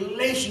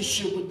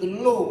relationship with the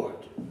Lord.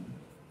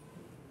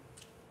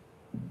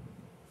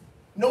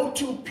 No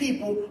two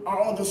people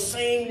are on the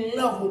same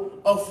level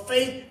of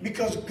faith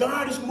because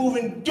God is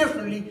moving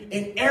differently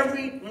in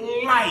every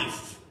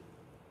life.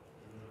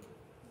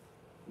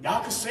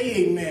 Y'all can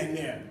say amen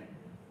there.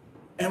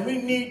 And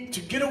we need to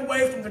get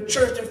away from the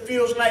church that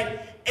feels like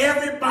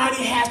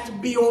everybody has to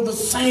be on the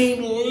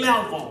same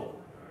level.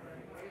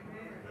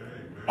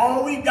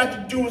 All we've got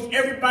to do is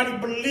everybody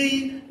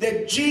believe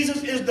that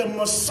Jesus is the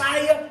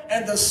Messiah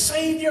and the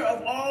Savior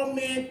of all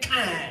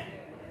mankind.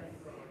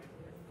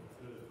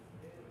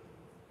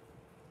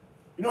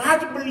 You don't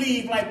have to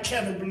believe like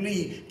Kevin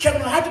believed.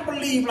 Kevin don't have to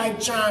believe like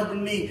John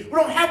believed. We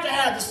don't have to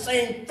have the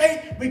same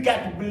faith. We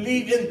got to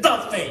believe in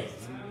the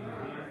faith.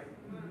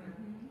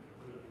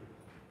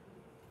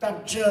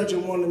 Stop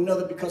judging one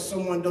another because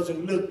someone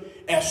doesn't look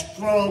as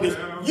strong as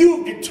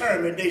you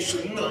determined they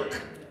should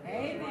look.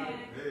 Amen.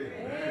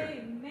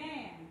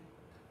 Amen.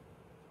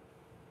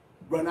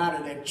 Run out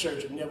of that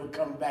church and never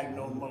come back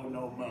no more,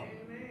 no more.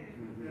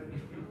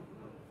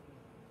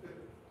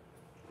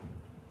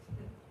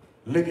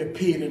 Look at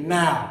Peter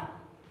now.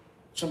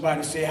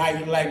 Somebody say, how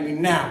you like me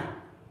now?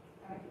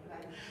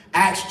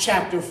 Acts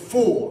chapter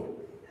 4.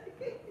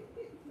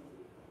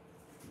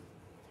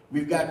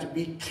 We've got to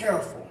be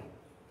careful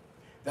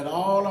that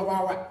all of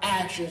our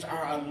actions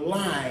are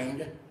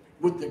aligned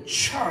with the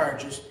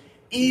charges,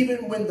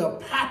 even when the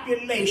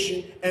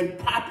population and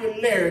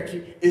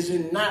popularity is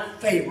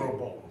not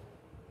favorable.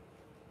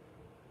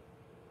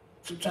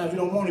 Sometimes we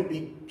don't want to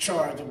be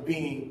charged of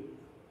being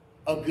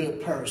a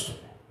good person.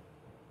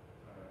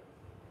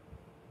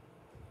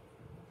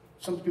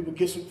 Some people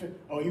get some,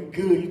 oh, you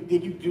good, you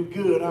think you do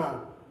good,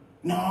 huh?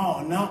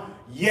 No,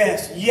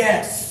 yes,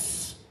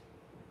 yes.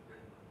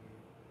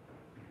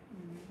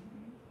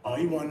 Oh,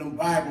 you one of them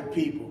Bible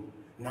people.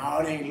 No,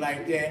 it ain't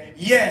like that.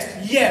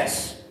 Yes,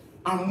 yes,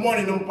 I'm one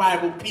of them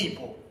Bible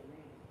people.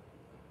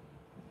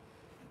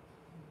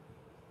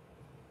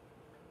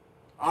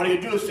 All you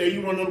do is say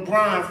you one of them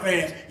Brown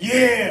fans.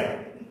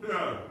 Yeah.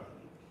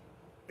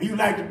 You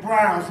like the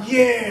Browns?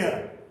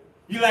 Yeah.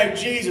 You like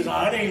Jesus?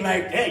 Oh, it ain't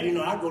like that. You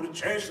know, I go to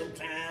church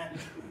sometimes.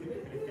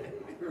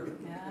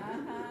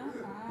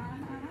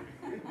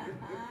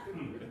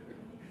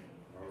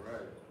 All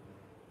right.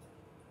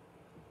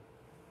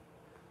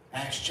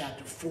 Acts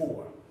chapter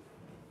 4,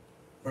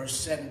 verse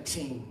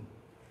 17.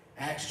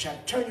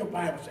 Turn your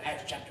Bibles to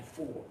Acts chapter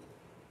 4. Look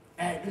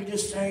at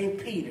this same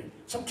Peter.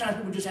 Sometimes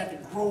people just have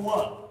to grow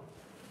up.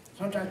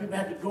 Sometimes people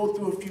have to go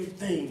through a few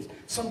things.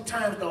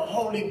 Sometimes the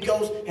Holy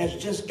Ghost has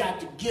just got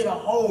to get a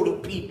hold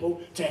of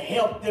people to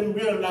help them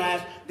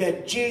realize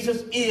that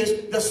Jesus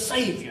is the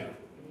Savior.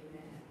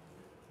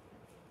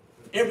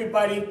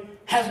 Everybody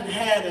hasn't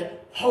had a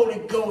Holy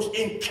Ghost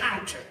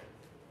encounter,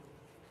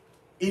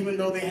 even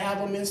though they have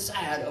them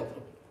inside of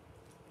them.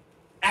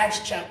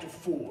 Acts chapter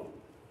 4,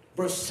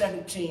 verse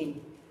 17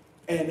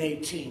 and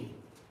 18.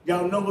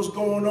 Y'all know what's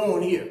going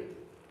on here.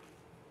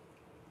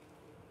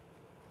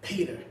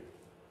 Peter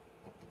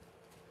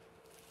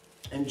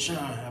and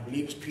John, I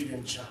believe it's Peter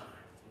and John,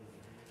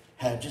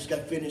 have just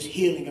got finished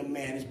healing a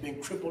man who's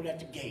been crippled at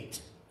the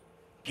gate.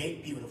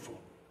 Gate Beautiful.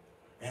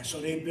 And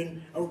so they've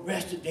been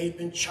arrested, they've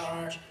been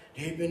charged,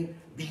 they've been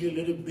beat a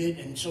little bit,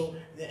 and so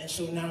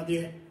now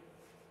they're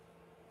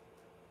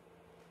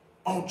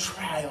on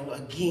trial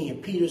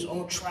again. Peter's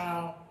on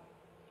trial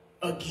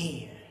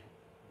again.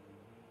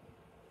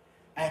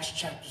 Acts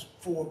chapter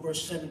 4,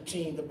 verse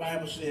 17, the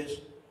Bible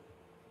says,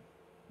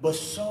 but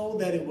so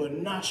that it will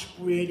not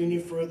spread any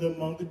further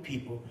among the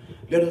people,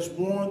 let us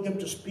warn them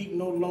to speak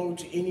no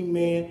longer to any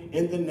man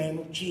in the name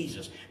of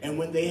Jesus. And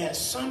when they had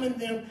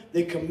summoned them,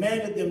 they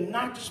commanded them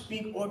not to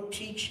speak or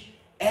teach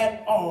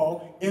at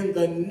all in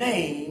the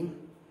name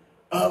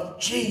of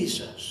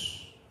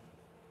Jesus.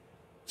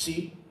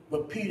 See,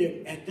 but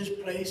Peter, at this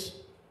place,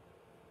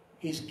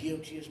 he's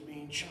guilty as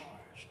being charged.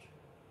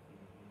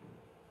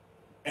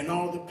 and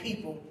all the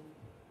people,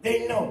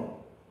 they know.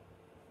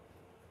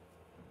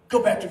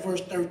 Go back to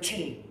verse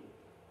 13.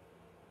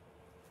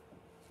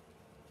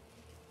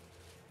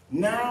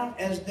 Now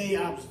as they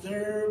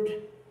observed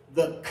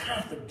the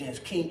confidence,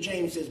 King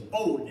James says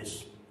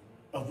boldness,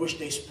 of which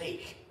they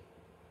spake,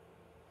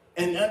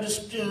 and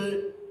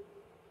understood,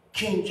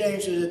 King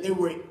James says that they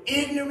were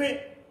ignorant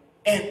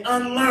and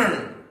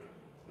unlearned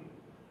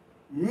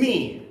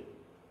men.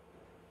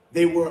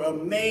 They were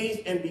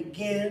amazed and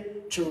began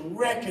to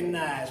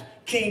recognize.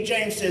 King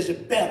James says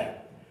it better.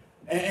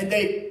 And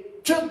they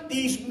took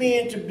these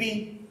men to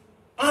be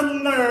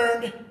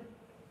unlearned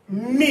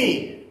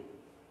men.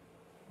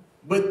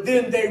 But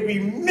then they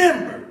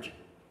remembered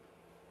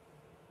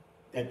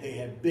that they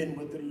had been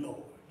with the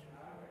Lord.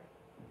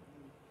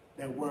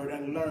 That word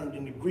unlearned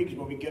in the Greek is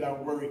where we get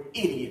our word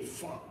idiot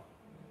from.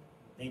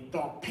 They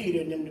thought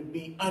Peter and them to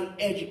be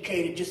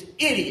uneducated, just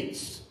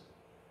idiots.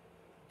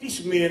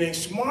 These men ain't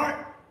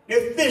smart.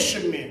 They're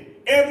fishermen,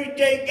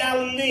 everyday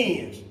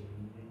Galileans.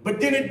 But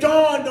then it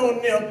dawned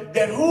on them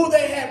that who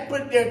they had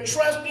put their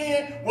trust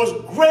in was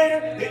greater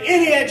than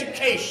any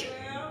education.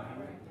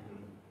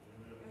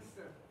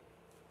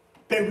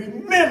 They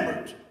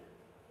remembered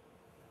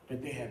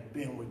that they had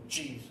been with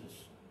Jesus.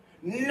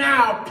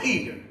 Now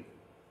Peter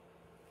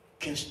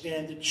can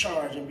stand the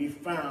charge and be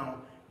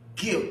found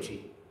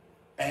guilty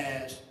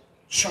as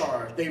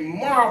charged. They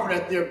marveled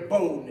at their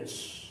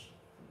boldness.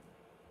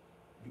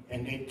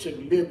 And they took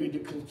liberty to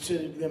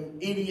consider them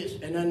idiots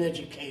and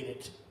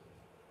uneducated.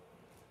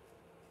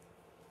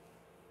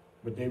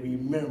 But they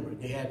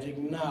remembered, they had to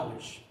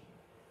acknowledge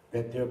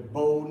that their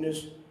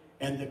boldness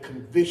and the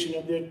conviction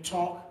of their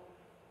talk,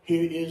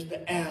 here is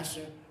the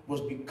answer,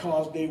 was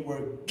because they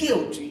were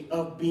guilty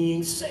of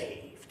being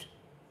saved.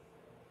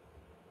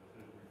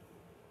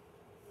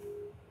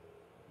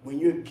 When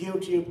you're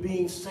guilty of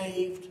being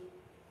saved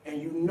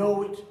and you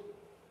know it,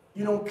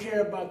 you don't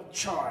care about the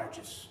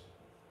charges.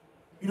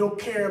 You don't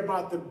care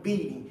about the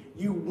beating.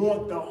 You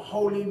want the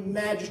holy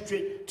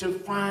magistrate to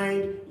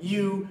find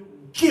you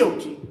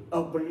guilty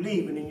of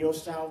believing in your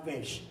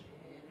salvation.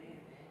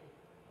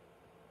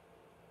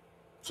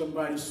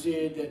 Somebody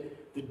said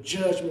that the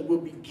judgment will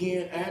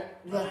begin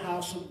at the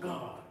house of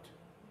God.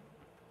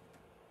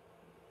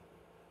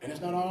 And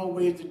it's not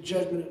always the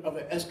judgment of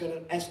an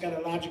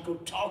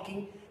eschatological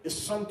talking. It's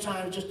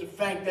sometimes just the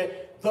fact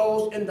that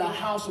those in the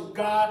house of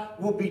God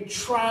will be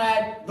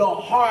tried the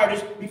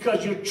hardest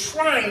because you're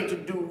trying to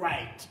do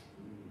right.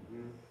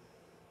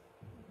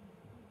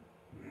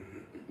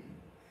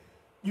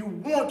 You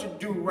want to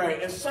do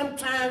right. And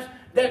sometimes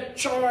that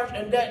charge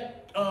and that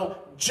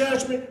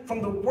judgment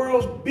from the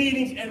world's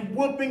beatings and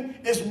whooping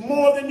is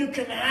more than you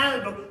can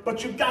handle,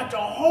 but you've got to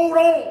hold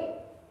on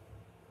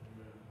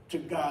to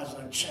God's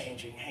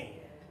unchanging hand.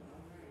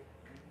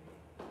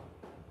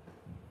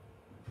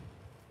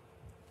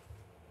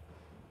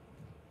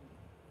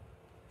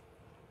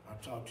 I'll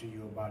talk to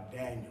you about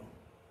Daniel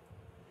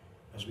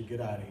as we get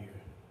out of here.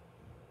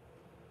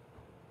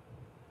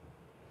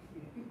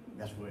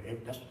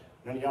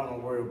 None of y'all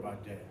don't worry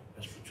about that.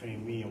 That's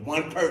between me and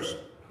one person.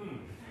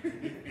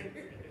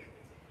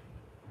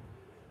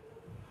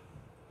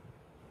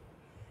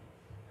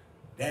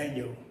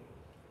 Daniel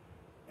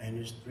and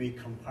his 3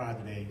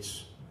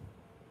 compadres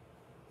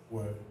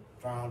were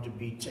found to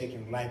be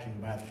taken liking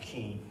by the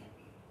king.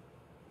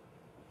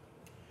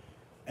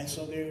 And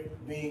so they're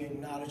being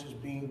acknowledged as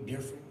being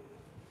different,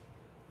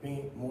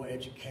 being more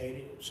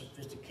educated,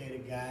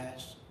 sophisticated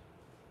guys.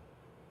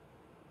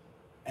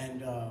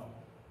 And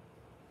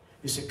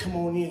they said, come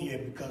on in here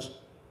because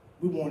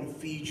we want to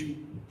feed you.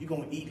 You're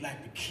going to eat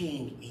like the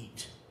king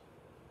eat.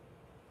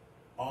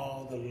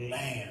 All the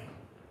lamb.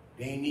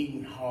 They ain't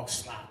eating hog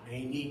slop. They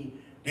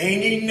ain't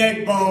eating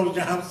neck bones.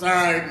 I'm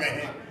sorry,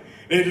 man.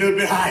 They're a little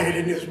bit higher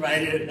than this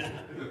right here now.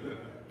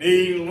 They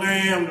eat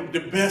lamb,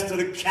 the best of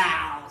the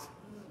cows.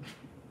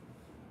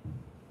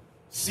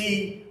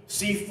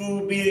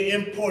 Seafood being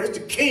imported. It's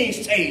the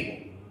king's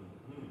table.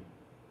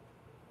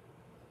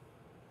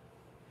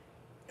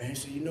 And he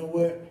said, you know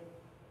what?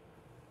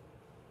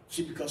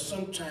 See, because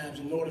sometimes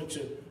in order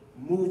to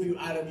move you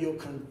out of your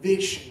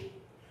conviction,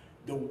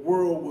 the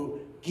world will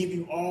give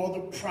you all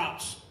the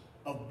props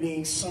of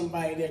being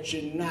somebody that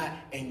you're not,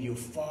 and you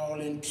fall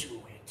into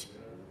it.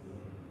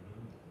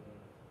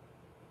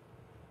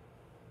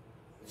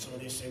 So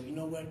they said, you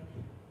know what?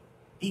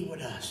 Eat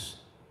with us.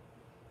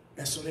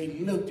 And so they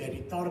looked at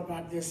it, they thought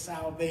about their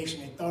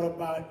salvation, they thought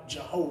about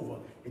Jehovah,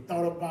 they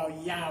thought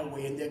about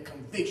Yahweh and their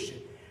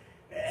conviction.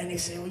 And they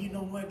said, well, you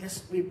know what?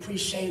 We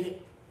appreciate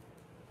it,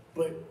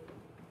 but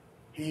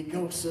here you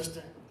go,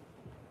 sister.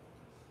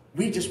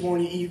 We just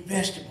want to eat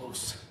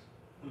vegetables.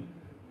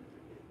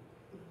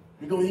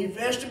 We go eat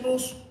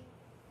vegetables.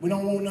 We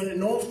don't want none,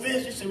 no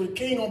offense. They say, well, the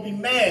king gonna be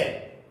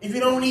mad if you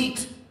don't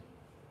eat.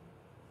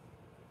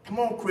 Come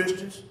on,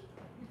 Christians.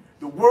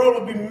 The world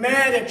will be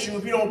mad at you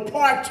if you don't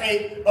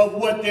partake of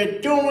what they're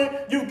doing.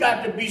 You've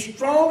got to be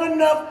strong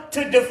enough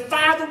to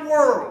defy the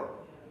world.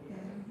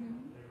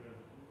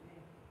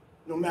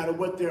 No matter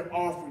what they're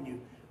offering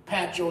you.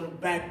 pat you on the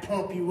back,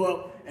 pump you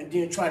up, and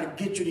then try to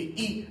get you to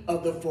eat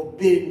of the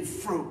forbidden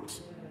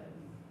fruit.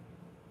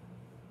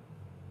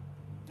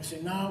 I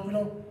said, no, we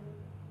don't.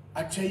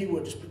 I tell you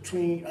what, it's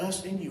between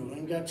us and you. I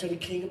ain't got to tell the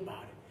king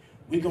about it.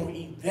 We're going to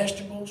eat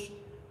vegetables.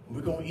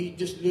 We're going to eat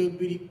this little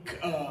bitty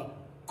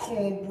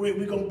cornbread.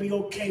 We're going to be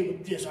okay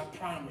with this, I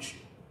promise you.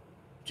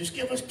 Just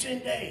give us 10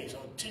 days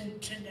or 10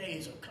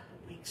 days or a couple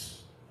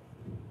weeks.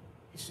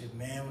 He said,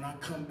 man, when I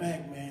come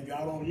back, man, if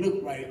y'all don't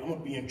look right, I'm going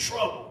to be in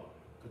trouble.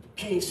 Because the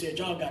king said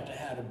y'all got to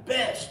have the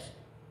best.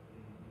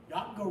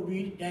 Y'all can go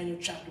read it, Daniel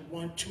chapter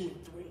 1, 2,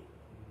 and 3.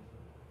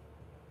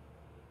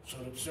 So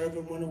the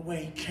servant went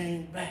away, he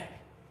came back,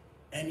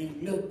 and he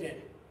looked at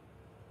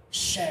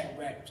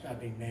Shadrach, it's not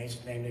their names,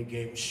 it's the name they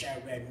gave him,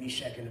 Shadrach,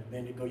 Meshach, and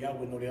Abednego. Y'all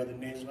wouldn't know the other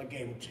names if I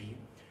gave them to you.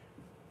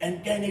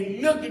 And then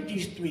he looked at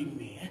these three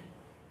men,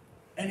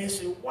 and he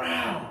said,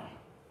 wow,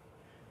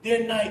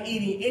 they're not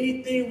eating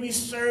anything we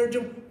served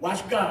them.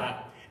 Watch God.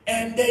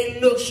 And they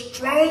look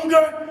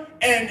stronger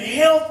and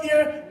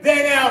healthier than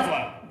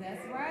ever.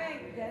 That's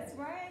right. That's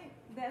right.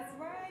 That's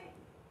right.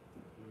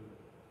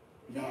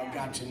 Y'all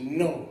got to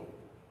know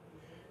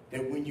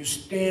that when you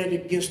stand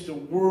against the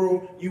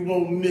world, you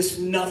won't miss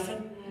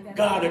nothing.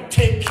 God will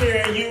take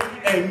care of you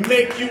and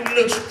make you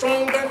look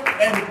stronger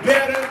and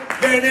better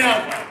than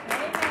ever.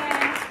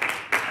 Amen.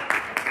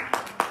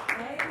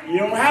 Amen. You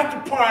don't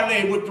have to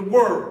parlay with the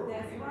world.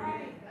 That's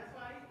right.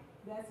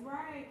 That's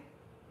right.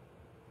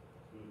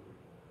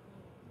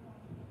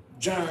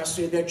 John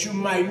said that you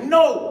might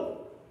know.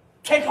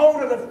 Take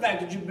hold of the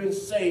fact that you've been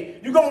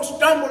saved. You're going to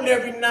stumble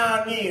every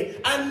now and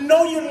then. I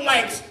know you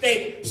like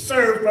steak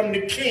served from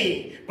the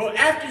king. But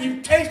after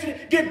you've tasted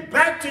it, get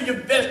back to your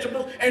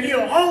vegetables and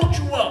he'll hold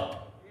you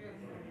up.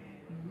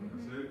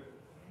 That's it.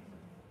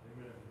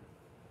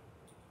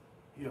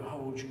 He'll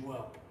hold you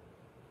up.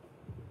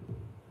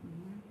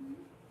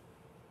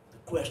 The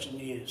question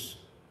is,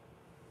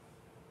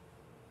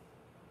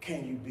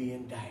 can you be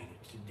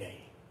indicted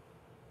today?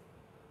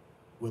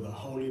 Will the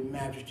holy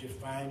magistrate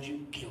find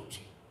you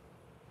guilty?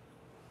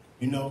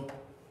 You know,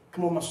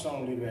 come on, my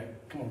song leader.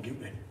 Come on, get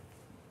ready.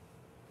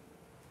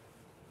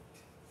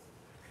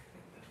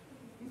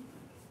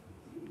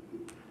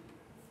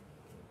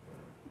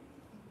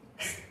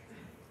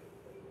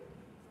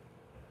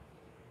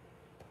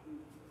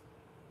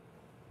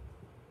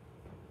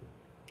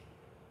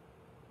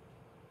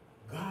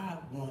 God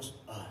wants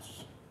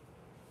us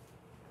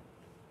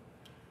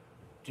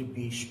to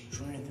be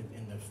strengthened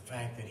in the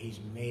fact that he's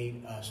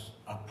made us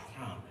a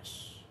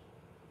promise.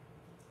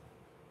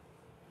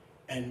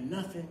 And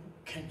nothing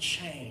can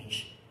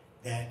change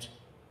that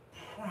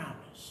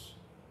promise.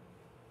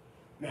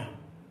 Now,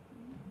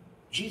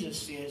 Jesus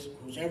says,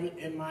 whoever's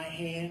in my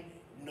hand,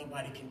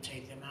 nobody can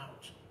take them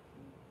out.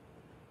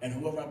 And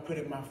whoever I put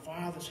in my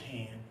Father's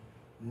hand,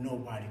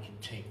 nobody can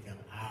take them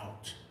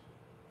out.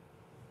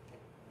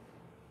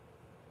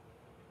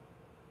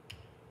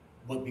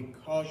 But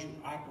because you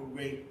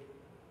operate,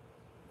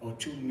 or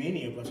too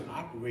many of us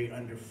operate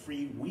under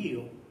free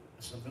will,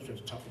 that's something else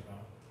to talk about.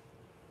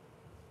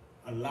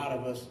 A lot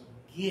of us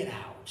get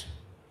out.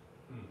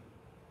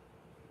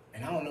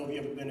 And I don't know if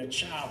you've ever been a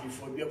child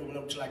before. If you ever went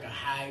up to like a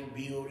high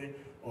building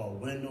or a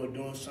window or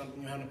doing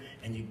something,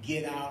 and you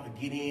get out or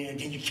get in, and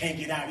then you can't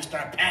get out. You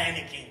start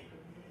panicking.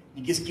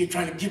 You just get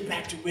trying to get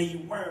back to where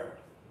you were.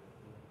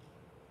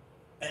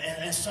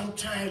 And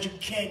sometimes you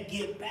can't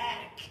get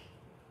back.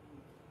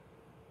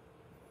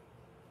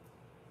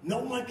 No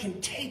one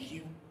can take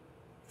you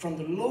from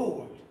the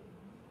Lord.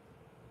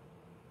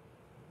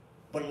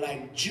 But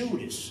like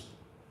Judas,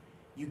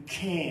 you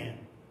can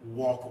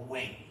walk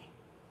away.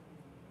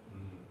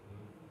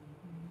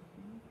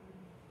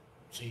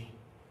 See,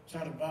 it's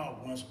not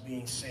about once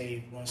being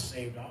saved, once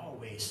saved,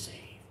 always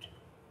saved.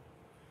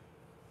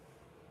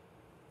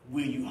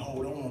 Will you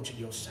hold on to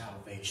your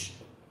salvation?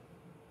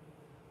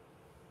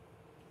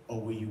 Or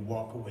will you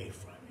walk away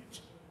from it?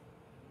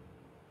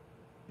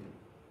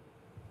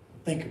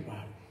 Think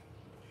about it.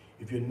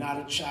 If you're not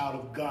a child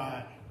of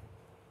God,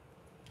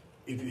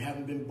 if you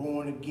haven't been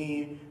born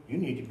again, you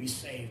need to be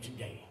saved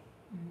today.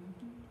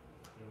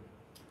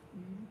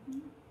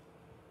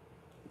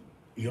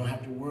 You don't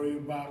have to worry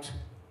about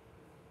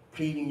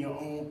pleading your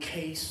own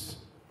case.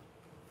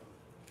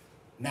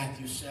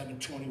 Matthew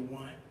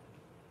 7:21.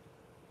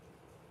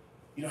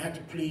 You don't have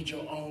to plead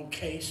your own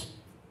case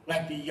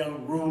like the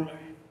young ruler.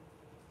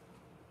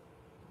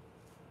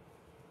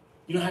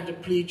 You don't have to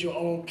plead your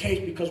own case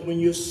because when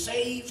you're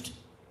saved,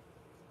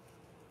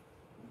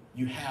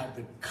 you have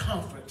the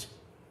comfort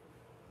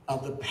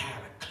of the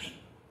Paraclete.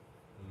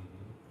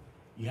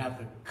 You have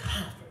the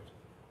comfort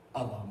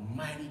of a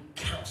mighty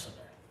counselor.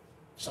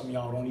 Some of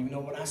y'all don't even know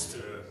what I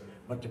said.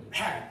 But the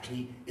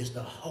Paraclete is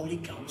the Holy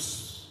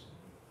Ghost.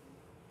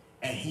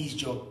 And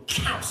he's your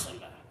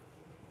counselor.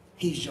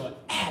 He's your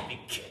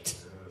advocate.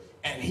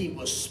 And he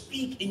will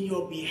speak in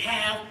your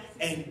behalf.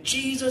 And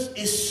Jesus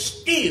is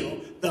still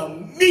the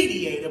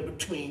mediator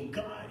between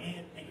God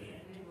and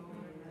man.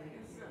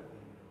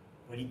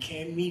 But he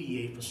can't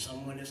mediate for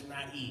someone that's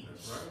not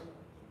his.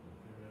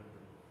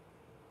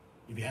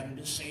 If you haven't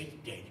been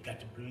saved today, you got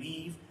to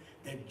believe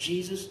that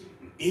Jesus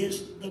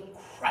is the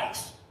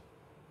Christ,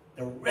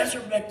 the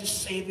resurrected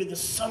Savior, the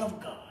Son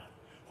of God,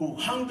 who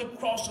hung the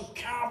cross of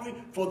Calvary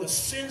for the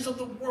sins of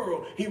the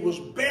world. He was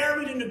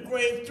buried in the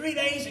grave 3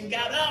 days and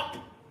got up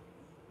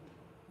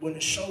when he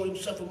showed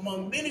himself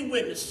among many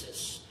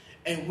witnesses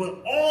and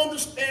went on the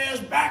stairs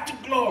back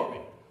to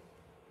glory.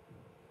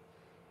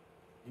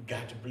 You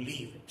got to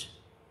believe it.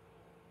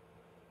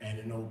 And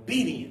in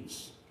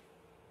obedience,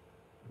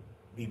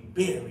 be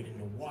buried in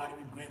the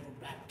watery grave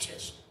of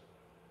baptism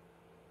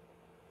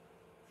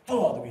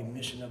for the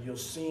remission of your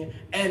sin,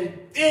 and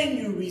then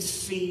you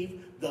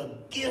receive the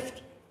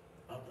gift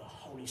of the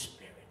Holy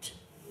Spirit.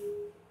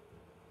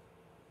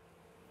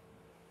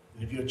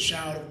 And if you're a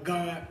child of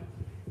God,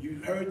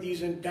 you heard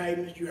these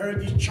indictments, you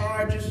heard these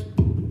charges.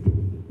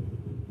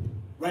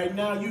 Right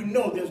now, you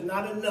know there's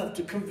not enough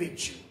to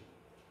convict you.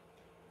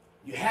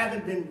 You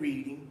haven't been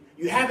reading,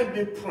 you haven't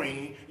been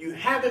praying, you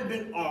haven't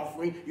been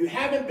offering, you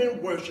haven't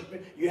been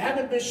worshiping, you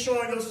haven't been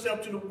showing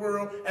yourself to the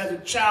world as a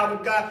child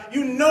of God.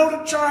 You know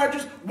the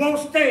charges won't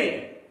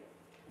stand.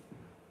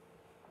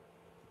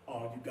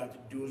 All you got to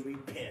do is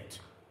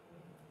repent.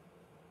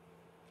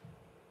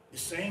 The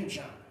same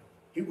John,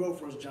 he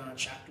wrote 1 John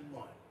chapter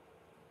 1.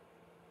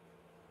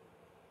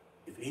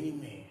 If any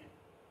man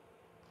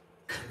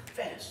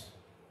confess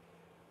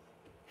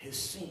his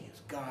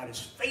sins, God is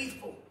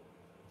faithful.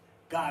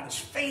 God is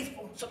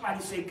faithful.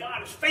 Somebody say,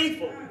 God is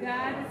faithful.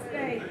 God is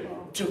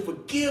faithful. To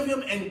forgive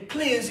him and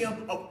cleanse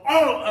him of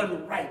all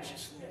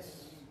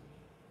unrighteousness.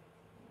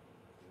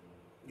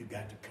 You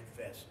got to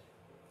confess it.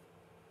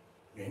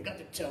 You ain't got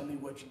to tell me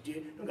what you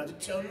did. You don't got to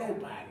tell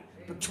nobody.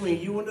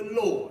 Between you and the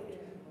Lord.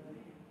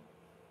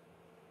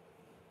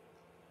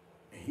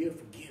 And he'll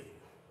forgive you.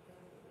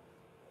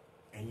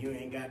 And you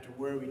ain't got to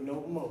worry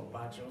no more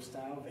about your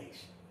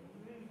salvation.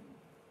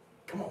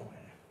 Come on,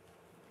 man.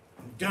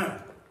 I'm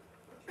done.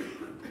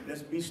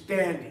 Let's be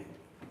standing.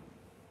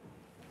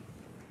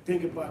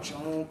 Think about your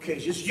own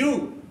case. It's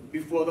you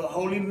before the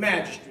holy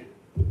magistrate.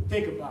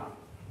 Think about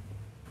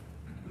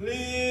it.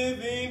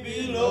 Living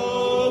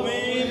below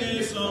in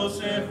this so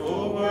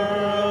sinful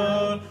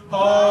world,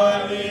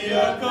 hardly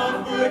a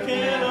comfort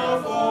can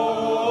afford.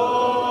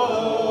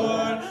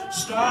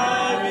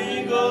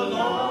 Striving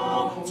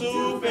along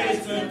to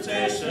face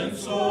temptation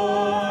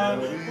sore.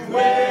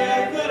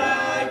 Where could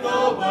I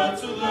go but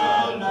to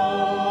the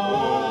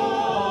Lord?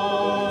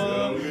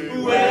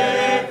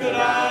 Where could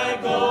I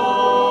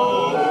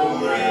go?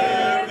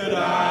 Where could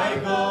I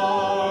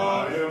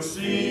go?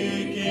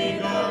 Seeking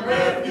a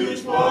refuge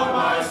for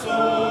my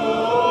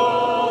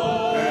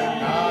soul.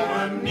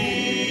 I'm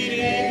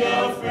needing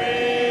a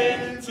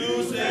friend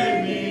to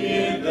save me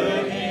in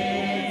the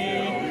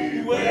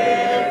end.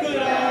 Where could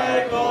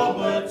I go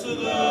but to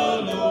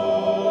the Lord?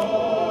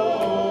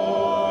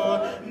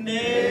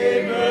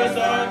 Neighbors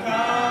are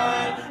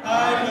kind,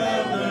 I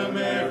love them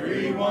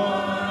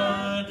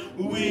everyone.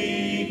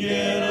 We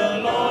get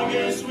along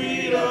in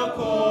sweet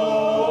accord.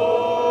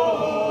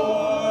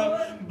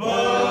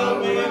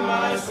 But when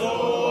my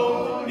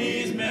soul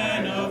needs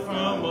manna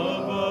from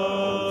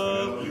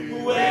above,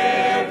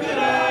 where could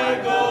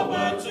I go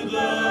but to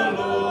the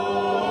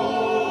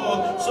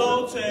Lord?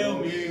 So tell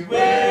me,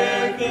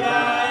 where could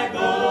I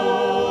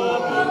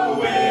go?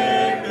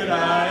 Where could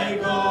I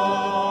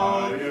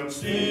go?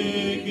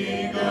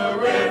 Seeking a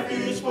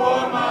refuge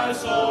for my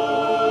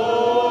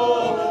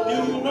soul.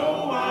 You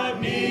know I'm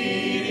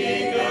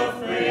needing a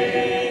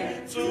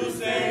friend to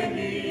save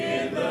me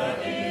in the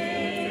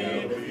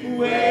end.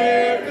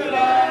 Where could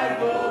I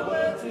go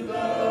but to the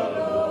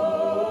Lord?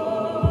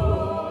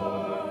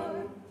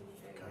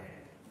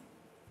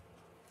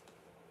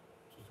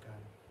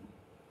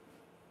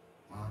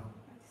 Mom,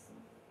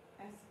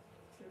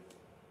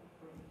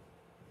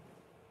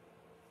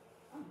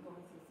 I'm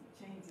going through some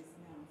changes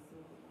now, so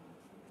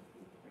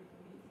you pray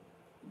for me.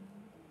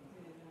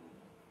 Then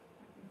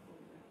I can pull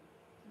it out.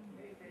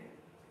 Amen.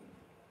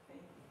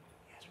 Thank you.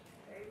 yes, ma'am.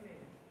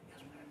 Amen.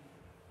 Yes, ma'am.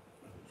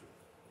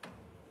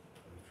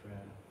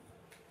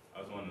 I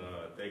just want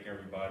to thank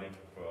everybody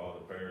for all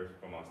the prayers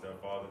for my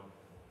stepfather.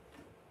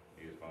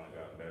 He has finally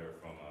gotten better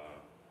from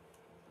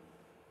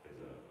his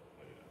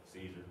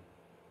seizure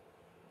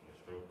and his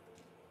stroke.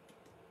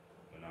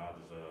 And I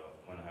just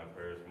want to have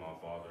prayers for my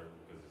father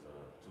because his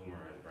tumor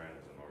in his brain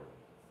is emerging.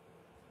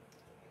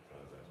 So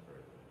I just ask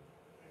prayer for him.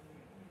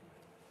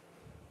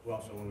 We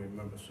also want to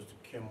remember Sister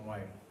Kim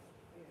White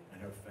and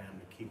her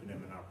family, keeping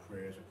them in our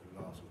prayers at the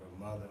loss of her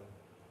mother,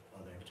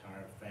 of the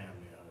entire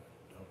family,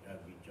 that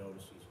would be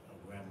Jodas's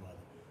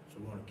grandmother. So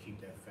we want to keep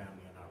that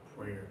family in our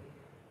prayer,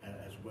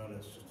 as well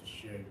as Sister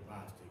Sherry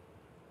Bostic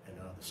and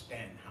the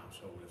Stanton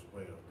household as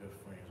well, good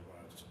friends of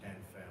ours, the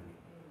Stanton family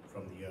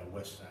from the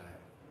West Side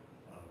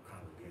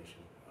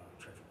congregation,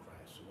 Church of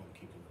Christ. So we want to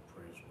keep them in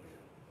prayer as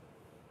well.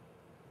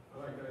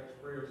 I'd like to ask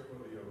prayers for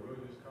the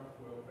Religious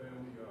Copwell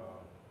family.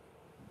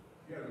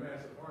 He had a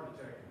massive heart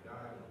attack and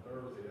died on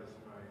Thursday. That's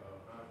my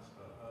aunt's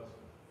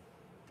husband.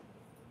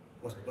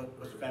 What's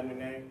the family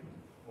name?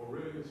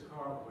 Aurelius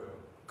Cardwell.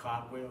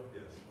 Cardwell?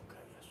 Yes.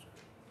 Okay, yes, sir.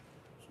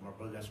 So my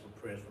Brother, that's for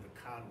prayers for the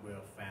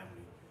Caldwell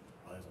family.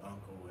 His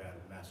uncle who had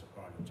a massive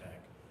heart attack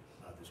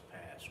this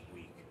past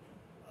week.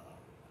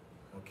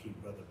 We'll keep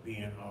Brother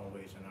Ben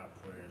always in our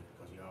prayers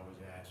because he always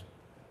asks,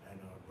 and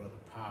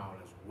Brother Powell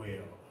as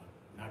well.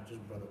 Not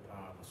just Brother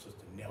Powell, but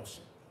Sister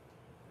Nelson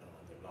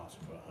that lost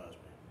her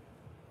husband.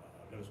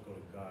 Let us go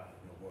to God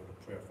in a word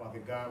of prayer. Father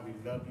God, we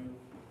love you.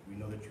 We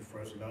know that you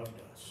first loved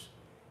us.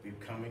 We're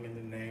coming in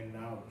the name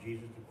now of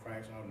Jesus the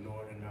Christ, our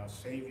Lord and our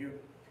Savior,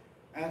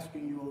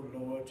 asking you, O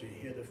Lord, to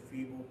hear the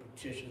feeble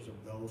petitions of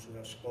those who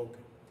have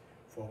spoken.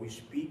 For we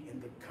speak in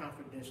the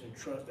confidence and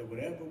trust that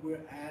whatever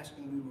we're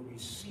asking, we will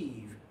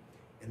receive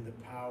in the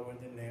power and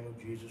the name of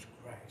Jesus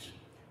Christ.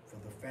 For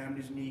the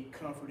families need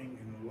comforting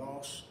and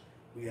loss.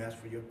 We ask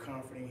for your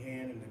comforting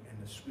hand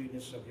and the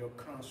sweetness of your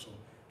counsel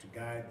to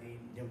guide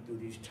them through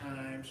these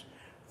times.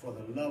 For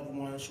the loved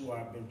ones who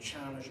have been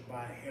challenged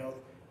by health,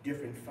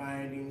 different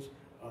findings,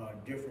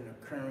 different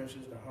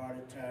occurrences, the heart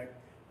attack,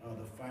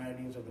 the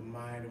findings of the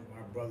mind of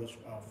our brother's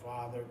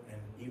father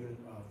and even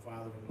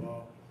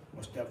father-in-law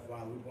or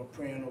stepfather. We're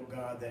praying, oh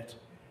God, that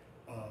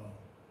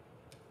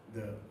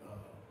the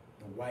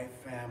White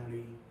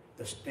family,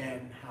 the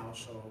Stanton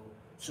household,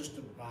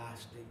 Sister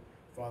Bostic,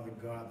 Father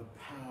God, the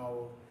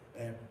Powell,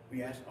 and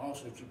we ask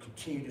also that you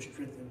continue to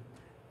strengthen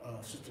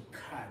Sister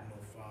Cotton,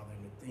 oh Father,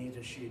 and the things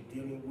that she is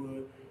dealing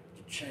with,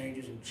 the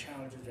changes and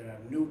challenges that are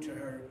new to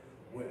her.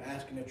 We're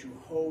asking that you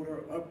hold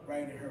her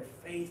upright in her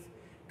faith,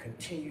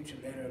 continue to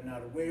let her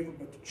not waver,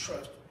 but to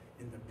trust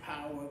in the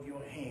power of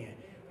your hand.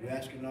 We're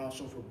asking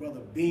also for Brother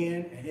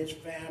Ben and his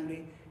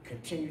family,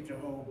 continue to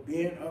hold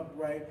Ben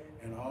upright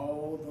and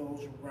all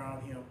those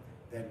around him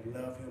that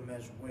love him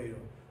as well.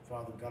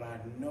 Father God, I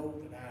know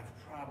that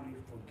I've probably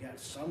forgot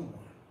someone.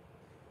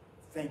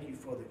 Thank you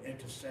for the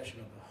intercession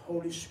of the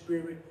Holy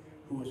Spirit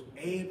who is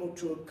able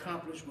to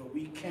accomplish what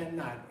we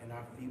cannot in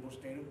our feeble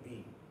state of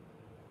being.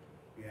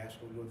 We ask,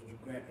 oh Lord, that you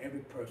grant every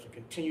person,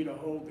 continue to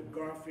hold the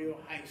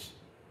Garfield Heights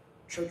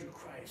Church of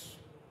Christ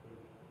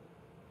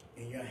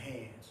in your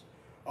hands.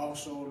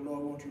 Also,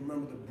 Lord, won't you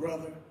remember the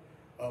brother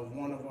of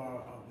one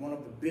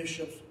of the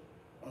bishops,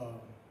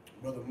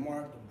 Brother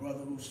Mark, the brother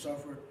who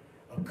suffered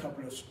a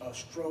couple of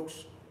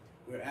strokes.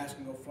 We're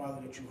asking, oh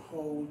Father, that you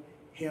hold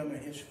him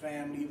and his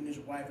family, even his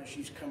wife, as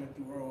she's coming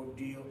through her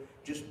ordeal.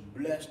 Just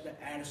bless the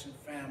Addison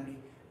family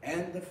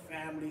and the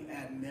family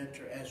at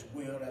Mentor as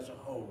well as a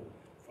whole.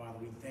 Father,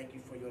 we thank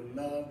you for your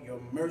love, your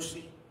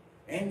mercy,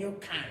 and your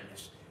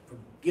kindness.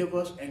 Forgive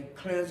us and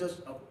cleanse us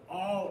of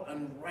all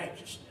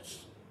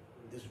unrighteousness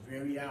this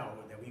very hour,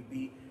 that we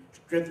be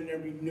strengthened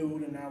and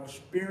renewed in our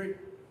spirit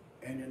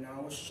and in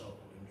our soul.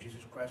 In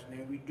Jesus Christ's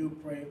name we do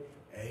pray.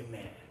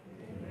 Amen.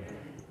 Amen.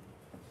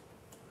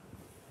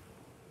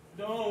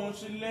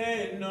 Don't you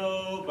let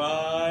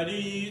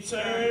nobody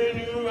turn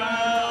you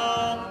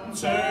around,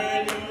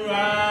 turn you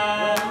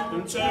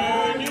around,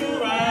 turn you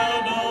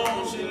around.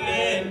 Don't you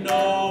let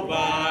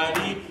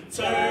nobody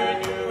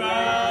turn you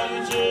around.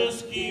 You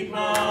just keep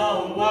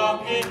on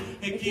walking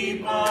and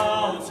keep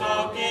on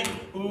talking,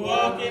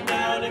 walking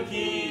down the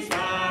King's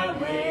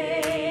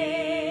Highway.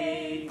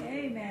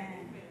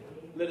 Amen.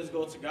 Let us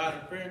go to God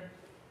in prayer.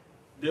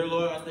 Dear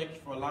Lord, I thank you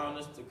for allowing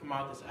us to come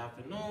out this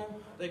afternoon.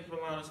 Thank you for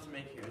allowing us to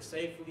make it here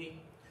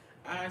safely.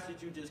 I ask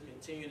that you just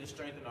continue to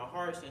strengthen our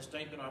hearts and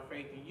strengthen our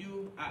faith in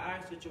you. I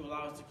ask that you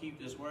allow us to keep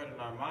this word in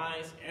our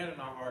minds and in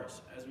our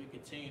hearts as we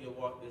continue to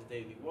walk this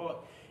daily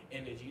walk.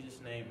 In Jesus'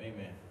 name,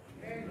 amen.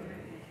 Amen.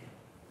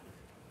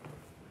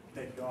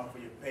 Thank God for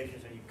your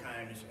patience and your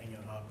kindness and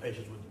your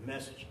patience with the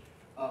message.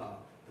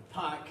 The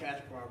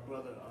podcast for our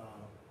brother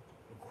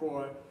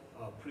McCroy,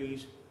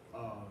 please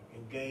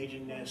engage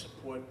in that,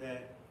 support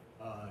that.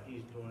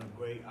 He's doing a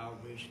great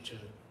outreach to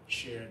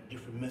share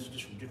different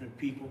messages from different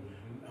people.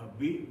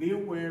 Be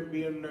aware,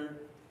 be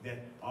alert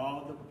that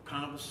all the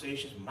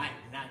conversations might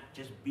not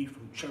just be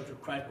from Church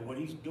of Christ, but what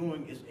he's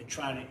doing is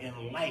trying to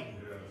enlighten.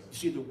 You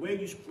see, the way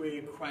you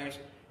spread Christ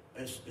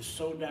is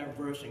so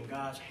diverse, and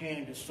God's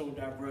hand is so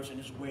diverse in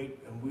his way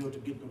and will to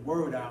get the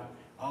word out.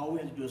 All we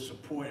have to do is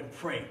support and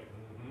pray.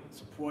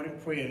 Support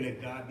and pray and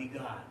let God be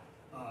God.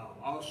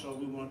 Also,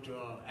 we want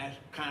to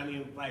kindly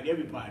invite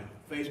everybody,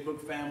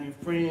 Facebook, family, and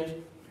friends,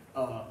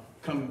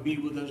 come and be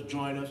with us,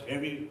 join us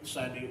every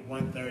Sunday at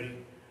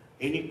 1:30.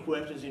 Any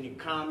questions, any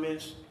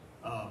comments,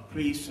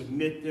 please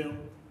submit them.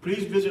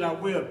 Please visit our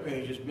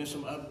webpage. There's been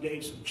some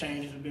updates, some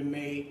changes have been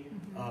made.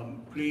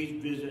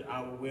 Please visit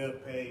our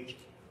webpage.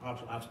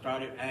 I've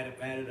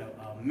added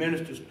a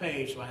minister's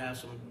page, so I have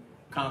some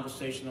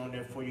conversation on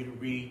there for you to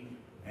read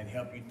and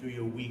help you through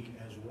your week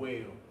as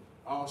well.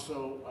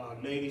 Also,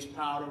 ladies'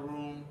 powder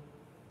room,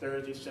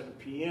 Thursday, 7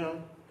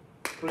 p.m.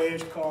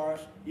 Pledge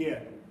cards.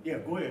 Yeah,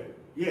 go ahead.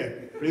 Yeah,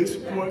 please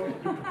support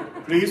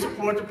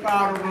the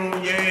powder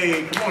room.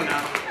 Yay, come on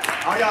now.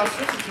 All y'all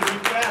sisters should be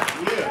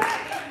clapping, yeah.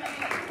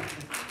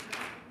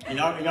 And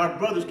y'all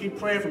brothers keep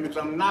praying for me,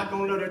 because I'm not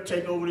going to let her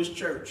take over this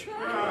church.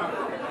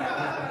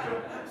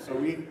 So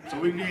we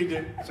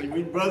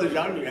brothers,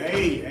 y'all need,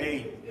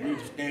 hey, you need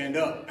to stand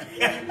up.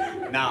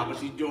 Nah, but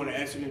she's doing an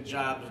excellent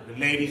job. The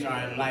ladies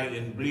are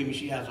enlightened. Believe me,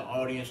 she has an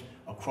audience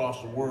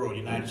across the world,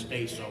 United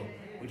States. So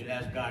we just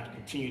ask God to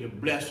continue to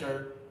bless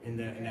her in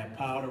that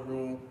powder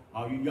room.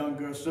 All you young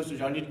girls, sisters,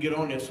 y'all need to get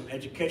on there. Some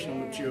educational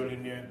material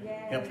in there.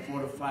 Help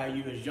fortify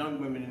you as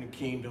young women in the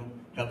kingdom.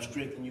 Help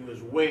strengthen you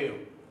as well.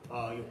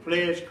 Your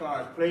pledge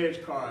cards.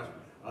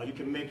 You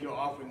can make your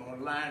offering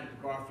online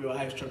at Garfield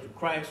Heights Church of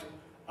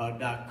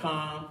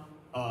Christ.com.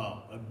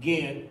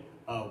 Again,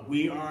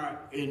 we are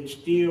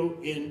still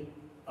in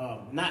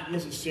not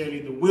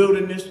necessarily the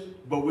wilderness,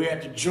 but we're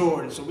at the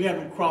Jordan. So we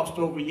haven't crossed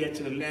over yet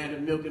to the land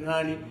of milk and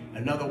honey.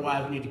 And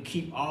otherwise, we need to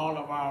keep all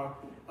of our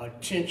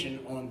attention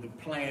on the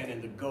plan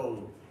and the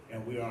goal.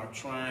 And we are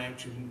trying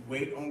to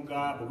wait on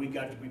God, but we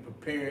got to be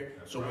prepared.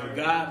 So when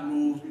God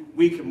moves,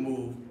 we can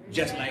move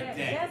just like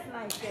that. Just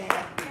like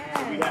that. Yes.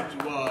 So we have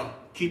to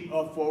keep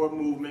up forward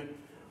movement.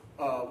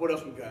 What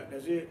else we got?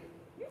 That's it?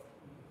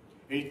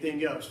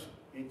 Anything else?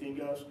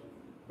 Anything else?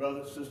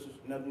 Brothers, sisters,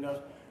 nothing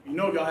else? You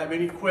know, if y'all have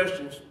any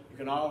questions, you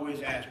can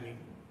always ask me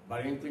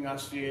about anything I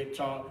said,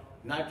 taught,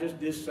 not just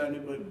this Sunday,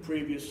 but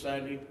previous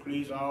Sunday.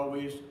 Please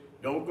always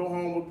don't go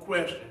home with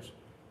questions.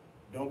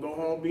 Don't go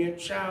home being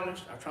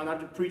challenged. I try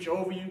not to preach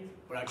over you,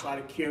 but I try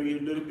to carry you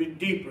a little bit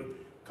deeper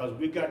because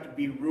we got to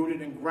be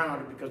rooted and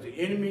grounded because the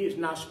enemy is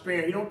not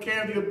sparing. He don't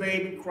care if you're a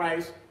babe in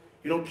Christ.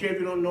 He don't care if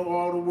you don't know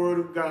all the word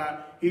of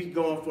God. He's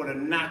going for the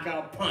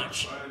knockout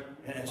punch.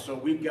 And so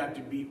we've got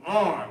to be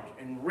armed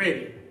and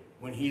ready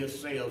when he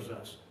assails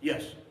us.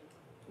 Yes?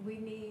 We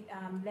need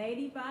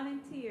lady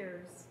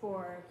volunteers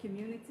for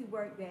community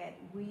work that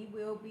we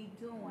will be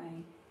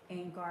doing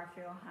in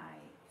Garfield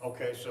Heights.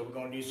 Okay, so we're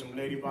going to need some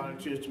lady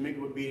volunteers. Tamika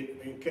will be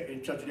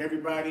in touch with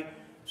everybody.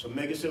 So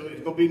Megan said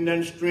it's going to be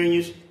nothing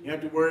strenuous. You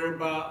don't have to worry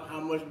about how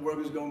much work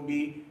it's going to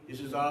be. This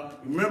is all.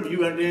 Remember,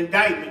 you under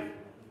indictment.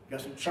 You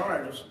got some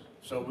charges.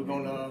 So we're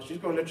going to, she's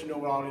going to let you know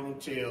what all it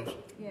entails.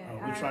 Yeah,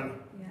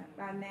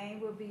 our name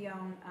will be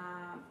on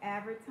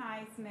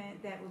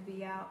advertisement that will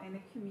be out in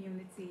the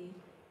community.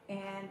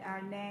 And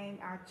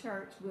our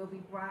church will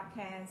be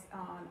broadcast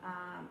on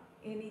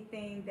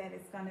anything that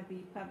is going to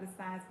be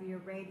publicized via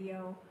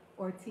radio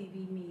or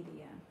TV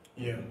media.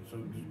 Yeah, so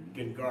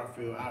getting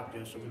Garfield out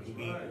there so we can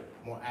be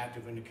more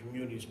active in the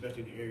community,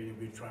 especially the area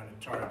we're trying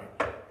to target.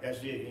 That's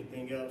it.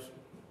 Anything else?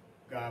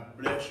 God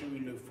bless you.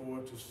 We look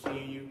forward to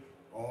seeing you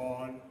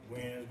on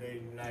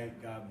Wednesday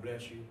night. God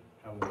bless you.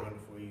 Have a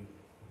wonderful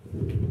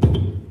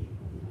evening.